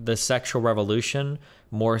of the sexual revolution,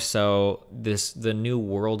 more so the new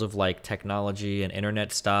world of like technology and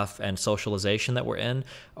internet stuff and socialization that we're in,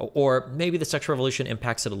 or maybe the sexual revolution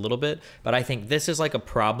impacts it a little bit. But I think this is like a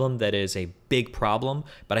problem that is a big problem,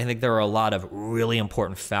 but I think there are a lot of really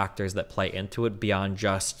important factors that play into it beyond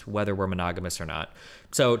just whether we're monogamous or not.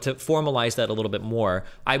 So to formalize that a little bit more,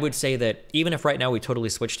 I would say that even if right now we totally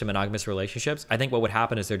switch to monogamous relationships, I think what would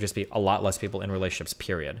happen is there'd just be a lot less people in relationships,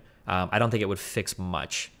 period. I don't think it would fix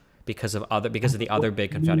much because of the other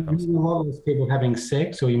big confounding problems. You mean a lot less people having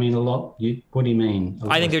sex, or you mean a lot? What do you mean?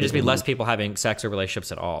 I think there'd just be less people having sex or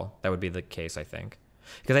relationships at all. That would be the case, I think.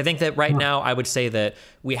 Because I think that right now, I would say that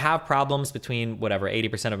we have problems between whatever,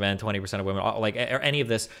 80% of men, 20% of women, like or any of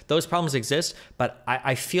this. Those problems exist, but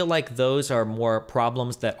I feel like those are more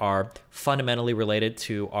problems that are fundamentally related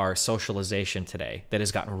to our socialization today that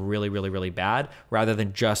has gotten really, really, really bad, rather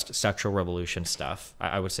than just sexual revolution stuff.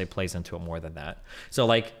 I would say plays into it more than that.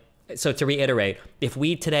 So to reiterate, if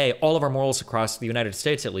we today, all of our morals across the United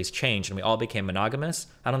States at least changed and we all became monogamous,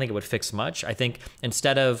 I don't think it would fix much. I think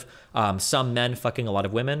instead of some men fucking a lot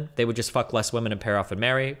of women, they would just fuck less women and pair off and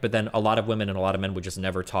marry, but then a lot of women and a lot of men would just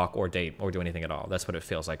never talk or date or do anything at all. That's what it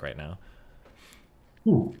feels like right now.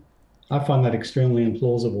 I find that extremely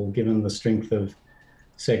implausible given the strength of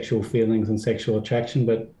sexual feelings and sexual attraction,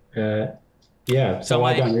 but so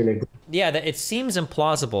I don't really agree. Yeah, it seems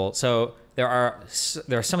implausible. So there are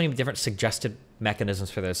so many different suggested mechanisms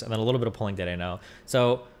for this, and then a little bit of polling data now.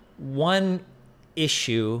 So one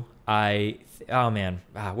issue we're diving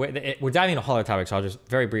into a whole other topic, so I'll just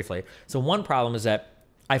very briefly. So one problem is that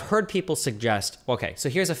I've heard people suggest, okay, so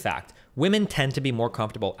here's a fact. Women tend to be more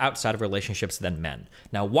comfortable outside of relationships than men.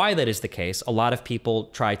 Now, why that is the case, a lot of people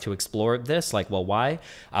try to explore this, like, well, why?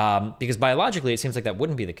 Because biologically, it seems like that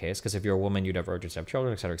wouldn't be the case, because if you're a woman, you'd have urges to have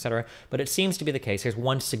children, et cetera, et cetera. But it seems to be the case. Here's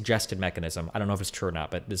one suggested mechanism. I don't know if it's true or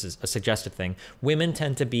not, but this is a suggested thing. Women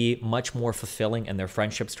tend to be much more fulfilling in their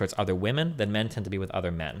friendships towards other women than men tend to be with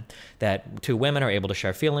other men. That two women are able to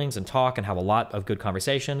share feelings and talk and have a lot of good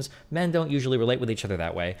conversations. Men don't usually relate with each other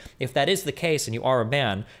that way. If that is the case and you are a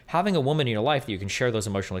man, having a woman in your life that you can share those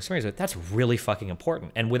emotional experiences with, that's really fucking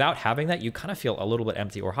important. And without having that, you kind of feel a little bit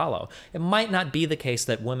empty or hollow. It might not be the case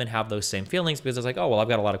that women have those same feelings because it's like, oh, well, I've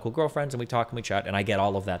got a lot of cool girlfriends and we talk and we chat and I get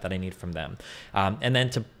all of that I need from them. And then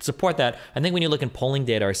to support that, I think when you look in polling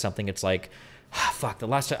data or something, it's like fuck, the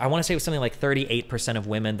last, I want to say it was something like 38% of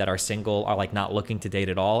women that are single are like not looking to date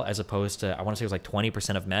at all, as opposed to, I want to say it was like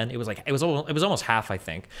 20% of men. It was like, it was almost half, I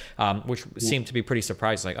think, which seemed to be pretty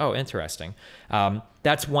surprising. Like, oh, interesting.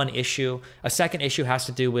 That's one issue. A second issue has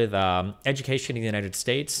to do with education in the United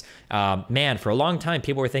States. Man, for a long time,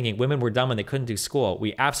 people were thinking women were dumb and they couldn't do school.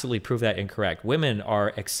 We absolutely proved that incorrect. Women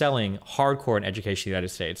are excelling hardcore in education in the United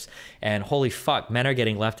States. And holy fuck, men are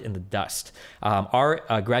getting left in the dust.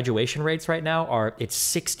 Our graduation rates right now it's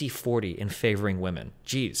 60-40 in favoring women.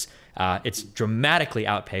 Jeez. It's dramatically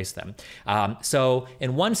outpaced them. So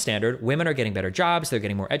in one standard, women are getting better jobs, they're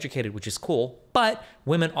getting more educated, which is cool. But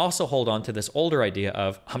women also hold on to this older idea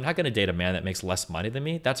of, I'm not going to date a man that makes less money than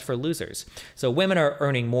me. That's for losers. So women are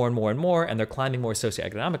earning more and more and more, and they're climbing more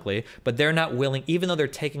socioeconomically, but they're not willing, even though they're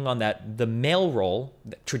taking on the male role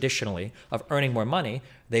traditionally of earning more money,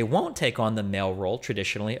 they won't take on the male role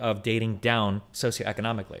traditionally of dating down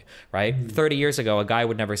socioeconomically, right? 30 years ago, a guy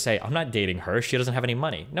would never say, I'm not dating her. She doesn't have any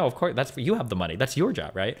money. No, of course, you have the money. That's your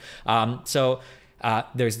job, right? So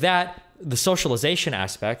there's that. The socialization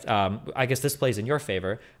aspect, I guess this plays in your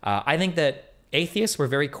favor. I think that atheists were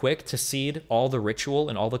very quick to cede all the ritual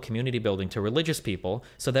and all the community building to religious people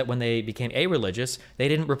so that when they became a-religious, they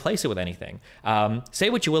didn't replace it with anything. Say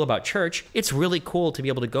what you will about church, it's really cool to be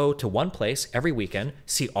able to go to one place every weekend,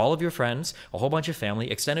 see all of your friends, a whole bunch of family,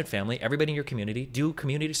 extended family, everybody in your community, do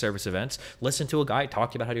community service events, listen to a guy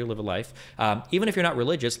talk to you about how to live a life. Even if you're not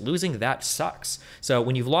religious, losing that sucks. So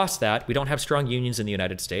when you've lost that, we don't have strong unions in the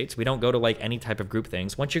United States. We don't go to like any type of group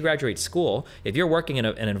things. Once you graduate school, if you're working in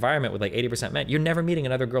an environment with like 80% men, you're never meeting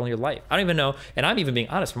another girl in your life. I don't even know, and I'm even being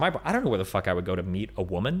honest, from my part, I don't know where the fuck I would go to meet a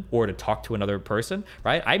woman or to talk to another person,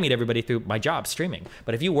 right? I meet everybody through my job, streaming.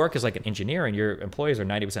 But if you work as like an engineer and your employees are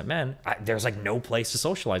 90% men, there's like no place to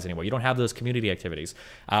socialize anymore. You don't have those community activities.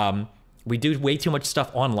 We do way too much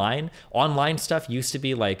stuff online. Online stuff used to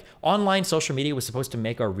be like, online social media was supposed to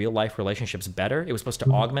make our real life relationships better. It was supposed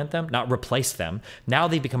to augment them, not replace them. Now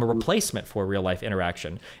they've become a replacement for real life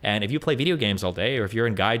interaction. And if you play video games all day, or if you're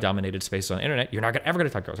in guy dominated spaces on the internet, you're not ever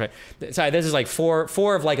gonna talk to girls, right? So this is like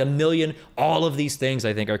four of like a million. All of these things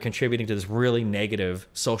I think are contributing to this really negative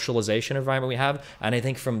socialization environment we have. And I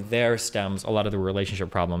think from there stems a lot of the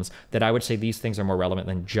relationship problems that I would say these things are more relevant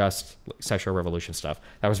than just sexual revolution stuff.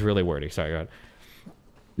 That was really wordy. Sorry, go ahead.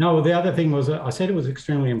 No, the other thing was, I said it was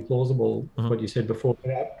extremely implausible, what you said before,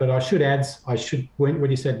 but I should add, what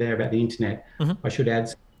you said there about the internet, I should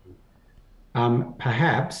add,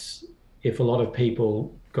 perhaps if a lot of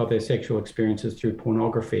people got their sexual experiences through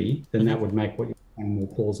pornography, then that would make what you're saying more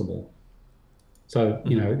plausible. So,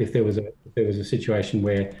 you know, if there was a situation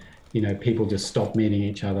where, you know, people just stopped meeting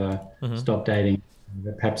each other, stopped dating,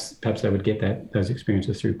 perhaps they would get those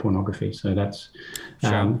experiences through pornography. So that's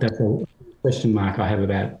that's a question mark I have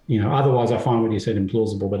about, you know, otherwise I find what you said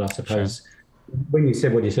implausible, but I suppose when you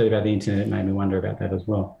said what you said about the internet, it made me wonder about that as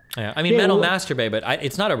well. Yeah, I mean, men will masturbate, but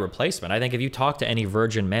it's not a replacement. I think if you talk to any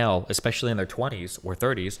virgin male, especially in their 20s or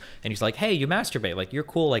 30s, and he's like, hey, you masturbate, like, you're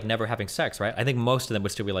cool, like, never having sex, right? I think most of them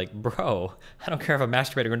would still be like, bro, I don't care if I'm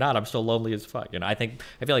masturbating or not, I'm still lonely as fuck. You know, I feel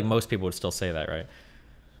like most people would still say that, right?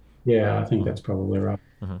 Yeah, I think that's probably right.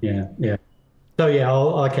 Yeah. So yeah,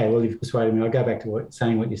 okay. Well, you've persuaded me. I'll go back to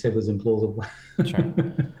saying what you said was implausible. Sure.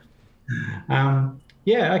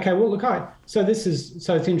 Yeah. Okay. Well, look. So it's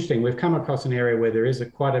interesting. We've come across an area where there is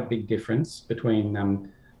quite a big difference between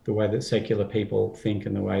the way that secular people think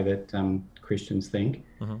and the way that Christians think,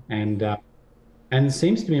 and it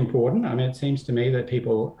seems to be important. I mean, it seems to me that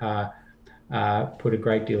people put a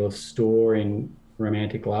great deal of store in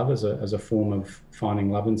romantic love as a form of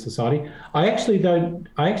finding love in society. I actually,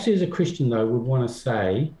 as a Christian though, would want to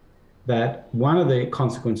say that one of the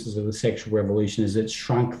consequences of the sexual revolution is it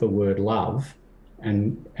shrunk the word love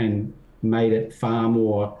and made it far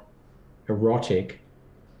more erotic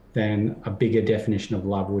than a bigger definition of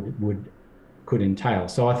love could entail.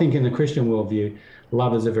 So I think in the Christian worldview,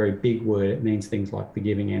 love is a very big word. It means things like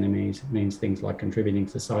forgiving enemies. It means things like contributing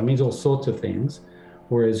to society. It means all sorts of things.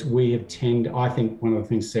 Whereas I think one of the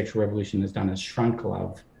things the sexual revolution has done is shrunk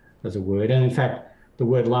love as a word. And in fact, the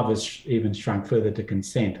word love has even shrunk further to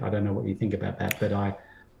consent. I don't know what you think about that, but to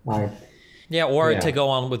go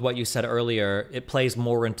on with what you said earlier, it plays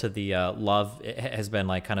more into the love. It has been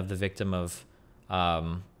like kind of the victim of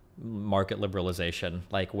market liberalization,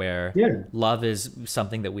 like where love is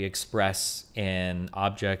something that we express in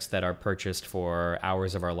objects that are purchased for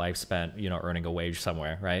hours of our life spent, you know, earning a wage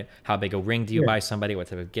somewhere, right? How big a ring do you buy somebody? What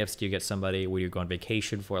type of gifts do you get somebody? Where you go on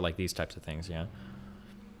vacation for? Like these types of things, yeah.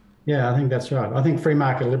 Yeah, I think that's right. I think free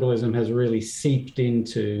market liberalism has really seeped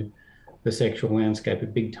into the sexual landscape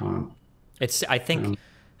at big time. I think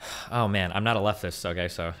Oh man, I'm not a leftist, okay?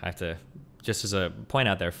 So I have to, just as a point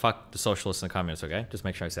out there, fuck the socialists and the communists, okay? Just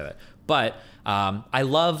make sure I say that. But I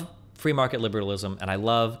love free market liberalism and I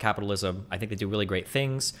love capitalism. I think they do really great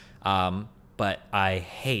things. But I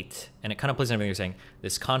hate, and it kind of plays into everything you're saying,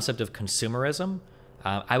 this concept of consumerism.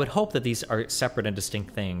 I would hope that these are separate and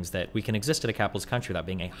distinct things, that we can exist in a capitalist country without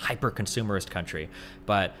being a hyper-consumerist country.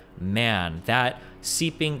 But man, that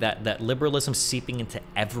liberalism seeping into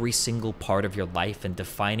every single part of your life and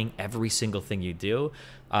defining every single thing you do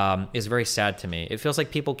is very sad to me. It feels like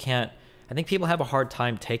I think people have a hard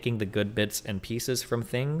time taking the good bits and pieces from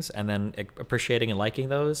things and then appreciating and liking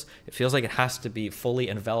those. It feels like it has to be fully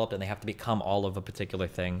enveloped and they have to become all of a particular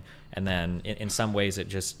thing. And then in some ways it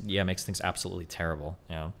just, makes things absolutely terrible.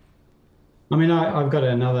 I mean, I've got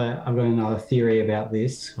another theory about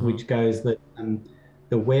this, which goes that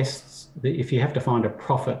the West, if you have to find a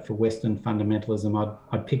prophet for Western fundamentalism,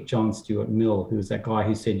 I'd pick John Stuart Mill, who was that guy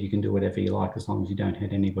who said you can do whatever you like as long as you don't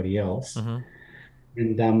hurt anybody else.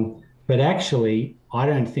 And but actually, I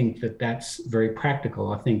don't think that that's very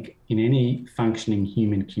practical. I think in any functioning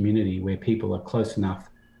human community where people are close enough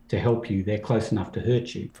to help you, they're close enough to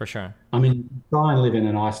hurt you. For sure. I mean, try and live in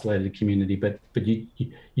an isolated community, but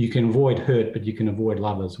you can avoid hurt, but you can avoid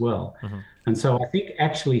love as well. And so I think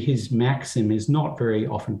actually his maxim is not very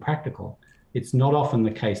often practical. It's not often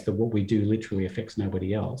the case that what we do literally affects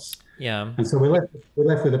nobody else. Yeah. And so we're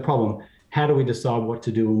left with a problem. How do we decide what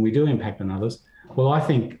to do when we do impact on others? Well, I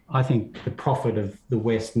think the prophet of the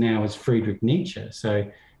West now is Friedrich Nietzsche. So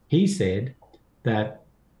he said that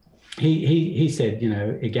he said,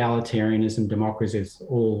 egalitarianism, democracy is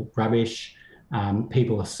all rubbish.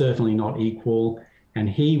 People are certainly not equal. And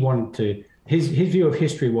he wanted to, his view of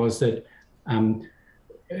history was that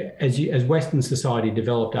as Western society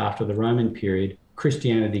developed after the Roman period,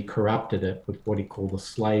 Christianity corrupted it with what he called the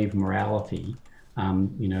slave morality,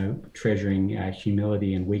 treasuring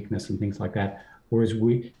humility and weakness and things like that. Whereas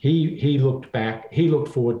he looked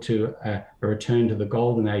forward to a return to the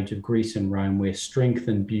golden age of Greece and Rome, where strength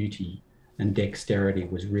and beauty and dexterity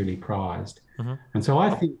was really prized. And so I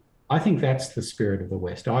think that's the spirit of the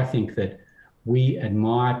West. I think that we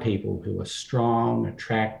admire people who are strong,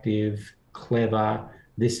 attractive, clever.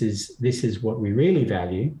 This is what we really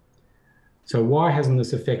value. So why hasn't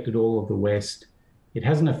this affected all of the West? It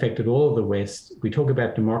hasn't affected all of the West. We talk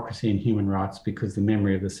about democracy and human rights because the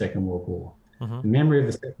memory of the Second World War. The memory of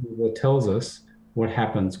the Second World War tells us what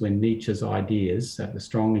happens when Nietzsche's ideas, that the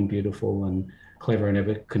strong and beautiful and clever and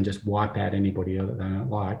ever can just wipe out anybody that they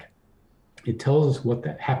don't like. It tells us what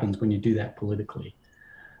that happens when you do that politically.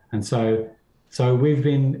 And so we've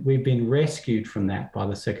been rescued from that by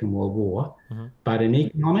the Second World War. But in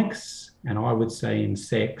economics, and I would say in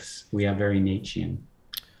sex, we are very Nietzschean.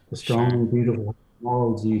 The strong and beautiful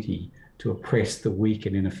moral duty to oppress the weak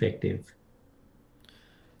and ineffective.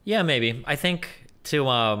 Yeah, maybe. I think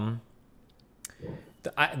the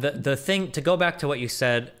thing, to go back to what you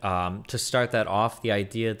said, to start that off, the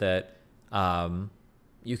idea that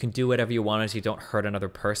you can do whatever you want as you don't hurt another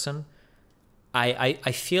person.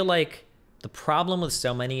 I feel like the problem with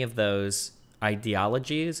so many of those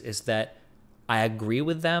ideologies is that I agree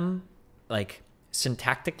with them, like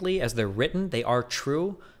syntactically as they're written, they are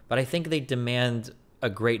true, but I think they demand a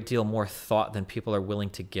great deal more thought than people are willing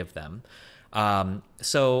to give them. I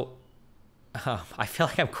feel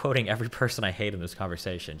like I'm quoting every person I hate in this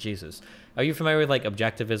conversation. Jesus. Are you familiar with like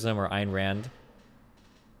objectivism or Ayn Rand?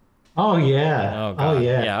 Oh yeah. Oh God. Oh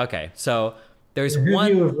yeah. Yeah. Okay. So there's Her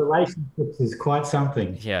one view of relationships is quite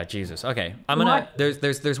something. Yeah, Jesus. Okay.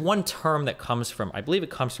 There's one term that comes from, I believe it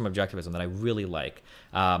comes from objectivism that I really like.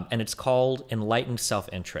 And it's called enlightened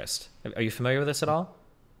self-interest. Are you familiar with this at all?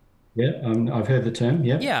 Yeah, I've heard the term.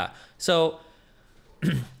 Yeah. Yeah. So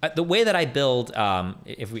the way that I build,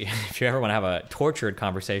 if you ever want to have a tortured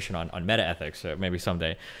conversation on meta ethics, maybe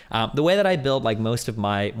someday, the way that I build like most of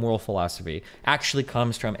my moral philosophy actually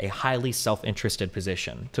comes from a highly self-interested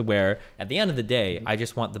position, to where at the end of the day, I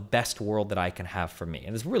just want the best world that I can have for me,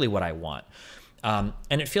 and it's really what I want. And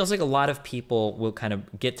it feels like a lot of people will kind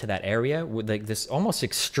of get to that area, with like this almost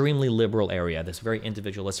extremely liberal area, this very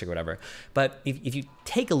individualistic or whatever. But if you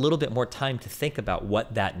take a little bit more time to think about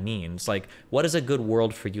what that means, like what does a good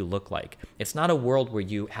world for you look like? It's not a world where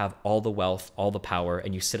you have all the wealth, all the power,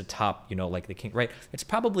 and you sit atop, like the king, right? It's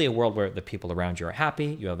probably a world where the people around you are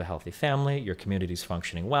happy, you have a healthy family, your community's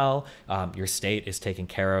functioning well, your state is taking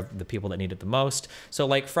care of the people that need it the most. So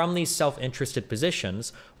like from these self-interested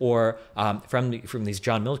positions, or from these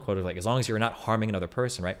John Mills quotes, like as long as you're not harming another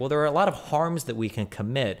person, right? Well, there are a lot of harms that we can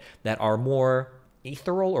commit that are more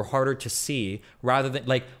ethereal or harder to see, rather than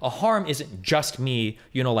like a harm isn't just me,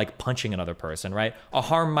 you know, like punching another person, right? A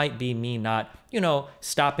harm might be me not, you know,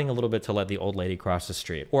 stopping a little bit to let the old lady cross the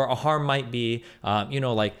street, or a harm might be, you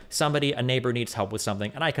know, like a neighbor needs help with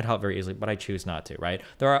something and I could help very easily, but I choose not to, right?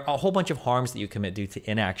 There are a whole bunch of harms that you commit due to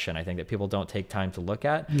inaction, I think, that people don't take time to look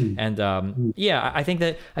at. And yeah, I think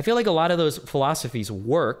that, I feel like a lot of those philosophies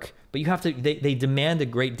work, but you have to, they demand a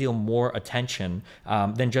great deal more attention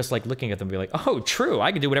than just like looking at them and be like, oh, true,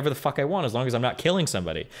 I can do whatever the fuck I want as long as I'm not killing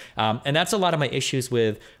somebody. And that's a lot of my issues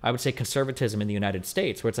with, I would say, conservatism in the United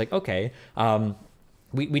States, where it's like, okay,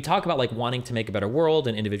 we talk about like wanting to make a better world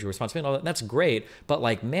and individual responsibility and all that. That's great. But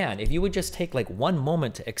like, man, if you would just take like one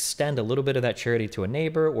moment to extend a little bit of that charity to a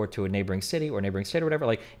neighbor or to a neighboring city or neighboring state or whatever,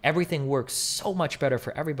 like everything works so much better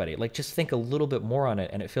for everybody. Like just think a little bit more on it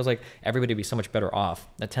and it feels like everybody would be so much better off.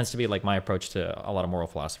 That tends to be like my approach to a lot of moral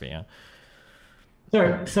philosophy.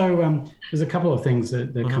 Yeah. So there's a couple of things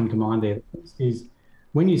that come to mind there. Is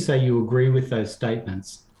when you say you agree with those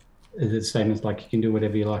statements, the statements like you can do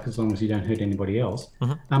whatever you like as long as you don't hurt anybody else.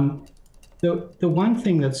 The one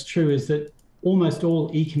thing that's true is that almost all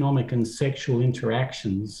economic and sexual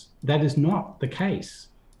interactions, that is not the case.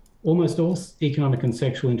 Almost all economic and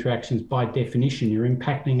sexual interactions, by definition, you're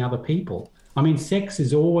impacting other people. I mean, sex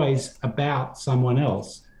is always about someone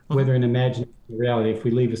else, whether in imaginary or reality, if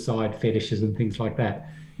we leave aside fetishes and things like that,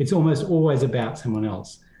 it's almost always about someone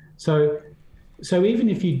else. So even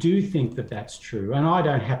if you do think that that's true, and I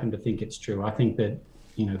don't happen to think it's true, I think that,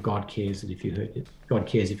 you know, God cares if you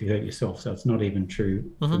hurt yourself. So it's not even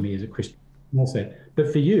true for me as a Christian, small set.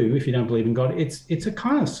 But for you, if you don't believe in God, it's a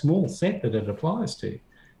kind of small set that it applies to.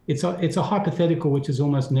 It's a hypothetical which is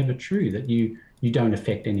almost never true, that you don't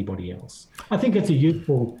affect anybody else. I think it's a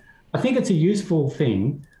useful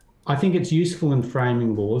thing. I think it's useful in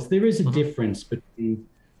framing laws. There is a difference between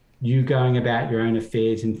you going about your own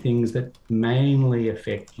affairs in things that mainly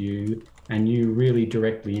affect you and you really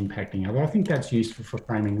directly impacting others. I think that's useful for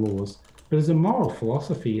framing laws. But as a moral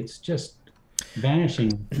philosophy, it's just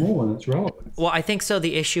vanishing more than its relevance. Well, I think so.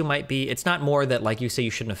 The issue might be, it's not more that, like you say,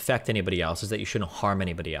 you shouldn't affect anybody else, is that you shouldn't harm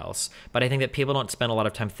anybody else. But I think that people don't spend a lot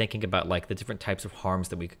of time thinking about like the different types of harms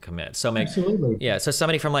that we could commit. So Absolutely. Yeah. So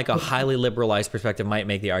somebody from like a highly liberalized perspective might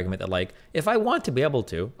make the argument that like, if I want to be able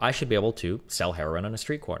to, I should be able to sell heroin on a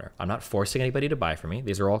street corner. I'm not forcing anybody to buy from me.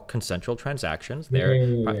 These are all consensual transactions.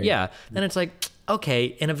 Yeah. Then it's like, okay,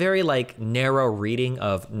 in a very like narrow reading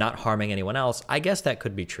of not harming anyone else, I guess that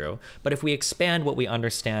could be true. But if we expand what we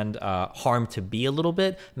understand harm to be a little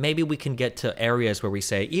bit, maybe we can get to areas where we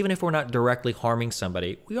say, even if we're not directly harming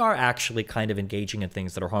somebody, we are actually kind of engaging in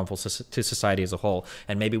things that are harmful to society as a whole.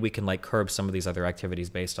 And maybe we can like curb some of these other activities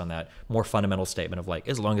based on that more fundamental statement of like,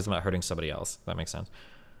 as long as I'm not hurting somebody else. If that makes sense.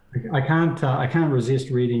 I can't resist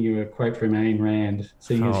reading you a quote from Ayn Rand.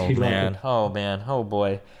 Oh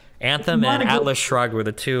boy. Anthem and Atlas Shrugged were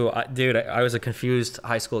the two. Dude, I was a confused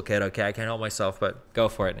high school kid. Okay, I can't help myself, but go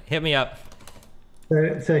for it. Hit me up.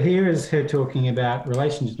 So here is her talking about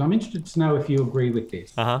relationships. I'm interested to know if you agree with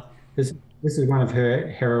this. This is one of her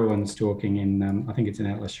heroines talking in, I think it's in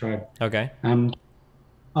Atlas Shrugged. Okay.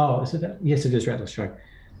 Is it? Yes, it is Atlas Shrugged.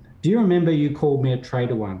 Do you remember you called me a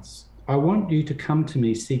traitor once? I want you to come to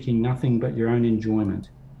me seeking nothing but your own enjoyment.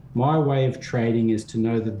 My way of trading is to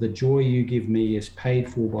know that the joy you give me is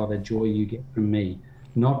paid for by the joy you get from me,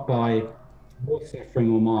 not by your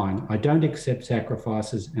suffering or mine. I don't accept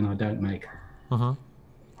sacrifices and I don't make them.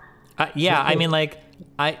 I mean, like,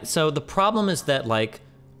 so the problem is that, like,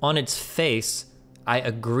 on its face, I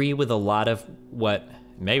agree with a lot of what,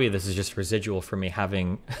 maybe this is just residual for me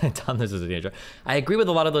having done this as a teenager. I agree with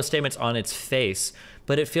a lot of those statements on its face,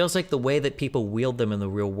 but it feels like the way that people wield them in the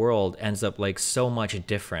real world ends up like so much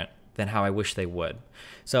different than how I wish they would.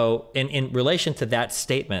 So in relation to that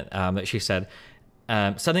statement that she said,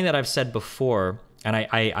 something that I've said before, and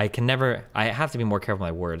I have to be more careful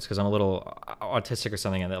with my words because I'm a little autistic or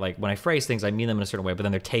something, and that like when I phrase things, I mean them in a certain way, but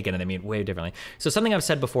then they're taken and they mean way differently. So something I've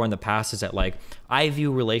said before in the past is that like I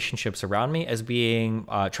view relationships around me as being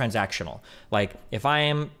transactional. Like if I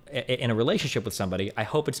am in a relationship with somebody, I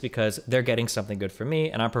hope it's because they're getting something good for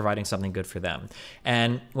me and I'm providing something good for them.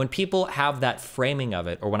 And when people have that framing of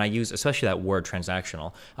it, or when I use especially that word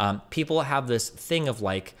transactional, people have this thing of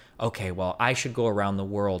like, okay, well, I should go around the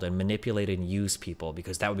world and manipulate and use people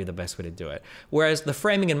because that would be the best way to do it. Whereas the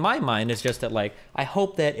framing in my mind is just that like, I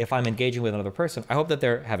hope that if I'm engaging with another person, I hope that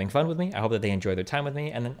they're having fun with me. I hope that they enjoy their time with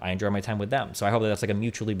me, and then I enjoy my time with them. So I hope that that's like a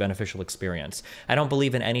mutually beneficial experience. I don't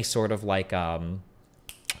believe in any sort of like,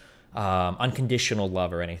 unconditional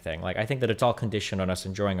love or anything. Like, I think that it's all conditioned on us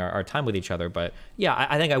enjoying our time with each other. But yeah,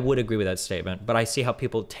 I think I would agree with that statement. But I see how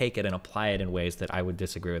people take it and apply it in ways that I would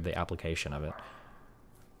disagree with the application of it.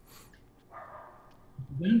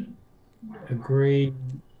 I don't agree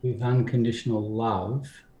with unconditional love.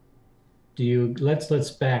 Do you? Let's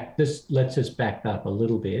just back that up a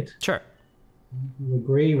little bit. Sure. You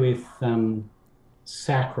agree with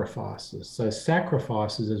sacrifices. So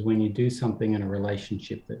sacrifices is when you do something in a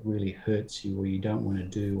relationship that really hurts you, or you don't want to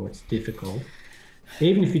do, or it's difficult.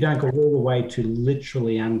 Even if you don't go all the way to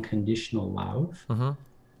literally unconditional love,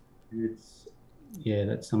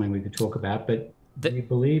 that's something we could talk about. But do you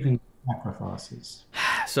believe in sacrifices?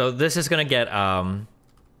 So this is gonna get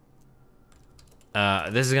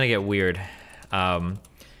weird.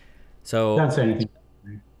 So Don't say anything.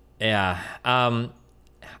 Yeah.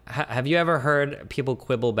 Have you ever heard people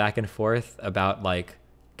quibble back and forth about, like,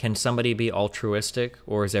 can somebody be altruistic,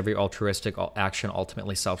 or is every altruistic action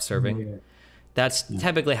ultimately self-serving? Yeah. That's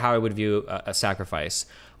typically how I would view a sacrifice.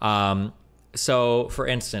 So, for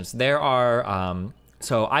instance, there are...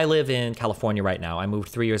 So I live in California right now. I moved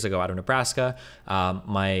 3 years ago out of Nebraska.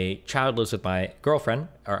 My child lives with my girlfriend,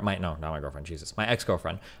 not my girlfriend, Jesus, my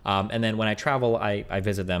ex-girlfriend. And then when I travel, I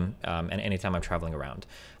visit them, and anytime I'm traveling around.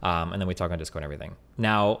 And then we talk on Discord and everything.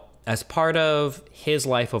 Now, as part of his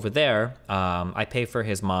life over there, I pay for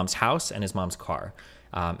his mom's house and his mom's car.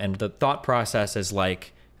 And the thought process is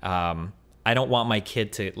like, I don't want my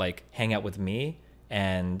kid to, like, hang out with me,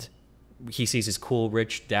 and he sees his cool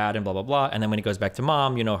rich dad and blah blah blah, and then when he goes back to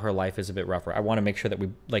mom, you know, her life is a bit rougher. I want to make sure that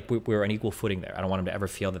we're on equal footing there. I don't want him to ever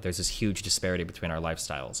feel that there's this huge disparity between our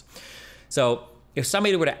lifestyles. So if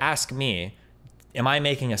somebody were to ask me, am I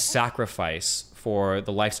making a sacrifice for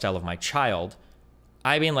the lifestyle of my child,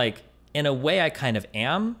 I mean, like, in a way I kind of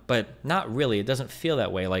am, but not really. It doesn't feel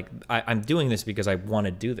that way. Like, I'm doing this because I want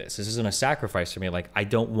to do this. This isn't a sacrifice for me. Like, I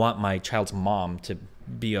don't want my child's mom to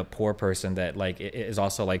be a poor person that, like, is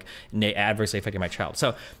also, like, adversely affecting my child.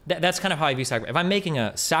 So that's kind of how I view sacrifice. If I'm making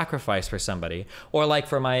a sacrifice for somebody, or like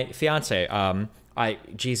for my fiance,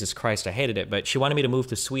 Jesus Christ, I hated it, but she wanted me to move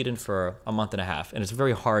to Sweden for a month and a half, and it's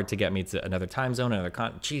very hard to get me to another time zone,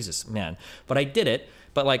 another Jesus, man. But I did it.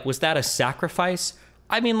 But, like, was that a sacrifice?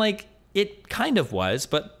 I mean, like, it kind of was,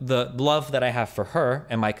 but the love that I have for her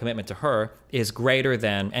and my commitment to her is greater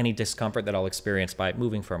than any discomfort that I'll experience by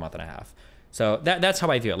moving for a month and a half. So that's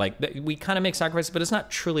how I view it. Like, we kind of make sacrifices, but it's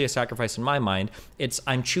not truly a sacrifice in my mind. It's,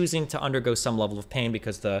 I'm choosing to undergo some level of pain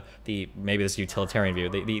because the maybe this utilitarian view,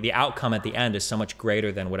 the outcome at the end is so much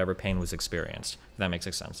greater than whatever pain was experienced. If that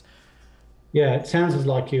makes sense. Yeah, it sounds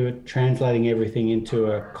like you're translating everything into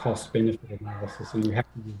a cost-benefit analysis, and you have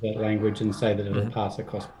to use that language and say that it'll pass a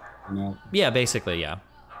cost analysis. Yeah, basically, yeah.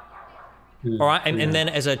 And then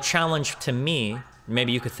as a challenge to me,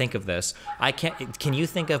 maybe you could think of this. Can you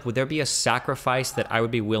think of, would there be a sacrifice that I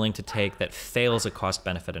would be willing to take that fails a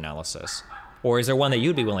cost-benefit analysis? Or is there one that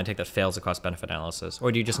you'd be willing to take that fails a cost-benefit analysis?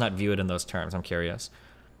 Or do you just not view it in those terms? I'm curious.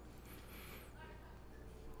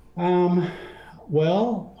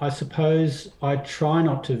 Well, I suppose I try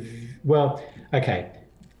not to. Well, okay.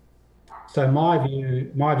 So my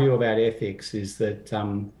view about ethics is that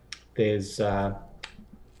there's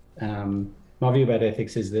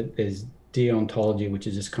deontology, which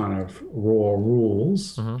is just kind of raw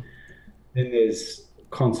rules. Mm-hmm. Then there's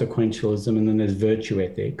consequentialism, and then there's virtue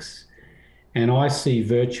ethics. And I see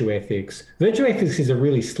virtue ethics. Virtue ethics is a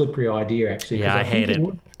really slippery idea, actually. Yeah, I hate it.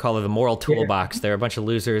 Call it the moral toolbox. They're a bunch of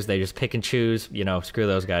losers. They just pick and choose. You know, screw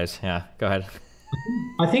those guys. Yeah, go ahead.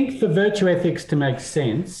 I think for virtue ethics to make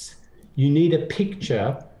sense, you need a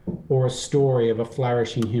picture or a story of a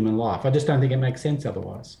flourishing human life. I just don't think it makes sense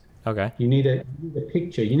otherwise. Okay. You need a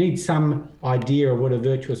picture. You need some idea of what a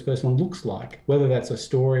virtuous person looks like, whether that's a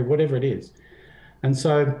story, whatever it is. And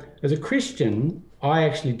so as a Christian, I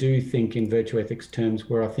actually do think in virtue ethics terms,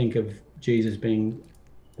 where I think of Jesus being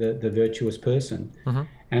the virtuous person. Mm-hmm.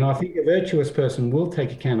 And I think a virtuous person will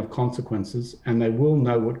take account of consequences, and they will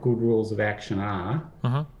know what good rules of action are.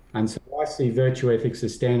 Mm-hmm. And so I see virtue ethics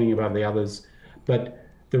as standing above the others. But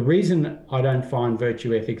the reason I don't find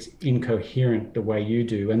virtue ethics incoherent the way you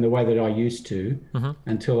do, and the way that I used to,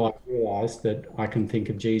 until I realized that I can think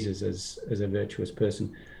of Jesus as a virtuous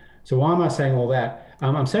person. So why am I saying all that?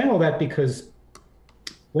 I'm saying all that because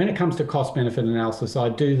when it comes to cost-benefit analysis, I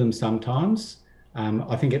do them sometimes.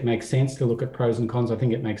 I think it makes sense to look at pros and cons. I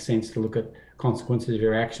think it makes sense to look at consequences of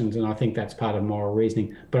your actions, and I think that's part of moral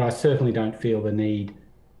reasoning. But I certainly don't feel the need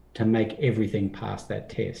to make everything pass that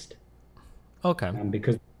test. Okay.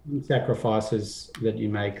 Because sacrifices that you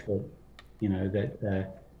make,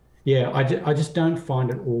 that Yeah, I just don't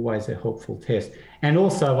find it always a helpful test. And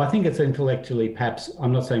also, I think it's intellectually, perhaps,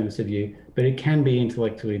 I'm not saying this of you, but it can be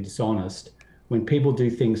intellectually dishonest when people do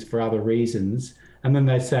things for other reasons. And then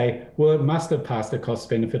they say, well, it must have passed a cost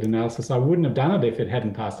benefit analysis. I wouldn't have done it if it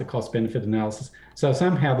hadn't passed a cost benefit analysis. So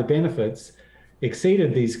somehow the benefits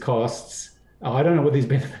exceeded these costs. I don't know what these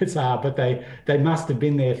benefits are, but they must have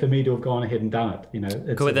been there for me to have gone ahead and done it. You know,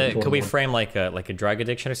 it's Could we frame like a drug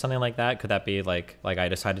addiction or something like that? Could that be like I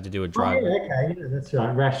decided to do a Oh, drug? yeah, okay, yeah, that's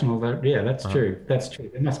right. Rational. Yeah, that's true. That's true.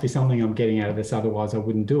 There must be something I'm getting out of this, otherwise I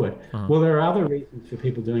wouldn't do it. Well, there are other reasons for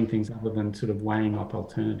people doing things other than sort of weighing up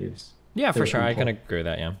alternatives. Yeah, There for are sure. I can complex. agree with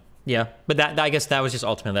that. Yeah. Yeah. But I guess that was just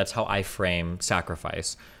ultimately, that's how I frame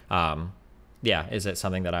sacrifice. Um, yeah. Is it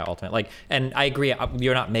something that I ultimately like? And I agree.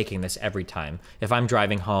 You're not making this every time. If I'm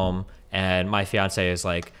driving home and my fiance is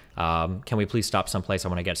like, can we please stop someplace? I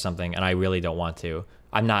want to get something. And I really don't want to.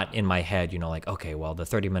 I'm not in my head, like, okay, well, the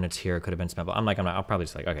 30 minutes here could have been spent. But I'm not, I'll probably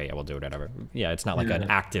just like, okay, yeah, we'll do it, whatever. Yeah. It's not like an Yeah.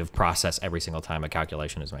 active process every single time a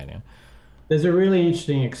calculation is made. Yeah. There's a really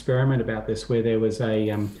interesting experiment about this where there was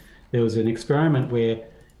an experiment where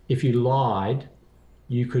if you lied,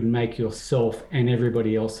 you could make yourself and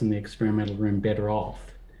everybody else in the experimental room better off.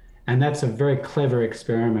 And that's a very clever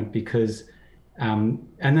experiment because, and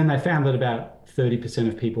then they found that about 30%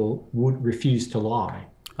 of people would refuse to lie.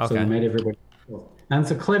 So they Okay. made everybody. And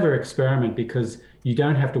it's a clever experiment because you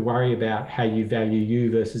don't have to worry about how you value you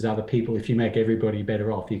versus other people. If you make everybody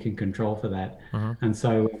better off, you can control for that. Hmm. And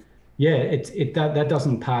so, yeah, that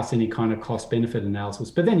doesn't pass any kind of cost benefit analysis.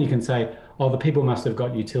 But then you can say, oh, the people must have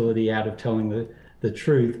got utility out of telling the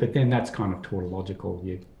truth. But then that's kind of tautological.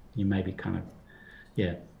 You maybe kind of,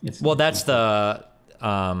 yeah, Well, it's that's not quite.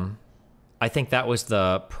 um, I think that was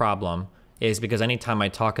the problem, is because anytime I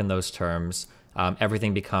talk in those terms,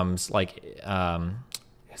 everything becomes like,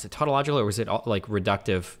 is it tautological or is it like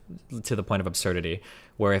reductive to the point of absurdity?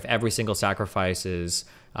 Where if every single sacrifice is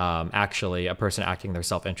actually a person acting in their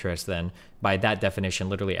self-interest, then by that definition,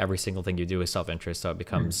 literally every single thing you do is self-interest. So it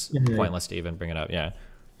becomes Yeah, pointless to even bring it up. Yeah,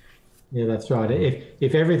 yeah, that's right.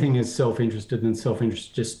 If everything is self-interested, then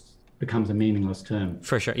self-interest just becomes a meaningless term.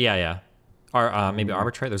 for sure. Yeah, yeah. Or maybe Yeah,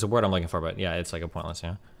 arbitrary. There's a word I'm looking for, but yeah, it's like a pointless.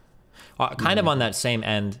 Yeah. Kind of yeah, on that same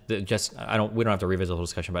end, just we don't have to revisit the whole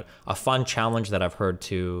discussion, but a fun challenge that I've heard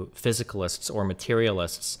to physicalists or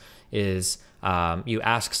materialists is you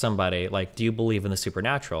ask somebody like, do you believe in the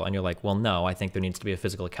supernatural? And you're like, well, no, I think there needs to be a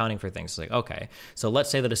physical accounting for things. It's like, okay, so let's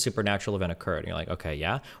say that a supernatural event occurred. And you're like, okay,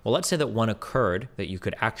 yeah. Well, let's say that one occurred that you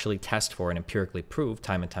could actually test for and empirically prove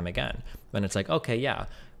time and time again. Then it's like, okay, yeah.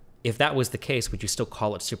 If that was the case, would you still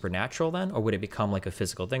call it supernatural then? Or would it become like a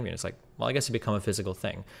physical thing? And it's like, well, I guess it become a physical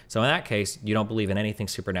thing. So in that case, you don't believe in anything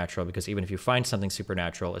supernatural, because even if you find something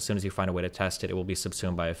supernatural, as soon as you find a way to test it, it will be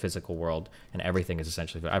subsumed by a physical world, and everything is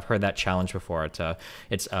essentially. I've heard that challenge before.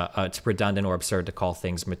 It's redundant or absurd to call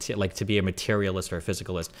things like to be a materialist or a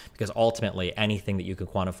physicalist, because ultimately anything that you can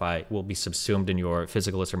quantify will be subsumed in your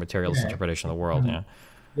physicalist or materialist yeah. interpretation of the world. Yeah.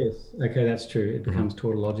 Yes. Okay, that's true. It Hmm. becomes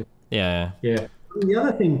tautological. Yeah. Yeah. The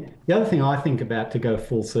other thing I think about, to go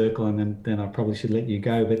full circle, and then I probably should let you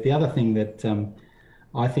go. But the other thing that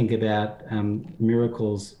I think about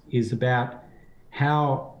miracles is about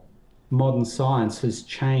how modern science has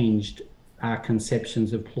changed our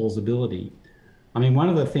conceptions of plausibility. I mean, one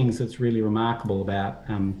of the things that's really remarkable about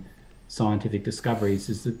scientific discoveries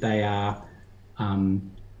is that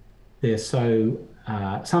um, they're so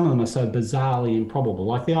some of them are so bizarrely improbable.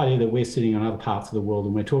 Like the idea that we're sitting on other parts of the world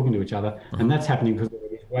and we're talking to each other, and Hmm. that's happening because there are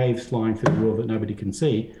these waves flying through the world that nobody can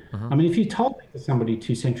see. Hmm. I mean, if you told that to somebody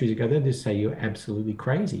 2 centuries ago, they'd just say you're absolutely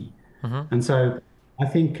crazy. Hmm. And so I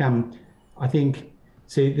think I think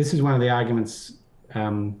see, this is one of the arguments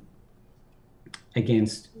um,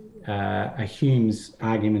 against a Hume's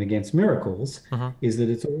argument against miracles, Hmm. is that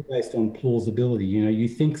it's all based on plausibility. You know, you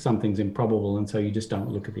think something's improbable, and so you just don't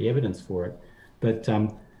look at the evidence for it. But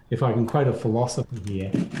if I can quote a philosopher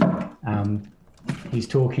here, um, he's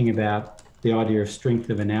talking about the idea of strength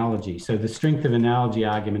of analogy. So the strength of analogy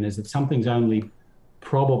argument is that something's only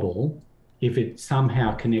probable if it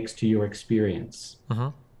somehow connects to your experience. Hmm.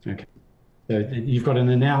 Okay. So you've got an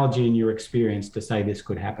analogy in your experience to say this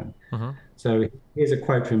could happen. Hmm. So here's a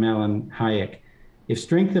quote from Alan Hayek. If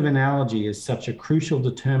strength of analogy is such a crucial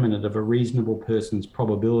determinant of a reasonable person's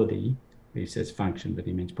probability, he says function, but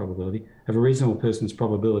he means probability, of a reasonable person's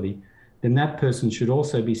probability, then that person should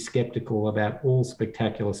also be skeptical about all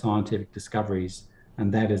spectacular scientific discoveries,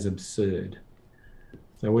 and that is absurd.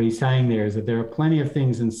 So what he's saying there is that there are plenty of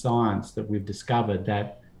things in science that we've discovered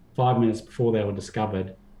that 5 minutes before they were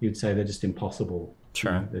discovered, you'd say they're just impossible. You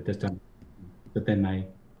Sure. know, they just don't, but then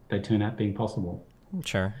they turn out being possible.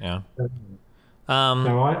 Sure. Yeah. So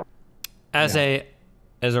I, As yeah.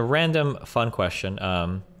 a random fun question,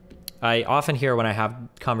 I often hear when I have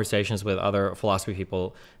conversations with other philosophy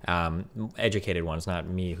people, educated ones, not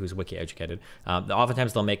me who's wiki educated.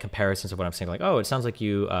 Oftentimes they'll make comparisons of what I'm saying, like, oh, it sounds like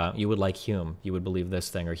you would like Hume, you would believe this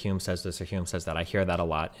thing, or Hume says this, or Hume says that. I hear that a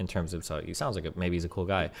lot in terms of, so he sounds like maybe he's a cool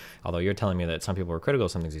guy. Although you're telling me that some people were critical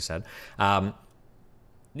of some things he said.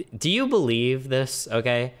 Do you believe this?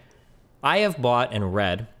 Okay, I have bought and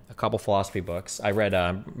read a couple philosophy books. I read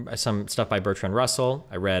some stuff by Bertrand Russell.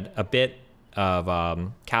 I read a bit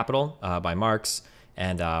of Capital by Marx,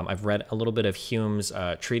 and I've read a little bit of Hume's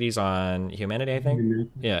treatise on humanity, I think.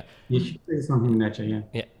 Yeah. You should say something nature, yeah.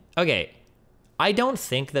 Yeah. Okay. I don't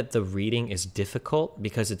think that the reading is difficult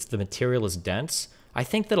because the material is dense. I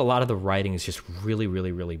think that a lot of the writing is just really,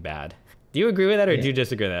 really, really bad. Do you agree with that, or do you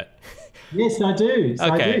disagree with that? Yes, I do.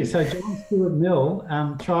 So Okay. I do. So John Stuart Mill,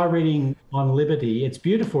 try reading On Liberty. It's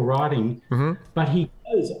beautiful writing, but he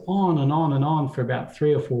goes on and on and on for about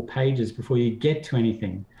 3 or 4 pages before you get to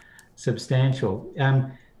anything substantial.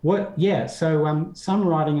 Yeah. So some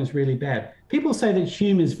writing is really bad. People say that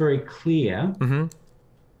Hume is very clear,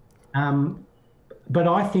 but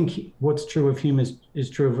I think what's true of Hume is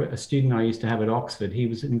true of a student I used to have at Oxford. He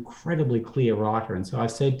was an incredibly clear writer, and so I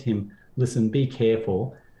said to him, "Listen, be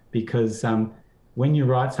careful." Because when you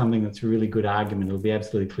write something that's a really good argument, it'll be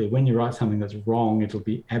absolutely clear. When you write something that's wrong, it'll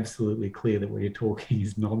be absolutely clear that what you're talking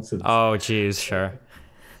is nonsense. Oh, geez, sure.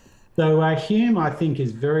 So Hume, I think,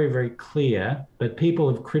 is very, very clear, but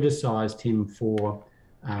people have criticised him for,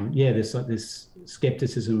 there's like this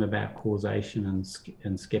skepticism about causation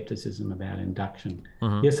and skepticism about induction.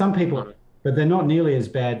 Yeah, some people, but they're not nearly as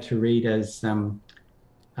bad to read as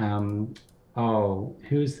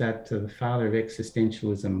who's that? The father of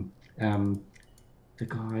existentialism, the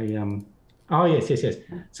guy. Yes.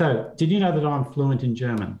 So, did you know that I'm fluent in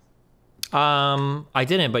German? I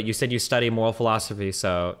didn't, but you said you study moral philosophy,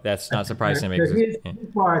 so that's not surprising to me. Here's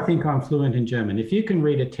why I think I'm fluent in German. If you can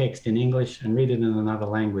read a text in English and read it in another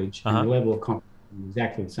language, and your level of comprehension is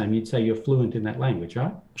exactly the same, you'd say you're fluent in that language,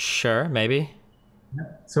 right? Sure, maybe.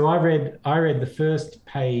 So I read the first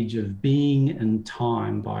page of Being and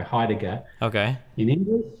Time by Heidegger Okay. in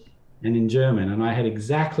English and in German, and I had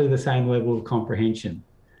exactly the same level of comprehension.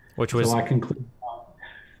 Which was. So I conclude.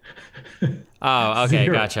 Oh, okay,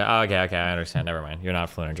 Zero. gotcha. Oh, okay, I understand. Never mind. You're not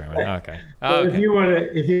fluent in German. Okay. So Okay. if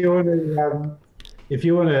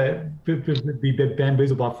you want to be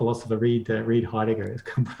bamboozled by philosopher, read Heidegger. It's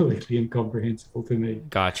completely incomprehensible to me.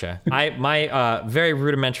 Gotcha. My very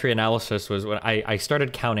rudimentary analysis was when I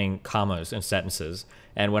started counting commas in sentences.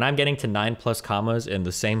 And when I'm getting to 9+ commas in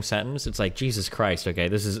the same sentence, it's like, Jesus Christ, okay,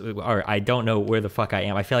 or I don't know where the fuck I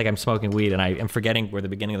am. I feel like I'm smoking weed and I am forgetting where the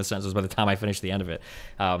beginning of the sentence is by the time I finish the end of it.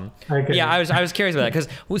 Okay. Yeah, I was curious about that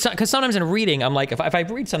because sometimes in reading, I'm like, if I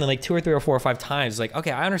read something like 2 or 3 or 4 or 5 times, it's like,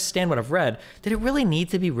 okay, I understand what I've read. Did it really need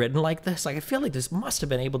to be written like this? Like, I feel like this must have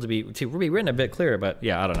been able to be written a bit clearer, but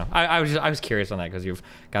yeah, I don't know. I was curious on that because you've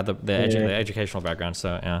got the educational background,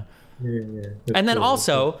 so yeah. Yeah. And then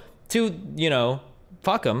also,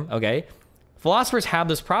 fuck them, okay? Philosophers have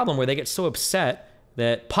this problem where they get so upset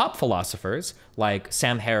that pop philosophers like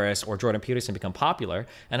Sam Harris or Jordan Peterson become popular,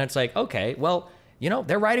 and it's like, okay, well,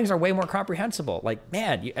 their writings are way more comprehensible. Like,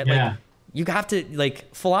 man, you have to,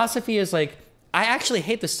 like, philosophy is like, I actually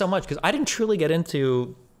hate this so much because I didn't truly get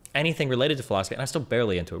into anything related to philosophy, and I'm still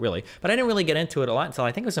barely into it, really, but I didn't really get into it a lot until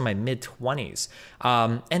I think it was in my mid-20s.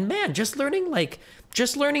 And man, just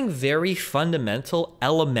learning very fundamental,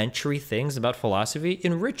 elementary things about philosophy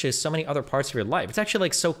enriches so many other parts of your life. It's actually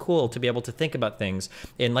like so cool to be able to think about things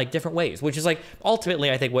in like different ways, which is like ultimately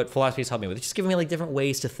I think what philosophy has helped me with. It's just giving me like different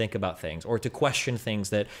ways to think about things or to question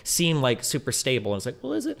things that seem like super stable. And it's like,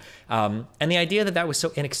 well, is it? And the idea that was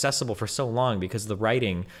so inaccessible for so long because of the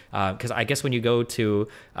writing, because I guess when you go to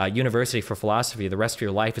university for philosophy, the rest of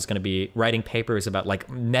your life is going to be writing papers about like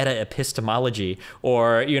meta epistemology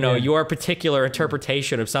or, your particular interpretation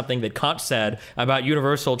of something that Kant said about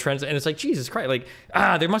universal trends, and it's like, Jesus Christ, like,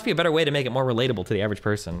 there must be a better way to make it more relatable to the average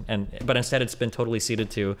person, but instead it's been totally ceded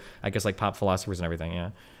to, I guess, like pop philosophers and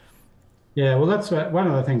everything. Yeah, well, that's one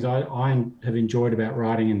of the things I have enjoyed about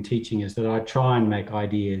writing and teaching is that I try and make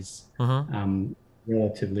ideas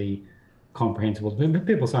relatively comprehensible.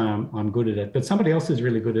 People say I'm good at it, but somebody else is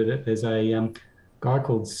really good at it. There's a guy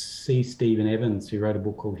called C. Stephen Evans who wrote a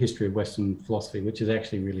book called History of Western Philosophy, which is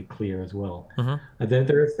actually really clear as well.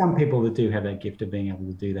 There are some people that do have that gift of being able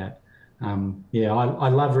to do that. I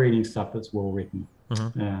love reading stuff that's well written.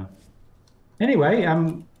 Anyway,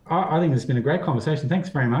 I think it's been a great conversation. Thanks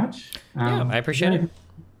very much. I appreciate it.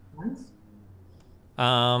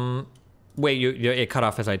 Wait, it cut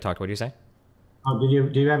off as I talked. What did you say? Oh,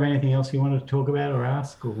 do you have anything else you wanted to talk about or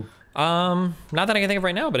ask? Or Not that I can think of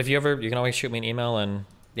right now, but if you ever, you can always shoot me an email, and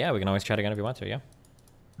yeah, we can always chat again if you want to. Yeah.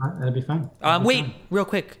 that'd be fun. Wait, real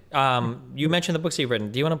quick. You mentioned the books that you've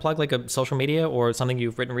written. Do you want to plug like a social media or something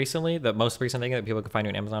you've written recently, the most recent thing that people can find you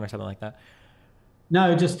on Amazon or something like that?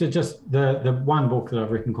 No, just the one book that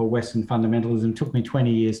I've written called Western Fundamentalism took me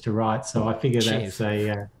 20 years to write, so I figure that's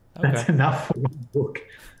that's enough for one book.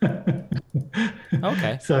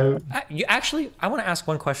 Okay. So I want to ask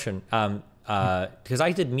one question. Because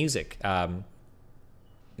I did music. Hold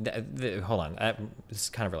on, this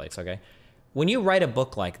kind of relates. Okay, when you write a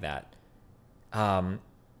book like that,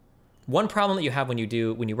 one problem that you have when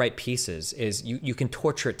you write pieces is you can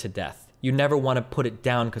torture it to death. You never want to put it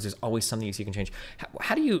down because there's always something you can change.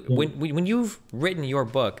 How do you, when you've written your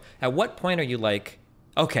book, at what point are you like,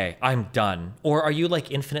 okay, I'm done? Or are you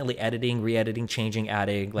like infinitely editing, re-editing, changing,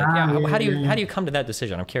 adding? Like, how do you come to that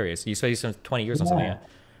decision? I'm curious. You spent 20 years on something. Yeah.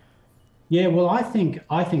 Yeah, well, I think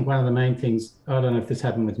one of the main things, I don't know if this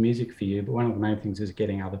happened with music for you, but one of the main things is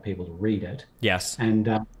getting other people to read it. Yes. And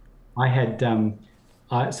I had,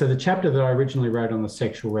 so the chapter that I originally wrote on the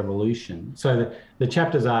sexual revolution, so the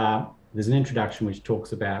chapters are, there's an introduction which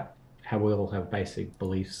talks about how we all have basic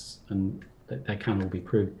beliefs and that they can't all be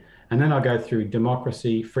proved. And then I go through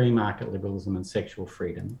democracy, free market liberalism, and sexual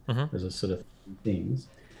freedom. There's a sort of things.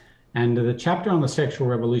 And the chapter on the sexual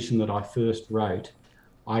revolution that I first wrote,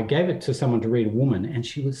 I gave it to someone to read, a woman, and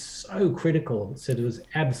she was so critical, said it was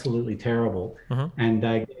absolutely terrible, and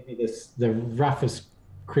gave me the roughest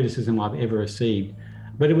criticism I've ever received.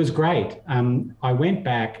 But it was great. I went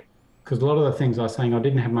back, because a lot of the things I was saying, I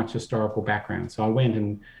didn't have much historical background. So I went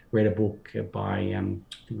and read a book by, I think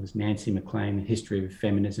it was Nancy McLean, History of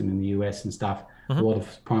Feminism in the US and stuff, a lot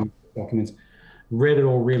of primary documents, read it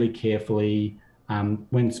all really carefully, went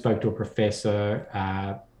and spoke to a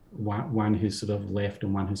professor, one who's sort of left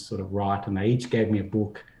and one who's sort of right, and they each gave me a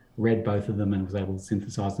book, read both of them and was able to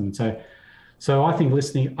synthesize them. And so I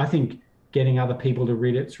think getting other people to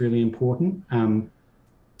read it's really important.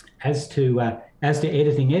 As to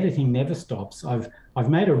editing never stops. I've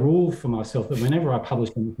made a rule for myself that whenever I publish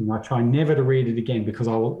anything, I try never to read it again because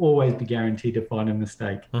I will always be guaranteed to find a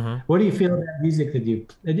mistake. What do you feel about music that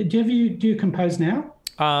do you compose now?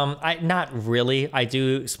 Not really. I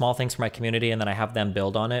do small things for my community and then I have them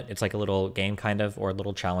build on it. It's like a little game kind of, or a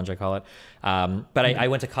little challenge, I call it. But I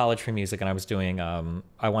went to college for music and I was doing,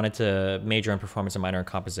 I wanted to major in performance and minor in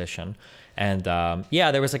composition. And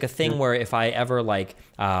there was like a thing where if I ever like,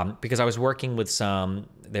 because I was working with some,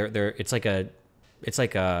 it's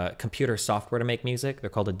like a computer software to make music.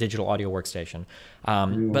 They're called a digital audio workstation.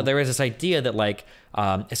 But there is this idea that like,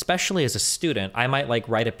 especially as a student, I might like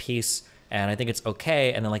write a piece and I think it's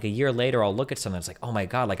okay. And then like a year later, I'll look at something. It's like, oh my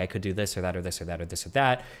God, like I could do this or that or this or that or this or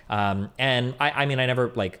that. And I mean, I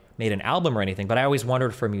never like made an album or anything, but I always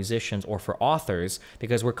wondered for musicians or for authors,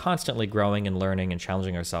 because we're constantly growing and learning and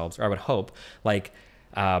challenging ourselves, or I would hope, like,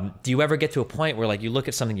 do you ever get to a point where like you look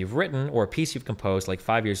at something you've written or a piece you've composed like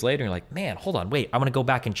 5 years later and you're like, man, hold on, wait, I'm gonna go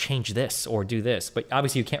back and change this or do this. But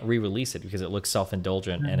obviously you can't re-release it because it looks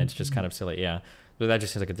self-indulgent and it's just kind of silly. Yeah. So that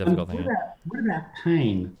just seems like a difficult thing. What about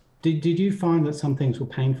pain? Did you find that some things were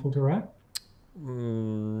painful to write?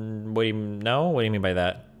 What do you know? What do you mean by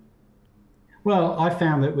that? Well, I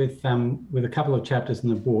found that with a couple of chapters in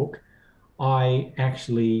the book, I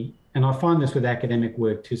actually, and I find this with academic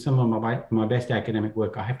work too, some of my best academic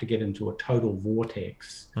work, I have to get into a total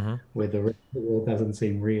vortex where the rest of the world doesn't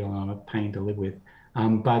seem real and I'm a pain to live with.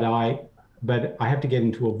 But I have to get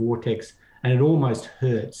into a vortex and it almost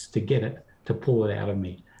hurts to get it, to pull it out of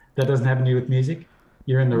me. That doesn't happen to you with music?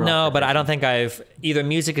 You're in the right No, but I don't think either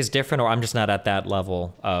music is different or I'm just not at that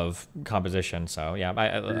level of composition. So yeah,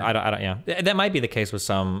 I don't, yeah. That might be the case with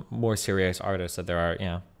some more serious artists that there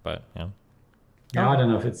are, but yeah. I don't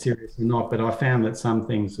know if it's serious or not, but I found that some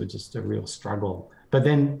things were just a real struggle. But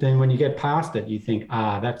then when you get past it, you think,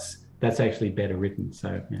 that's actually better written.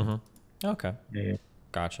 So yeah. Okay. Yeah.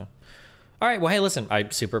 Gotcha. All right. Well, hey, listen, I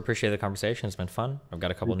super appreciate the conversation. It's been fun. I've got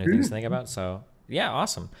a couple new things to think about. So yeah,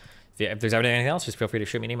 awesome. If there's ever anything else, just feel free to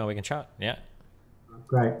shoot me an email. We can chat. Yeah.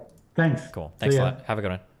 Great. Thanks. Cool. Thanks a lot. Have a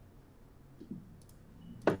good one.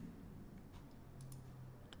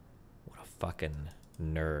 What a fucking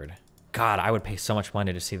nerd. God, I would pay so much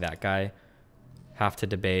money to see that guy have to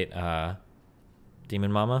debate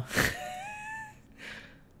Demon Mama.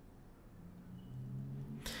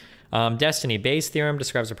 Destiny. Bayes' theorem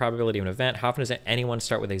describes the probability of an event. How often does anyone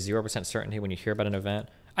start with a 0% certainty when you hear about an event?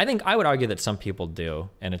 I think I would argue that some people do,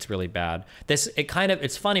 and it's really bad.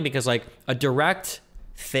 It's funny because like a direct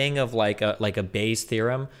thing of like a Bayes'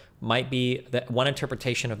 theorem might be that one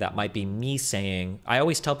interpretation of that might be me saying, I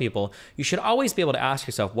always tell people, you should always be able to ask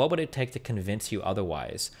yourself, what would it take to convince you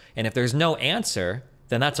otherwise? And if there's no answer,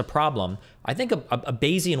 then that's a problem. I think a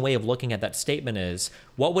Bayesian way of looking at that statement is,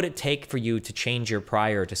 what would it take for you to change your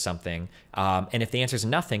prior to something? And if the answer is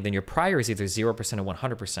nothing, then your prior is either 0% or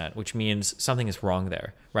 100%, which means something is wrong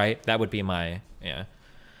there, right? That would be my, yeah.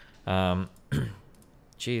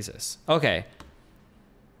 Jesus. Okay.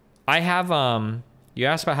 I have, you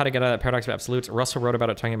asked about how to get out of that paradox of absolutes. Russell wrote about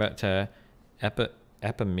it, talking about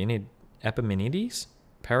Epimenides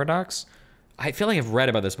paradox. I feel like I've read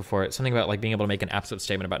about this before. It's something about like being able to make an absolute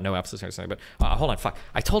statement about no absolute or something. But hold on, fuck.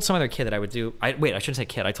 I told some other kid that I would do. Wait, I shouldn't say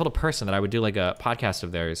kid. I told a person that I would do like a podcast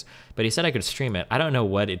of theirs, but he said I could stream it. I don't know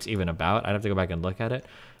what it's even about. I'd have to go back and look at it.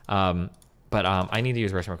 But I need to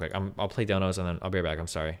use the restroom real quick. I'll play donos and then I'll be right back. I'm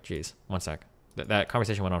sorry. Jeez, one sec. That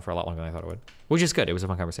conversation went on for a lot longer than I thought it would, which is good. It was a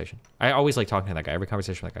fun conversation. I always like talking to that guy. Every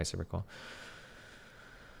conversation with that guy is super cool.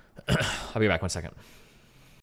 I'll be back 1 second.